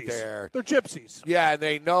right? gypsies. Like they're gypsies. yeah, and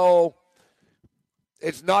they know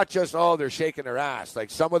it's not just they're shaking their ass.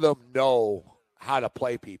 Like some of them know how to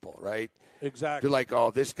play people, right? Exactly. They're like, oh,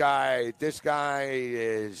 this guy's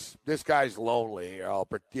lonely, or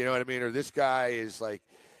you know what I mean? Or this guy is like,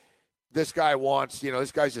 this guy wants,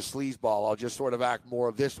 this guy's a sleazeball. I'll just sort of act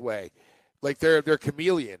more this way. Like they're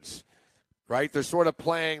chameleons, right? They're sort of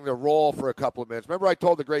playing the role for a couple of minutes. Remember I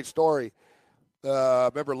told the great story.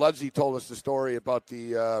 Remember Ludsey told us the story about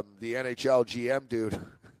the NHL GM dude.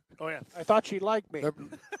 Oh yeah, I thought she liked me.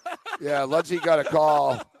 Yeah, Ludsey got a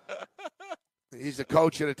call. He's the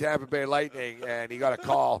coach of the Tampa Bay Lightning, and he got a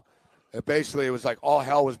call. And basically, it was like all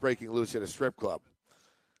hell was breaking loose at a strip club.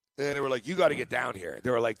 And they were like, you got to get down here.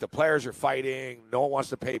 They were like, the players are fighting. No one wants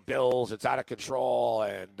to pay bills. It's out of control,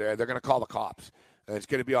 and they're going to call the cops. And it's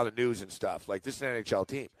going to be on the news and stuff. Like, this is an NHL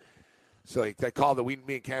team. So they called me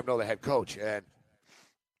and Cam know the head coach, and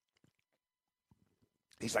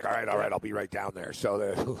he's like, all right, I'll be right down there. So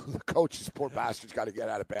the coach, this poor bastard's got to get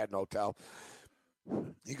out of bed in a hotel.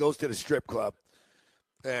 He goes to the strip club,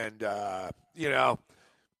 and, a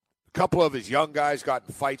couple of his young guys got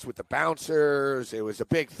in fights with the bouncers. It was a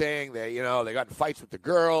big thing. They got in fights with the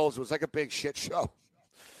girls. It was like a big shit show.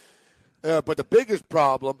 But the biggest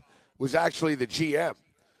problem was actually the GM.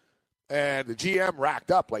 And the GM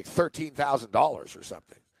racked up like $13,000 or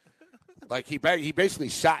something. Like he basically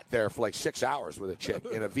sat there for like 6 hours with a chick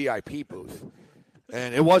in a VIP booth.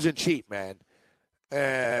 And it wasn't cheap, man.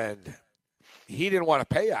 And he didn't want to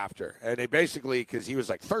pay after. And they basically, because he was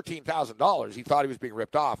like $13,000, he thought he was being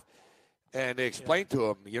ripped off. And they explained to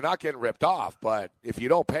him, you're not getting ripped off, but if you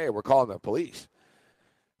don't pay, we're calling the police.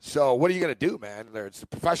 So what are you going to do, man? It's a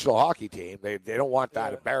professional hockey team. They don't want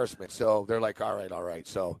that embarrassment. So they're like, all right.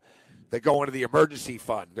 So they go into the emergency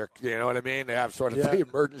fund. You know what I mean? They have sort of the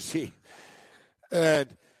emergency. And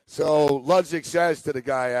so Ludzik says to the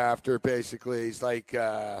guy after, basically, he's like,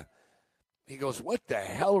 he goes, what the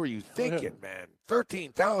hell were you thinking, man?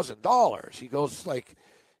 $13,000. He goes,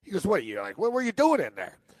 what are you, like, what were you doing in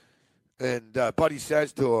there? And Buddy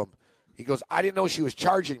says to him, he goes, I didn't know she was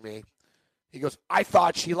charging me. He goes, I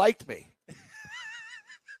thought she liked me.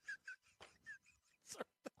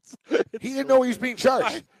 He didn't know he was being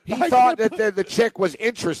charged. He thought that the chick was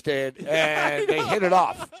interested, and they hit it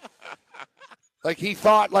off. Like, he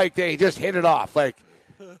thought, like, they just hit it off. Like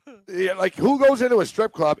who goes into a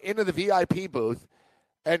strip club, into the VIP booth,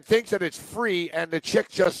 and thinks that it's free, and the chick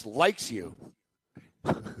just likes you?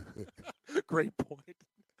 Great point.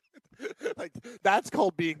 Like, that's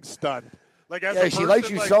called being stunned. Like, as a she person, likes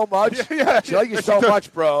you so much. She likes you so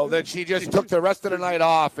much, bro, that she just took the rest of the night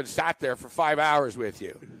off and sat there for 5 hours with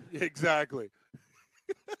you. Exactly.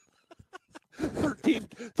 13.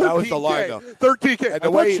 That was the line, though. 13K. And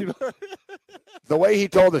the way he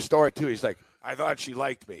told the story too, he's like, I thought she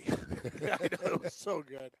liked me. I know, it was so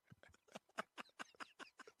good.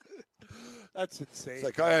 That's insane. It's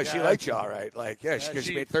like, oh yeah, she liked you all right. Like, because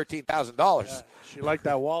she made $13,000. She liked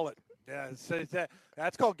that wallet. Yeah,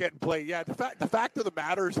 that's called getting played. Yeah, the fact of the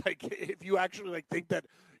matter is, like, if you actually think that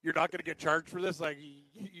you're not going to get charged for this, like,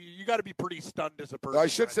 you got to be pretty stunned as a person. I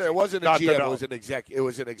should say it wasn't a GM. It was an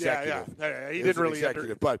executive. Yeah. He didn't really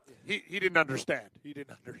but he didn't understand.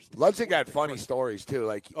 Ludzik had funny stories too.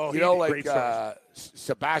 Like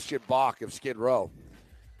Sebastian Bach of Skid Row.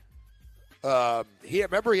 He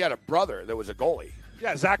had a brother that was a goalie.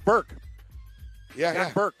 Yeah, Zach Burke.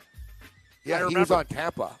 Zach Burke. Yeah, he was on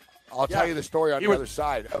Tampa. I'll tell you the story on the other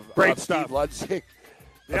side of great Steve stuff. Ludzik.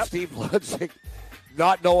 of Steve Ludzig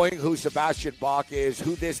not knowing who Sebastian Bach is,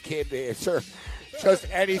 who this kid is, or just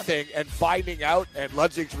anything, and finding out, and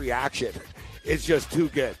Ludzig's reaction is just too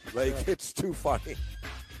good. Like, it's too funny.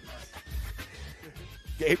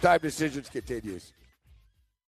 Game Time Decisions continues.